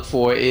you want to look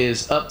for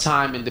is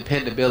uptime and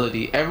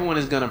dependability. Everyone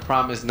is going to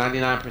promise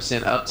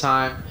 99%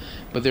 uptime,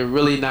 but they're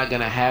really not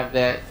going to have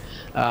that.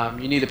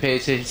 You need to pay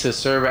attention to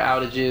server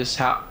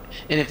outages.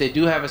 And if they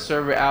do have a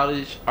server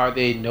outage, are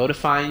they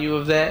notifying you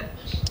of that?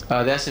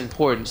 That's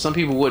important. Some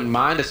people wouldn't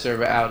mind a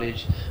server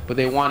outage, but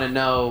they want to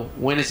know,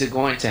 when is it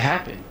going to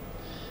happen?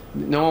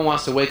 No one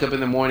wants to wake up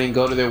in the morning,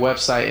 go to their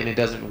website, and it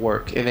doesn't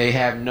work, and they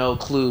have no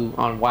clue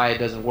on why it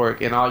doesn't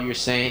work, and all you're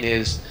saying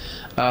is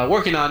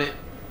working on it.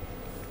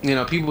 You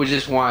know, people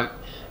just want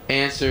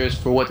answers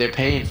for what they're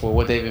paying for,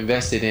 what they've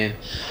invested in.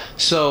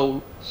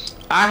 So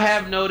I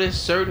have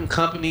noticed certain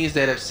companies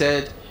that have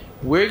said,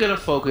 we're going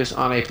to focus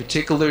on a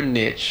particular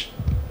niche,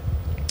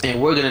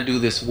 and we're going to do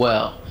this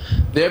well.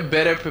 They're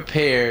better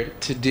prepared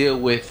to deal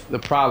with the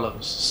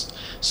problems.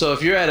 So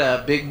if you're at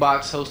a big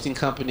box hosting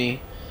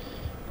company,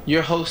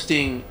 you're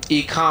hosting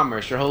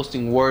e-commerce, you're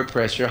hosting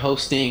WordPress, you're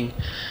hosting,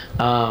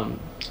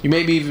 you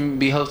maybe even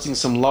be hosting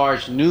some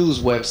large news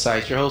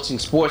websites, you're hosting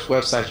sports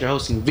websites, you're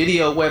hosting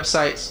video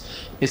websites.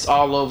 It's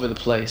all over the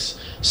place.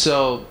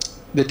 So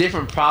the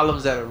different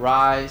problems that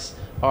arise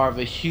are of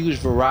a huge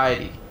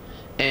variety.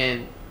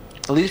 And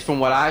at least from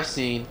what I've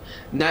seen,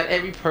 not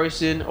every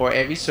person or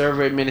every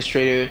server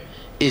administrator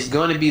is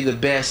going to be the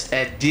best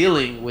at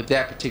dealing with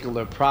that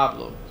particular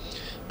problem.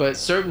 But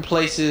certain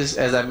places,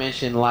 as I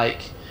mentioned,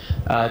 like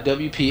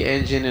WP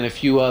Engine and a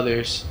few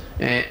others,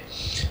 and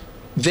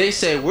they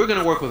say we're going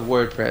to work with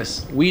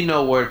WordPress. We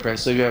know WordPress.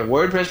 So if you have a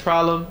WordPress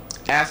problem,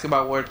 ask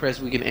about WordPress,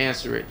 we can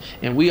answer it.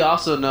 And we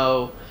also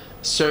know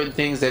certain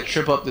things that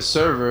trip up the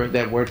server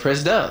that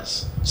WordPress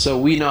does. So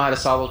we know how to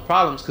solve those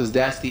problems because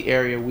that's the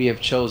area we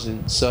have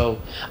chosen. So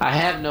I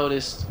have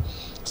noticed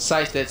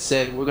sites that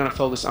said we're going to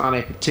focus on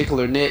a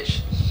particular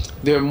niche.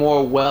 They're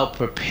more well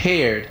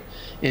prepared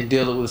in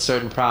dealing with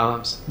certain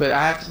problems. But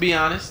I have to be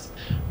honest,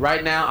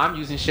 right now I'm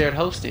using shared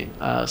hosting.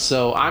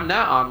 So I'm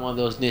not on one of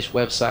those niche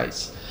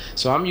websites.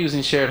 So I'm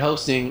using shared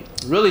hosting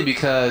really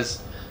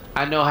because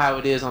I know how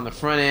it is on the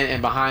front end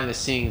and behind the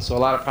scenes. So a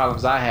lot of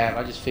problems I have,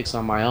 I just fix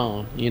on my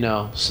own, you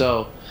know.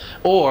 So,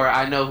 or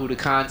I know who to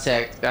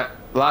contact. A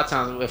lot of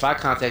times, if I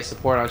contact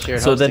support on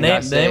shared hosting, so the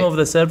name of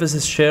the service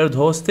is shared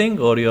hosting,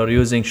 or you're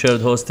using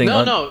shared hosting?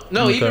 No.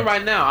 Okay. Even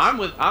right now,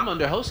 I'm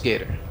under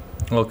HostGator.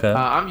 Okay.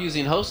 I'm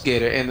using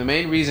HostGator, and the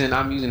main reason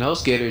I'm using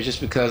HostGator is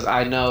just because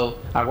I know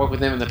I worked with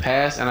them in the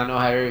past, and I know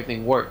how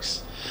everything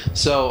works.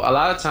 So a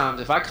lot of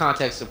times, if I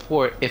contact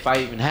support, if I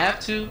even have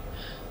to,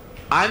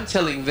 I'm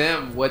telling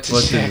them what to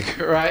check,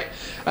 right?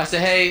 I say,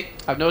 hey,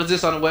 I've noticed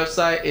this on the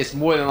website. It's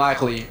more than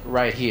likely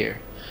right here.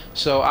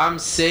 So I'm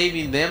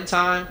saving them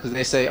time because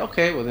they say,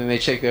 okay, well then they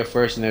check there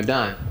first and they're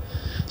done.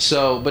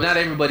 So, but not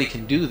everybody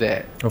can do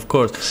that. Of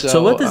course.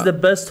 So what is the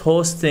best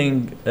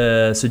hosting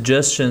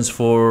suggestions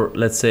for,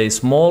 let's say,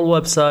 small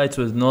websites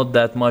with not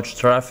that much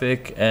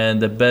traffic, and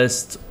the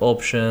best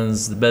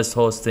options, the best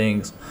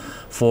hostings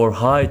for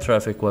high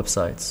traffic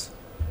websites?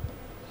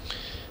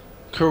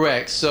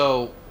 Correct.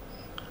 So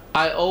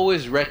I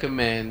always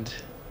recommend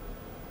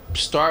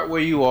start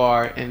where you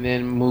are and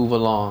then move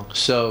along.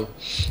 So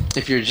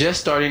if you're just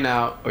starting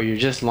out, or you're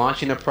just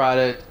launching a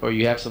product, or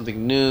you have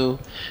something new,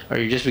 or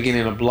you're just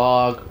beginning a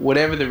blog,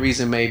 whatever the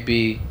reason may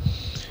be,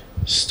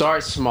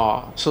 start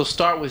small. So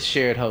start with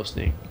shared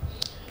hosting.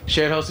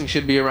 Shared hosting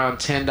should be around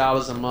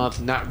 $10 a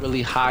month, not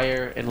really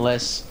higher,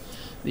 unless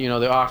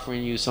they're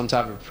offering you some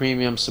type of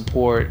premium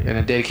support and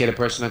a dedicated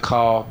person to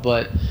call,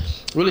 but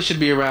really should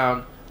be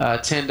around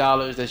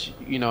 $10. That's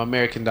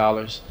American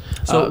dollars.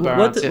 So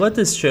what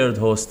is shared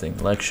hosting?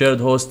 Like shared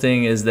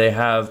hosting is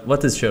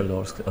what is shared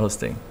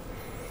hosting?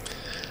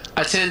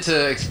 I tend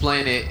to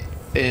explain it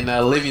in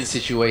living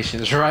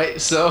situations,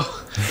 right? So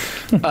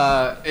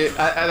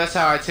that's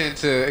how I tend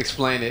to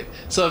explain it.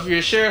 So if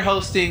you're shared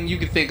hosting, you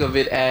can think of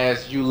it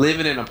as you live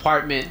in an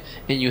apartment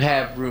and you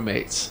have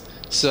roommates.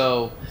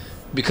 So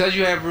because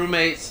you have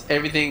roommates,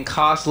 everything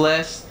costs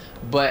less,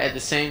 but at the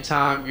same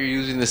time, you're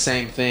using the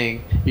same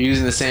thing. You're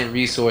using the same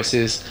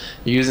resources.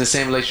 You're using the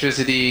same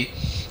electricity,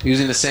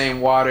 using the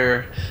same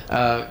water.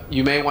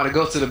 You may want to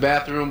go to the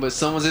bathroom, but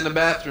someone's in the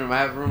bathroom. I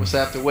have room, so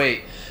I have to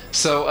wait.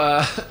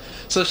 So,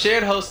 so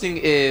shared hosting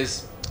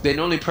is they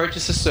normally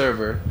purchase a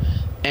server,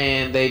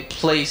 and they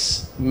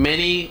place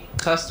many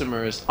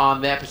customers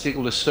on that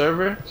particular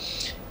server,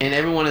 and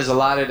everyone is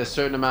allotted a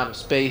certain amount of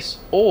space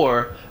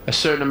or a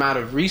certain amount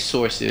of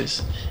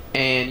resources,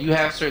 and you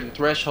have certain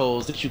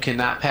thresholds that you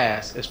cannot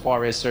pass as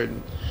far as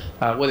certain,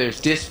 whether it's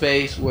disk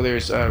space, whether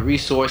it's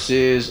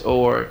resources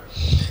or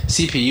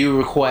CPU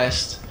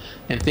requests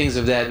and things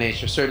of that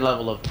nature, certain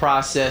level of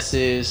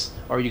processes,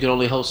 or you can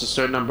only host a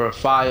certain number of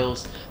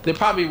files. They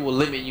probably will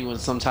limit you in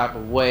some type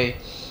of way.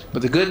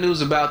 But the good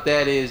news about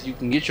that is you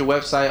can get your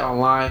website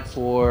online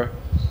for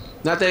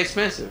not that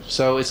expensive.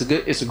 So it's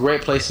a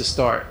great place to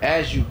start.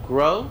 As you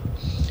grow,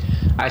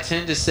 I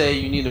tend to say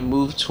you need to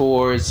move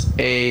towards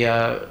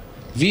a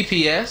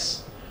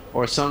VPS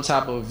or some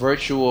type of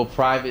virtual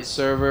private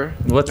server.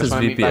 What is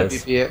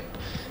VPS?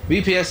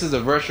 VPS is a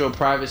virtual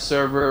private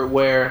server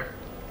where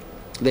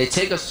they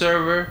take a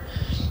server,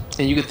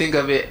 and you can think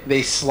of it,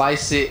 they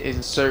slice it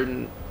in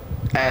certain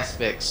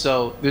aspects.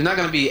 So there's not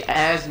going to be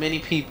as many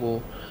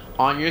people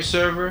on your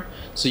server,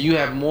 so you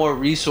have more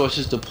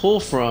resources to pull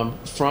from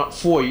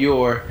for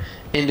your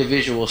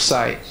individual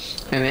site.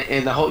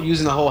 And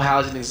using the whole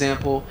housing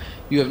example,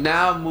 you have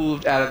now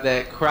moved out of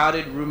that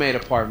crowded roommate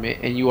apartment,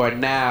 and you are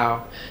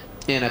now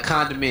in a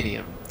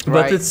condominium.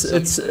 Right?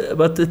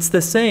 But it's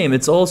the same.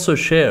 It's also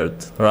shared,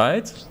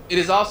 right? It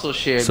is also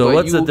shared. So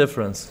what's the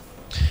difference?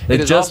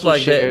 It's just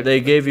like they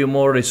gave you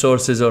more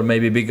resources, or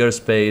maybe bigger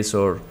space,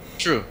 or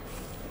true,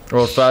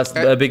 or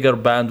a bigger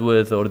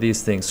bandwidth, or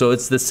these things. So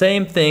it's the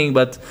same thing,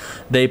 but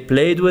they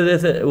played with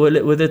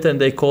it and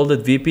they called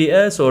it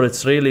VPS, or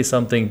it's really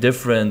something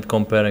different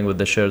comparing with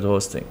the shared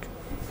hosting.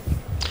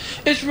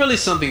 It's really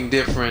something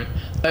different.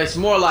 It's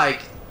more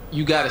like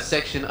you got a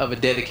section of a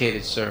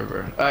dedicated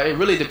server. It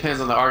really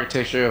depends on the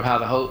architecture of how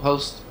the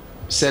host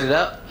set it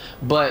up,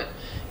 but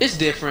it's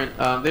different.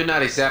 They're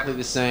not exactly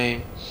the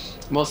same.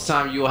 Most of the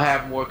time you'll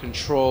have more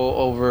control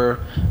over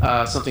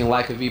something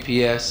like a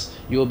VPS.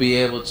 You'll be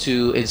able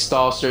to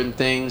install certain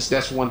things.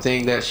 That's one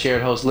thing that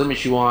shared host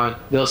limits you on.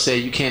 They'll say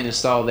you can't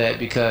install that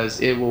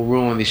because it will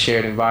ruin the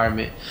shared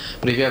environment.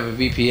 But if you have a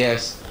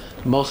VPS,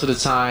 most of the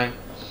time,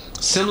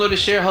 similar to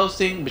share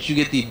hosting, but you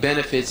get the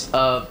benefits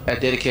of a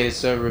dedicated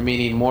server,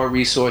 meaning more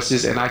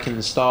resources, and I can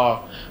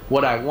install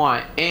what I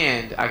want,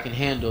 and I can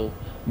handle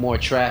more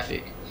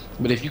traffic.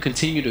 But if you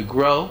continue to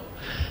grow,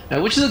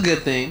 which is a good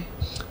thing,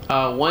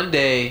 one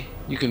day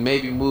you can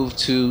maybe move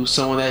to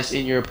someone that's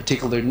in your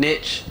particular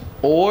niche,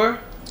 or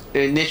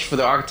a niche for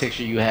the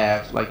architecture you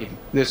have. Like if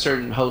there's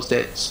certain hosts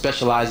that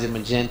specialize in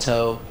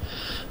Magento,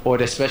 or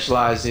that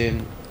specialize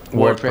in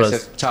WordPress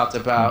that we talked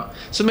about.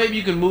 So maybe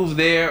you can move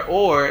there,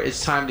 or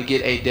it's time to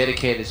get a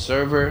dedicated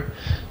server.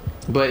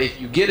 But if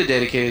you get a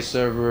dedicated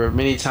server,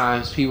 many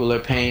times people are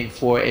paying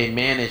for a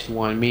managed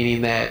one,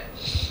 meaning that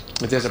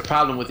if there's a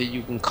problem with it,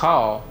 you can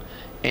call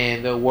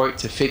and they'll work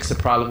to fix the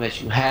problem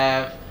that you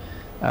have.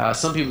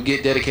 Some people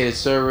get dedicated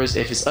servers.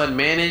 If it's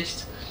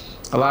unmanaged,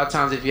 a lot of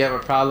times if you have a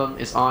problem,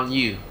 it's on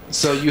you.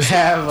 So you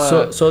have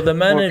so the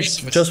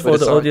managed, just for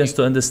the audience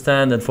to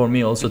understand, and for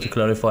me also to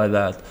clarify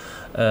that,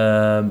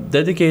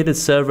 dedicated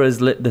server is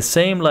the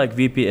same like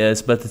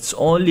VPS, but it's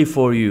only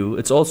for you.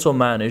 It's also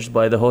managed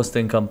by the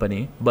hosting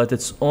company, but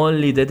it's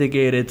only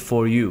dedicated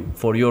for you,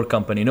 for your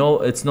company. No,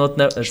 it's not.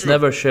 It's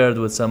never shared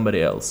with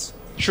somebody else.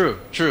 True.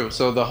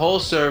 So the whole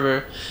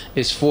server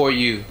is for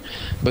you,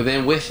 but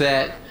then with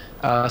that,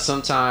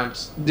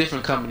 sometimes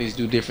different companies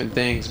do different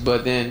things.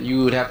 But then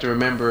you would have to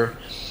remember,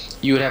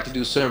 you would have to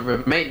do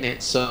server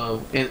maintenance.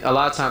 So a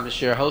lot of times in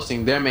share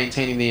hosting, they're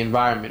maintaining the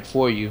environment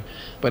for you.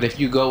 But if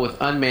you go with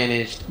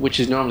unmanaged, which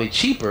is normally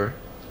cheaper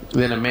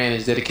than a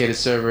managed dedicated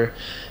server,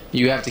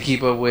 you have to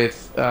keep up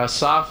with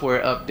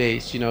software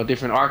updates,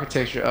 different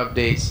architecture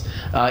updates,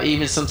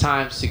 even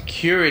sometimes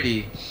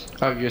security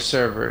of your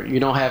server. You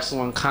don't have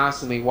someone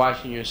constantly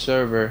watching your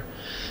server.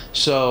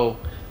 So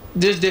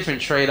there's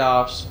different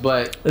trade-offs,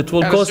 but it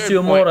will cost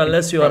you more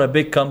unless you are a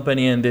big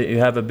company and you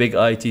have a big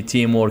IT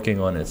team working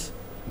on it.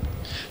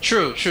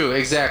 True,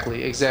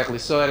 exactly.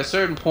 So at a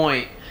certain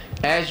point,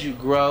 as you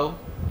grow,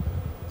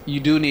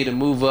 you do need to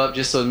move up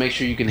just so to make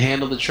sure you can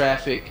handle the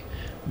traffic.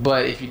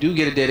 But if you do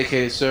get a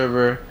dedicated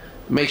server,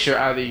 make sure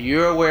either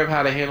you're aware of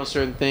how to handle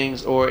certain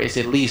things, or it's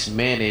at least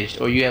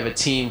managed, or you have a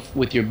team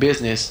with your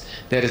business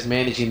that is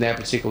managing that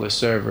particular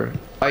server.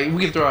 Like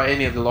we can throw out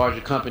any of the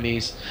larger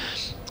companies,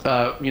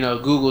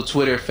 Google,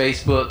 Twitter,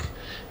 Facebook,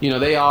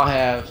 they all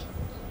have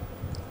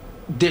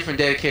different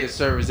dedicated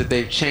servers that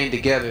they've chained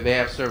together. They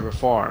have server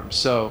farms,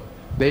 so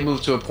they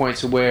move to a point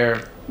to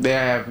where they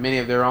have many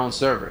of their own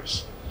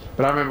servers.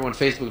 But I remember when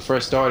Facebook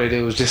first started,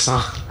 it was just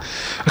on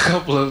a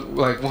couple of,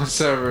 like, one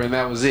server, and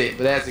that was it.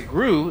 But as it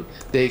grew,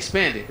 they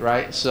expanded,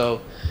 right?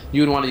 So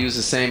you would want to use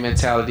the same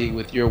mentality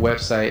with your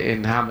website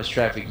and how much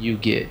traffic you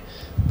get.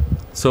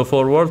 So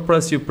for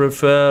WordPress, you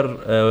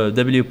prefer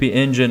WP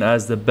Engine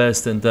as the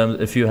best in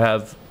terms if you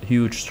have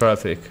huge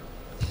traffic?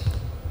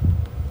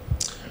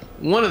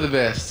 One of the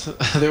best.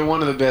 They're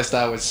one of the best,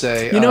 I would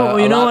say. You know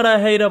what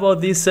I hate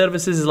about these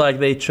services is like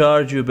they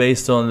charge you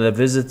based on the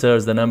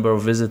visitors, the number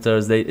of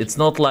visitors. It's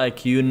not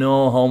like you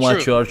know how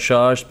much you are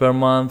charged per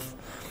month,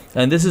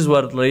 and this is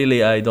what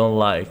really I don't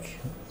like.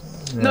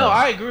 Yeah. No,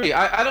 I agree.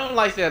 I don't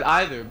like that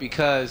either,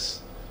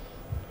 because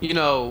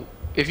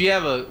if you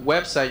have a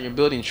website and you're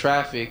building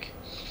traffic,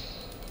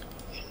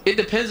 it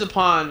depends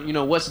upon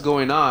what's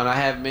going on. I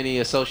have many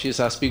associates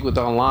I speak with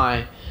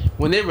online.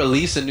 When they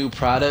release a new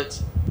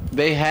product,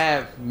 they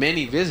have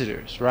many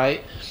visitors,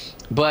 right?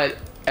 But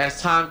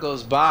as time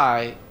goes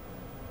by,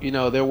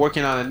 they're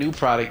working on a new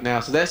product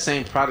now, so that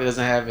same product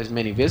doesn't have as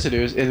many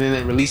visitors, and then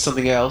they release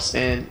something else,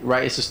 and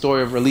it's a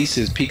story of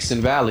releases, peaks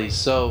and valleys.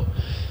 So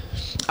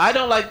I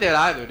don't like that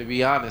either, to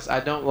be honest. I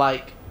don't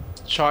like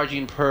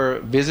charging per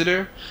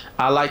visitor.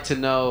 I like to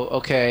know,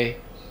 okay,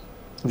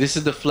 this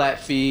is the flat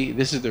fee,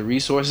 this is the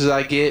resources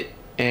I get,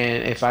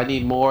 and if I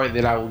need more,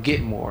 then I will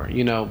get more,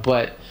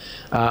 but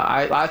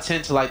I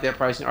tend to like that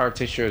pricing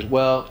architecture as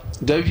well.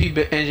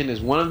 WP Engine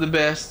is one of the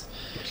best.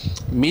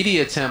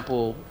 Media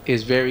Temple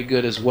is very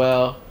good as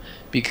well,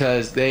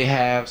 because they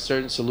have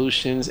certain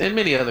solutions, and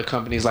many other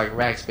companies like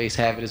Rackspace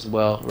have it as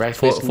well.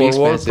 Rackspace for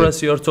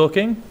WordPress you're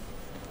talking?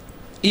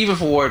 Even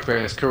for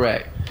WordPress,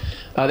 correct.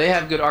 They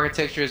have good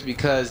architectures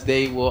because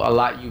they will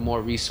allot you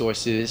more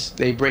resources.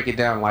 They break it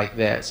down like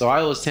that. So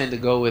I always tend to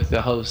go with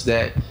the host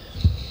that,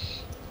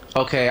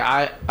 okay,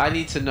 I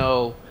need to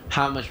know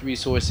how much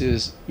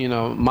resources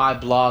my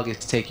blog is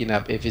taking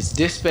up. If it's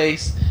disk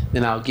space,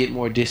 then I'll get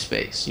more disk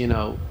space,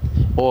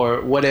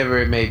 or whatever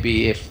it may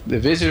be. If the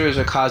visitors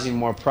are causing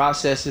more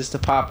processes to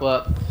pop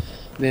up,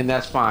 then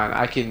that's fine.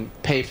 I can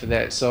pay for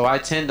that. So I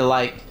tend to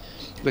like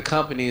the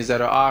companies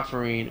that are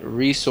offering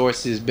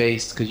resources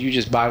based, because you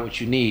just buy what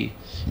you need.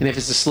 And if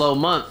it's a slow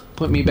month,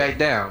 put me back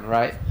down,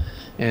 right?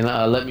 and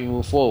let me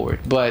move forward.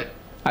 But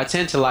I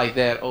tend to like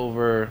that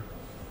over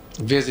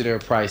visitor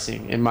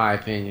pricing, in my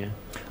opinion.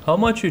 How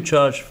much you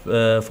charge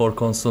for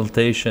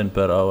consultation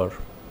per hour?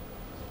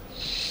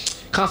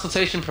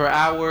 Consultation per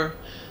hour,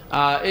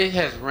 it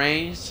has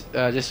ranged.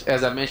 Just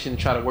as I mentioned,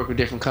 try to work with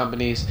different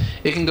companies.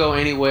 It can go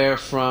anywhere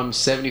from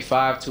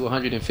 75 to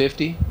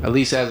 150, at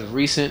least as of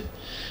recent.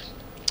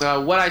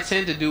 What I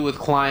tend to do with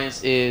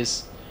clients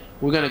is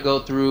we're going to go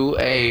through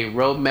a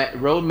road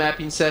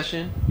mapping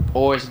session,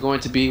 or it's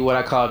going to be what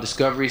I call a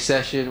discovery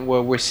session,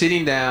 where we're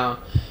sitting down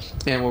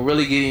and we're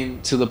really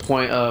getting to the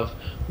point of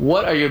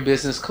what are your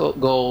business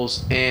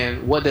goals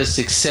and what does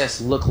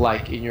success look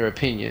like in your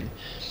opinion.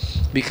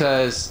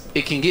 Because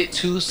it can get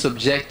too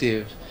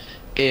subjective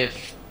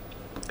if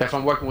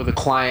I'm working with a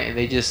client and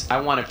they just,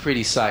 I want a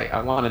pretty site,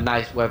 I want a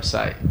nice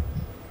website.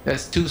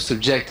 That's too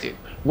subjective.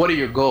 What are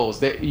your goals?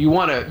 That you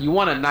want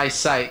a nice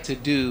site to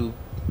do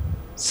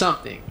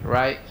something,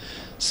 right?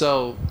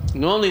 So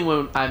normally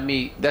when I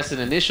meet, that's an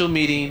initial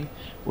meeting.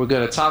 We're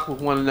going to talk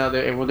with one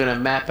another and we're going to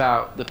map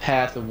out the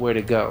path of where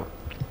to go.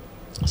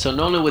 So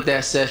normally with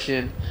that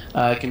session,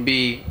 it can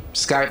be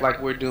Skype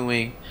like we're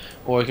doing,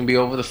 or it can be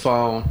over the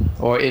phone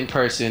or in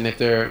person if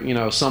they're, you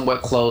know,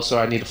 somewhat close or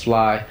I need to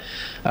fly.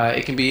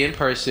 It can be in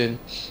person,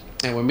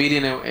 and we're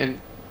meeting,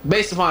 and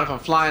based upon if I'm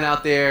flying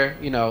out there,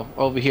 you know,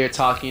 over here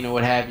talking or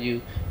what have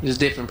you, there's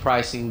different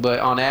pricing. But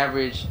on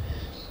average,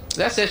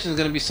 that session is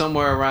going to be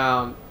somewhere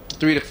around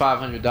 $300 to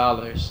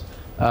 $500,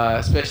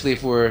 especially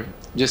if we're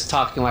just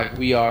talking like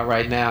we are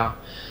right now,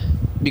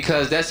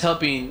 because that's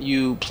helping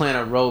you plan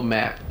a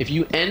roadmap. If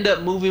you end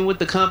up moving with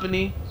the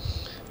company,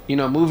 you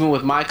know, moving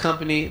with my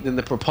company, then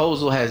the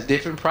proposal has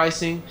different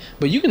pricing,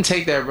 but you can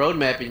take that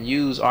roadmap and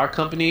use our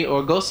company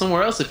or go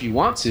somewhere else if you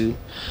want to.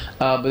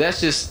 But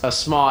that's just a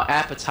small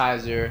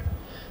appetizer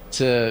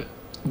to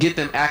get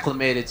them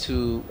acclimated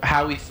to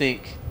how we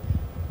think,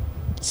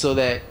 so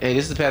that, hey,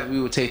 this is the path we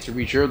would take to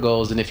reach your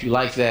goals, and if you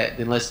like that,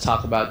 then let's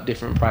talk about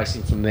different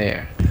pricing from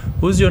there.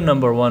 Who's your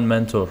number one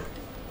mentor?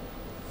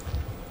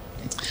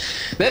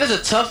 That is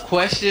a tough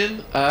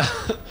question.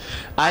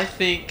 I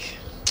think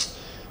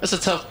that's a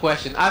tough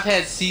question. I've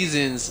had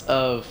seasons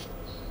of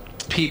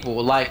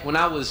people. Like when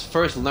I was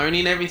first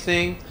learning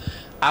everything,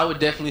 I would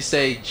definitely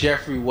say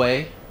Jeffrey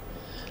Way.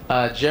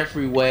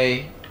 Jeffrey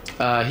Way,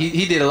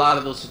 he did a lot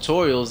of those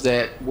tutorials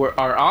that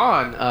are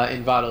on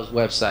Envato's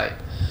website.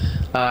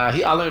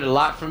 I learned a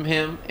lot from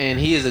him, and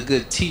he is a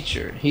good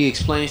teacher. He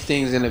explains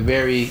things in a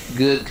very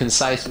good,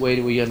 concise way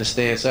to where you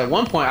understand. So at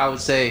one point, I would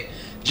say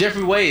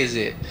Jeffrey Way is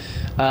it.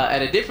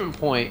 At a different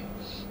point,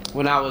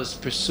 when I was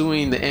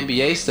pursuing the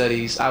MBA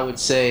studies, I would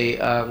say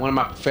one of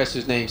my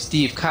professors named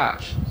Steve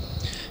Koch.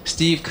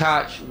 Steve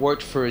Koch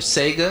worked for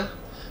Sega.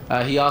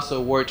 He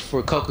also worked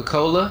for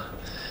Coca-Cola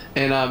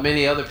and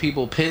many other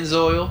people,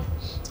 Pennzoil.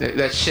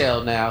 That's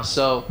Shell now.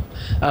 So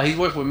he's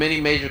worked with many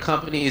major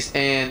companies,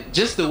 and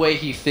just the way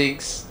he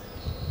thinks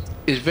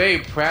is very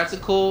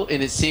practical,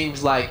 and it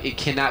seems like it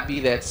cannot be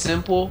that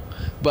simple,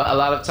 but a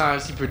lot of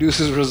times he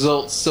produces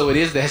results, so it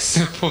is that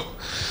simple.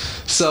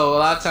 So a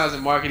lot of times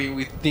in marketing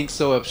we think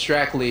so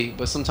abstractly,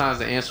 but sometimes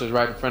the answer is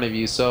right in front of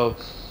you. So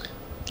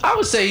I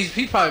would say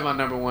he's probably my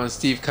number one,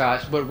 Steve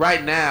Koch. But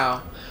right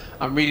now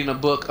I'm reading a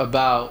book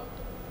about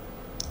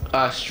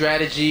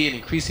strategy and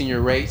increasing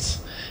your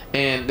rates,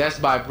 and that's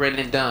by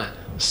Brendan Dunn.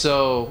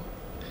 So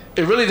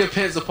it really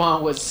depends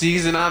upon what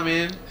season I'm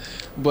in,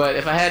 but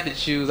if I had to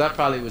choose, I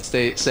probably would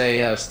say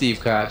Steve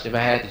Koch if I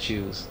had to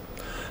choose.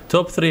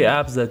 Top 3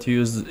 apps that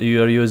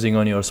you're using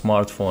on your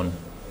smartphone.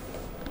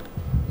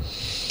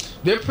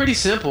 They're pretty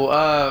simple.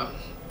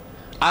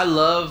 I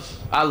love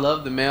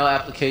the mail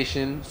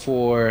application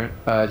for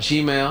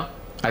Gmail.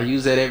 I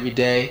use that every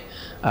day.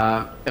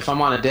 If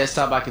I'm on a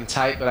desktop, I can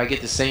type, but I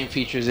get the same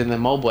features in the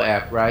mobile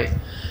app, right?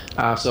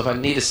 So if I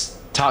need to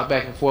talk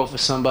back and forth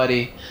with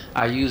somebody,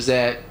 I use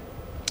that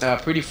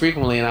pretty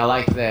frequently, and I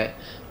like that.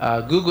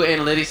 Google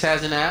Analytics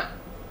has an app.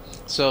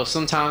 So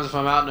sometimes if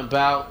I'm out and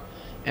about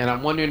and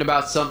I'm wondering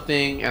about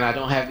something and I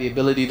don't have the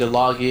ability to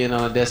log in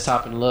on a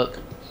desktop and look,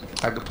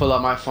 I can pull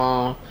up my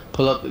phone,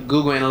 pull up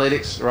Google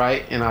Analytics,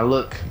 right, and I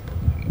look,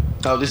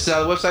 oh, this is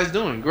how the website's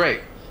doing,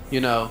 great, you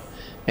know,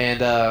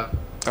 and I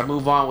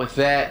move on with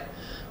that.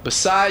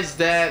 Besides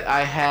that,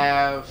 I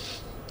have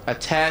a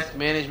task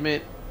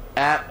management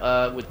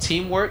app with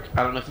Teamwork.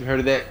 I don't know if you've heard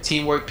of that,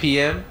 Teamwork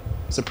PM.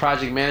 It's a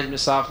project management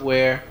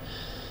software.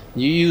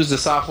 You use the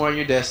software on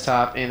your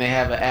desktop, and they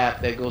have an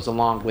app that goes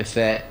along with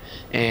that,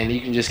 and you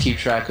can just keep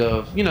track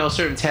of, you know,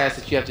 certain tasks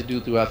that you have to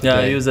do throughout the day.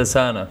 Yeah, I use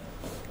Asana.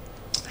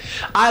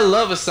 I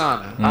love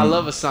Asana. I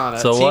love Asana.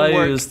 So why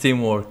you use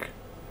Teamwork?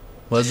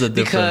 What's the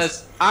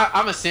difference? Because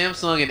I'm a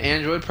Samsung and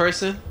Android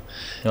person.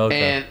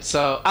 Okay. And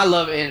so I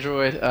love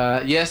Android.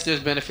 Yes, there's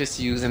benefits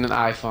to using an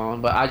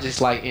iPhone, but I just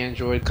like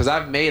Android because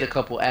I've made a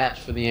couple apps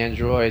for the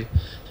Android,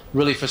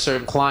 really for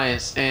certain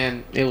clients,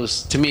 and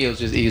to me it was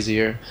just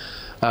easier.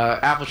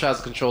 Apple tries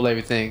to control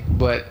everything,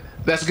 but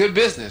that's good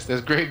business.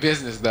 That's great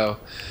business though.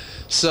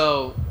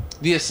 So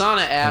the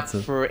Asana app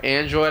for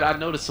Android, I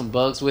noticed some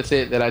bugs with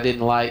it that I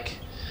didn't like.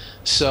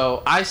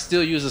 So I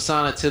still use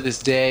Asana to this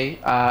day.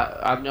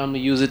 I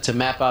normally use it to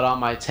map out all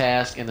my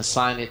tasks and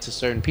assign it to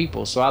certain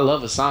people. So I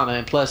love Asana,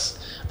 and plus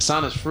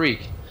Asana's free.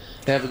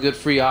 They have a good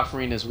free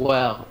offering as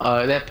well.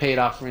 They have paid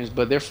offerings,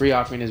 but their free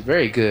offering is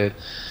very good.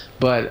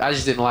 But I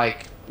just didn't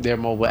like their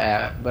mobile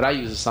app. But I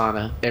use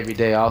Asana every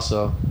day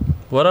also.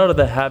 What are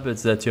the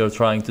habits that you're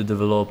trying to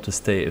develop to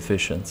stay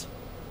efficient?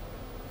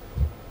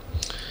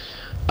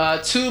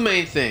 Two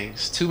main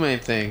things.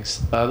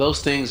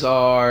 Those things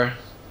are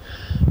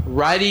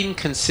writing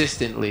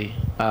consistently,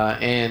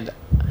 and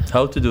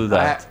How to do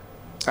that?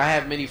 I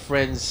have many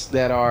friends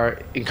that are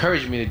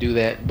encouraging me to do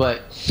that.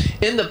 But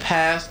in the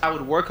past, I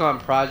would work on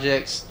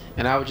projects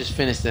and I would just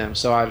finish them.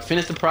 So I'd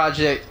finish the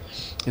project,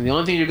 and the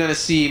only thing you're going to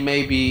see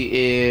maybe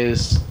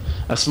is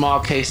a small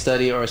case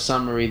study or a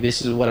summary.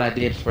 This is what I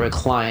did for a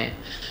client.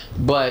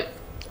 But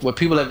what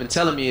people have been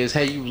telling me is,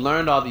 hey, you've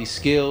learned all these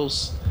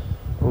skills.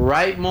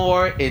 Write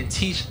more and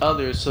teach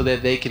others so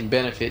that they can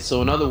benefit.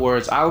 So in other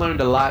words, I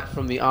learned a lot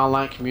from the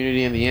online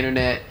community and the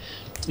internet,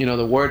 the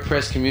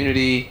WordPress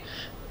community,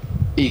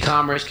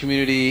 e-commerce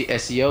community,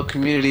 SEO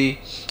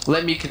community.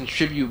 Let me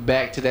contribute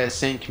back to that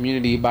same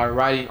community by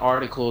writing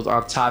articles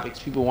on topics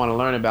people want to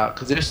learn about.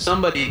 Because there's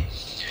somebody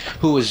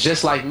who was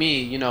just like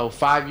me,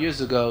 5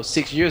 years ago,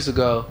 6 years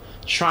ago,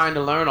 trying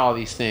to learn all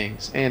these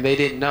things, and they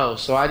didn't know.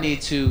 So I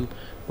need to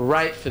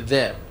write for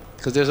them,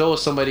 because there's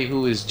always somebody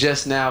who is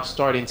just now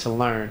starting to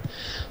learn.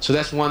 So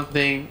that's one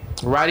thing,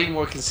 writing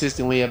more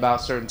consistently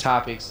about certain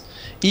topics,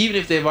 even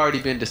if they've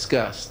already been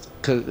discussed,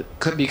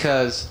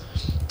 because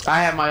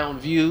I have my own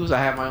views, I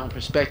have my own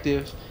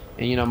perspective,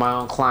 and my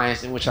own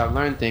clients in which I've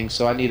learned things,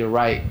 so I need to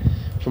write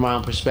from my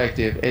own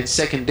perspective. And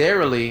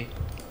secondarily,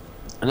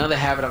 another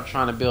habit I'm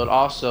trying to build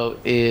also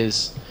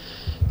is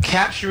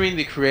capturing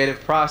the creative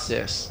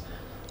process.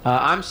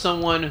 I'm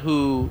someone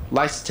who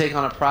likes to take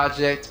on a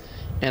project,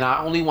 and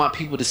I only want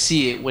people to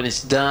see it when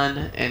it's done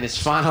and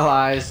it's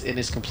finalized and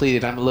it's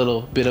completed. I'm a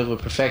little bit of a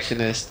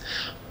perfectionist,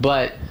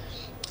 but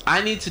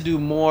I need to do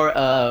more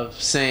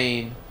of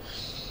saying,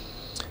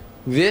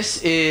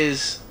 this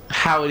is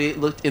how it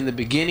looked in the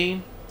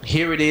beginning.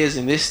 Here it is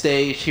in this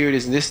stage. Here it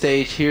is in this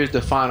stage. Here's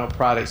the final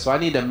product. So I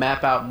need to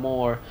map out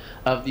more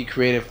of the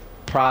creative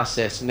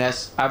process, and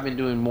I've been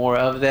doing more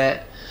of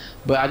that.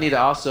 But I need to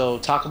also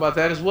talk about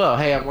that as well.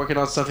 Hey, I'm working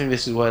on something.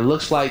 This is what it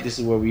looks like. This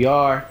is where we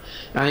are.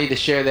 And I need to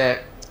share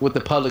that with the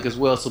public as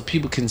well, so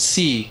people can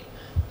see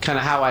kind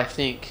of how I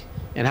think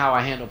and how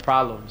I handle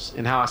problems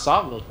and how I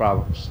solve those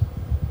problems.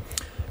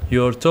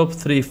 Your top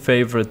 3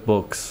 favorite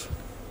books?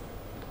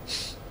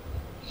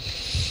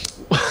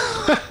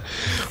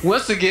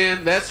 Once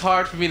again, that's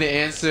hard for me to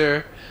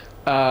answer.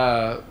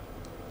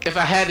 If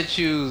I had to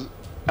choose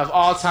of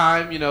all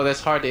time,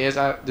 that's hard to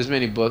answer. There's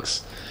many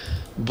books,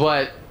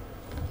 but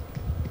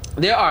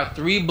there are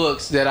 3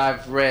 books that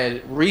I've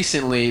read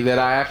recently that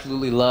I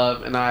absolutely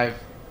love, and I've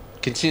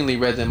continually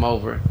read them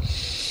over.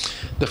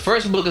 The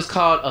first book is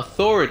called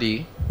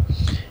Authority,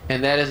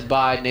 and that is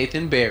by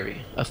Nathan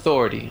Barry.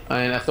 Authority.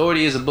 And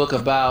Authority is a book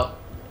about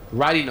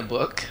writing a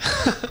book.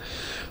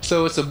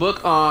 So it's a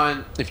book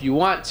on, if you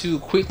want to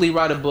quickly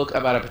write a book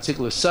about a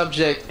particular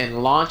subject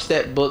and launch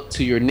that book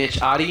to your niche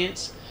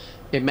audience,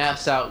 it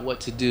maps out what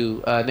to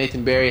do.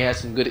 Nathan Barry has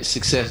some good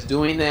success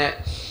doing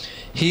that.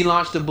 He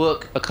launched the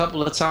book a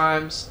couple of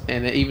times,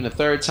 and then even a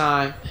third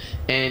time,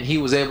 and he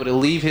was able to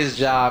leave his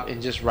job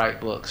and just write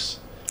books.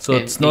 So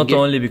it's not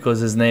only because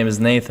his name is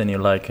Nathan you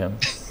like him.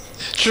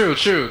 True.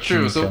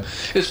 Okay. So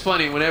it's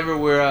funny, whenever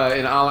we're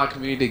in an online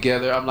community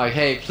together, I'm like,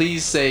 hey,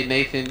 please say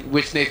Nathan,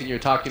 which Nathan you're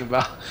talking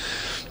about.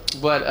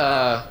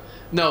 But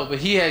no, but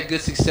he had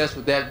good success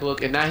with that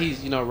book, and now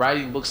he's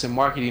writing books and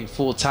marketing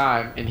full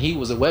time, and he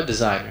was a web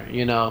designer,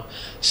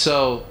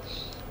 so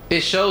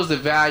it shows the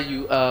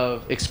value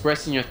of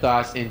expressing your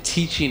thoughts and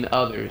teaching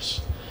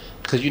others,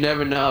 because you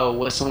never know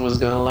what someone's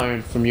going to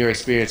learn from your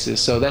experiences.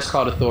 So that's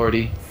called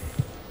Authority.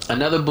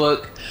 Another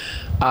book,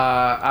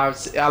 I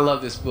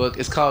love this book.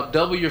 It's called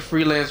Double Your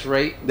Freelance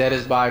Rate. That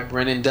is by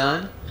Brennan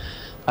Dunn.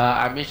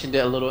 I mentioned it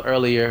a little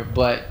earlier,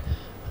 but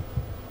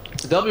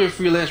Double Your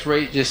Freelance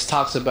Rate just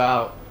talks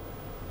about,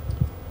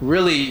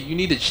 really, you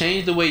need to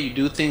change the way you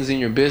do things in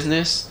your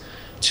business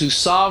to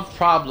solve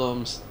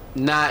problems,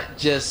 not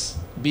just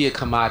be a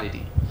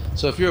commodity.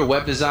 So if you're a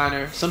web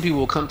designer, some people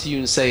will come to you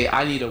and say,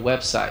 I need a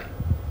website.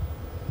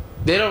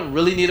 They don't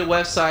really need a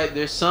website.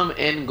 There's some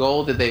end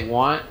goal that they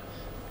want,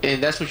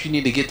 and that's what you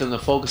need to get them to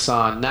focus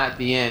on, not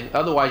the end.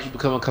 Otherwise, you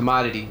become a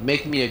commodity.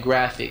 Make me a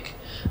graphic.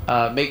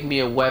 Make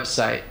me a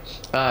website.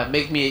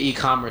 Make me an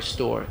e-commerce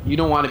store. You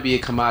don't want to be a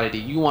commodity.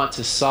 You want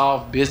to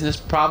solve business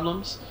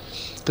problems,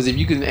 because if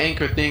you can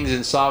anchor things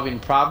in solving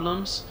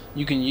problems,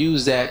 you can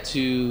use that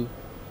to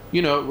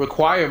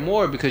require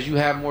more, because you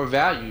have more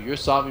value. You're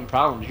solving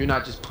problems. You're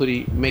not just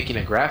making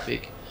a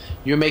graphic.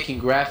 You're making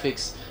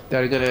graphics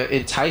that are going to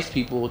entice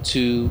people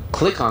to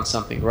click on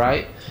something,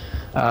 right?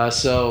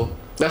 So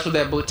that's what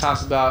that book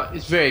talks about.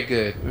 It's very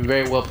good and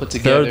very well put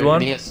together. Third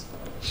one?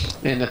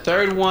 And the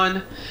third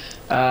one,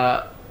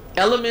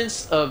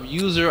 Elements of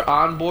User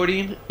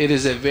Onboarding. It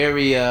is a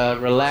very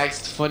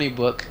relaxed, funny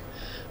book.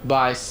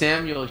 by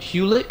Samuel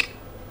Hulick,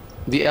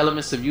 The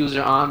Elements of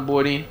User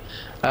Onboarding.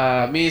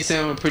 Me and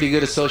Sam are pretty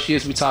good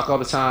associates. We talk all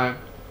the time.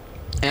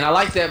 And I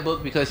like that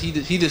book because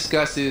he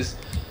discusses,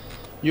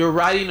 you're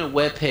writing a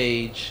web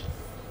page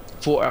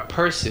for a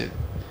person,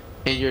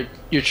 and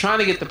you're trying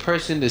to get the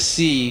person to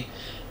see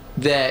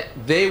that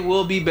they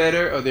will be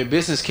better, or their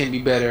business can be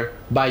better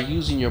by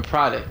using your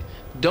product.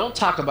 Don't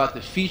talk about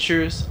the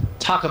features,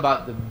 talk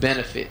about the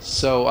benefits.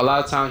 So a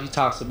lot of times he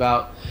talks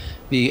about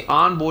the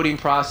onboarding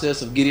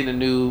process of getting a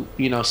new,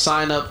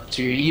 sign up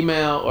to your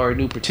email, or a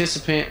new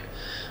participant,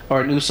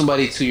 or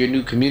somebody to your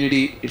new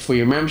community for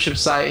your membership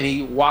site, and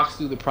he walks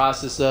through the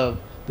process of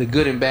the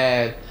good and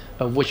bad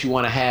of what you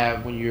want to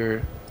have when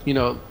you're,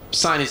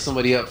 signing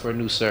somebody up for a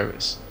new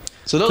service.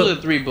 So those are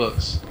the 3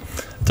 books.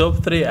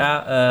 Top 3,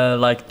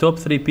 top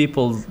 3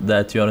 people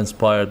that you're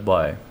inspired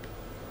by.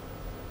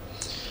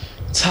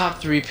 Top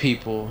 3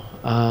 people.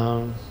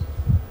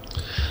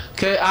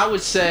 Okay, I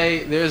would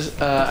say there's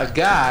a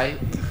guy,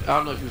 I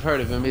don't know if you've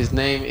heard of him. His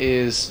name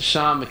is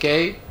Sean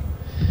McCabe.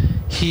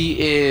 He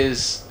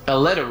is a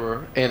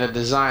letterer and a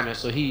designer,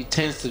 so he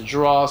tends to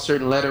draw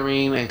certain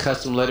lettering and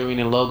custom lettering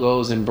and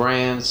logos and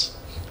brands.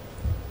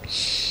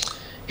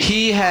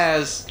 He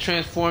has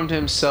transformed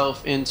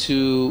himself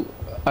into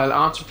an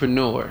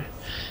entrepreneur,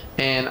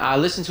 and I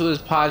listen to his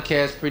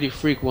podcast pretty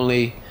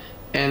frequently,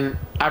 and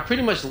I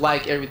pretty much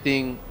like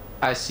everything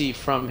I see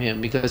from him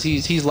because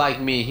he's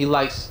like me. He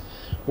likes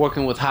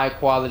working with high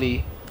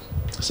quality.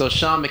 So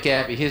Sean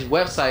McAfee, his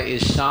website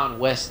is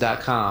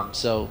SeanWest.com.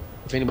 So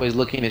if anybody's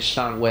looking at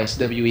Sean West,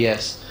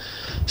 W-E-S.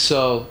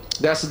 So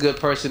that's a good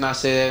person. I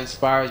say that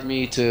inspires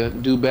me to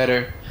do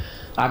better.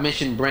 I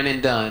mentioned Brennan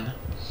Dunn.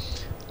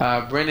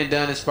 Brennan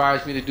Dunn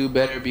inspires me to do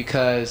better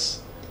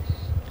because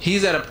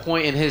he's at a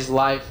point in his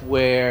life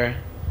where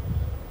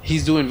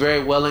he's doing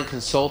very well in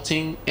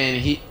consulting,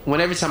 and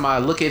every time I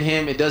look at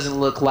him, it doesn't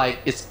look like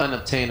it's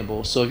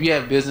unobtainable. So if you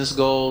have business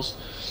goals,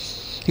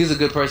 he's a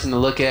good person to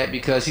look at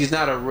because he's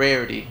not a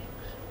rarity.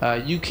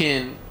 You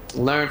can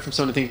learn from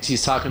some of the things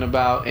he's talking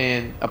about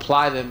and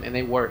apply them, and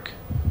they work.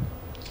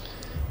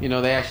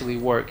 They actually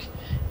work.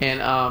 And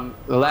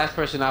the last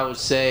person I would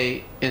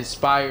say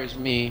inspires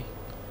me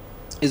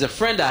is a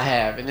friend I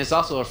have, and it's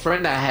also a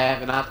friend I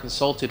have, and I've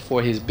consulted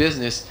for his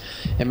business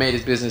and made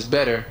his business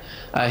better.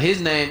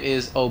 His name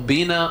is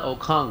Obina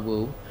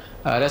Okongwu.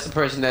 That's the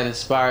person that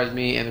inspires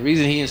me, and the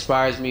reason he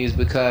inspires me is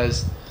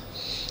because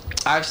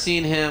I've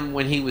seen him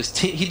when he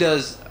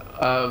does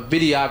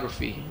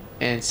videography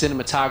and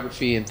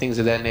cinematography and things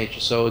of that nature.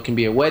 So it can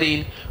be a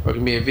wedding or it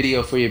can be a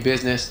video for your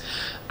business.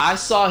 I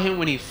saw him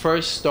when he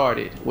first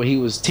started, when he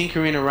was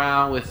tinkering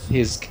around with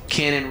his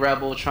Canon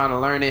Rebel, trying to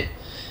learn it,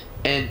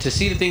 and to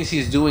see the things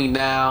he's doing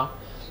now,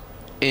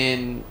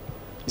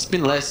 it's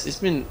been less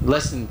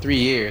than 3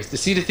 years. To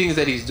see the things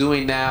that he's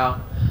doing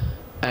now,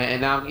 and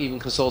now I'm even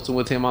consulting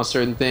with him on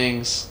certain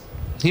things.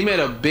 He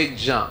made a big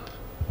jump.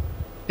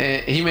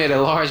 And he made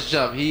a large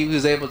jump. He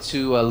was able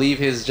to leave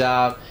his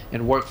job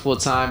and work full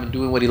time and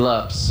doing what he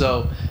loves.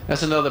 So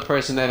that's another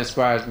person that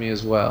inspires me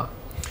as well.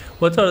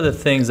 What are the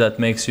things that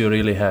makes you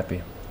really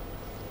happy?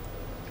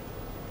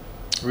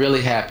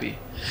 Really happy.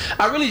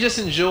 I really just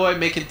enjoy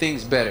making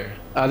things better.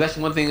 That's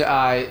one thing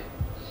I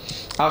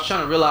was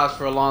trying to realize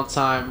for a long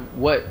time.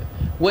 What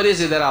is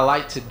it that I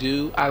like to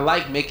do? I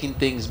like making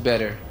things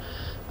better.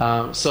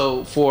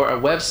 So for a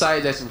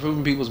website, that's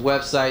improving people's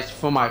websites.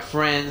 For my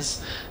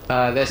friends,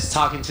 that's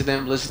talking to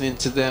them, listening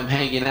to them,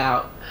 hanging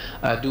out,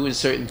 doing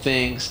certain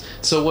things.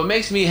 So what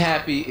makes me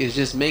happy is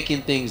just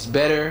making things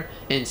better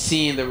and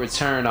seeing the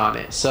return on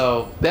it.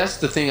 So that's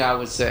the thing I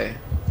would say.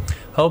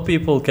 How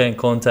people can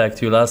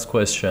contact you? Last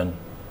question.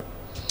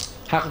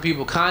 How can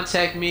people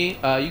contact me?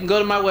 You can go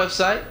to my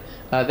website.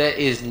 That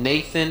is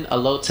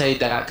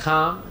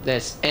NathanAllotey.com.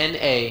 That's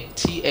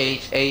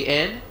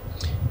NathanAllotey.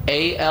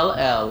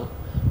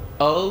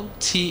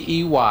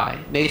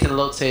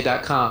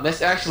 NathanAllotey.com.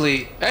 That's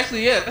actually,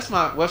 yeah, that's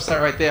my website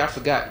right there. I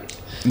forgot.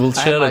 We'll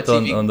share it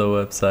on the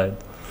website.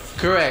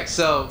 Correct.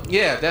 So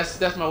yeah, that's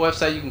my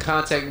website. You can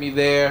contact me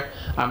there.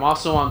 I'm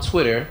also on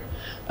Twitter.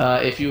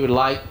 If you would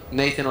like,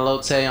 Nathan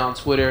Allotey on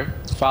Twitter,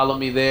 follow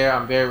me there.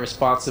 I'm very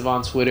responsive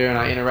on Twitter, and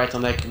I interact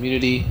on that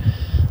community.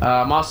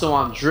 I'm also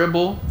on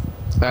Dribble,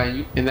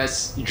 and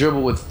that's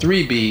Dribble with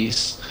 3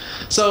 B's.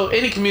 So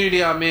any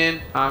community I'm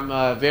in, I'm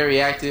very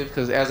active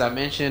because, as I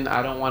mentioned,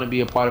 I don't want to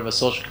be a part of a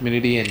social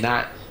community and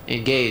not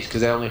engage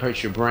because that only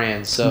hurts your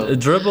brand. So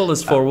Dribble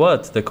is for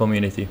what? The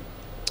community?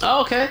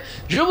 Oh, okay.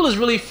 Dribble is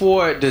really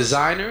for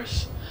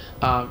designers.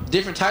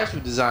 Different types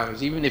of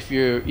designers, even if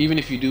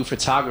you do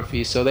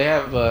photography. So they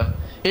have a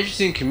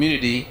interesting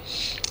community.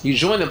 You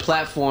join the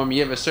platform,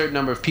 you have a certain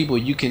number of people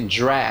you can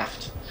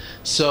draft.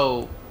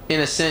 So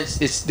in a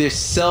sense, it's this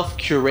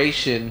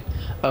self-curation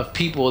of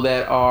people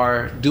that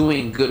are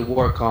doing good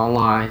work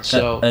online.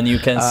 So and you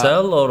can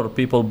sell, or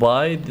people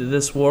buy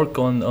this work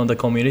on the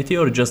community,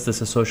 or just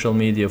as a social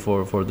media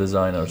for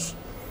designers?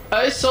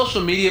 It's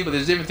social media, but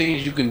there's different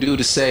things you can do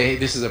to say, hey,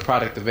 this is a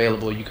product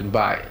available, you can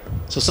buy it.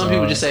 So some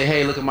people just say,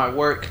 hey, look at my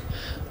work.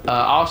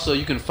 Also,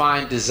 you can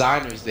find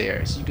designers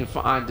there. So you can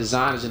find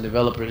designers and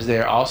developers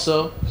there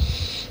also.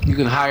 You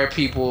can hire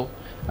people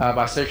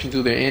by searching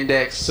through their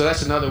index. So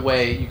that's another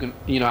way you can,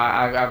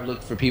 I've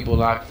looked for people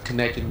and I've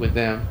connected with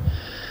them.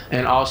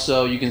 And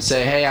also you can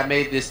say, hey, I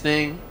made this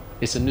thing.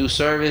 It's a new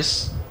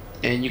service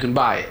and you can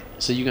buy it.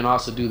 So you can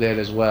also do that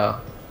as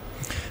well.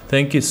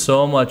 Thank you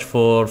so much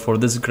for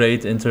this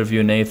great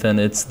interview, Nathan.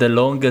 It's the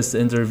longest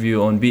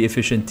interview on Be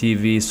Efficient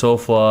TV so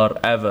far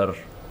ever.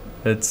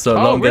 It's the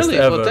longest really?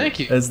 ever. Well, thank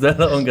you. It's the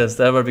longest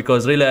ever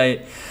because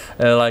really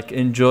I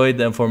enjoyed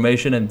the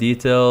information and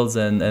details,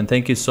 and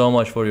thank you so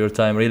much for your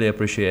time. Really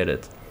appreciate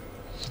it.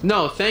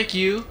 No, thank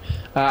you.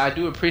 I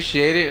do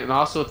appreciate it, and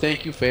also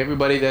thank you for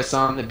everybody that's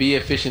on the Be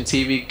Efficient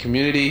TV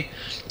community.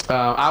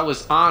 I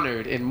was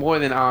honored and more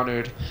than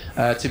honored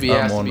to be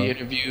asked to be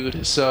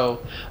interviewed.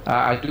 So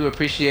I do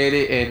appreciate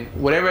it, and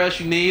whatever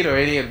else you need or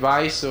any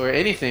advice or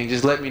anything,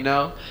 just let me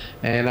know,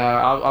 and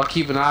I'll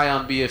keep an eye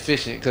on Be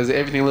Efficient because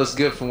everything looks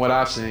good from what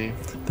I've seen.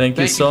 Thank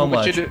you so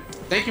much.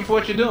 Thank you for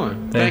what you're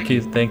doing.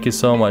 Thank you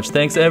so much.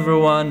 Thanks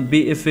everyone.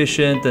 Be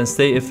efficient and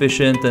stay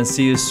efficient, and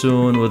see you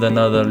soon with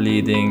another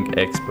leading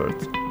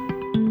expert.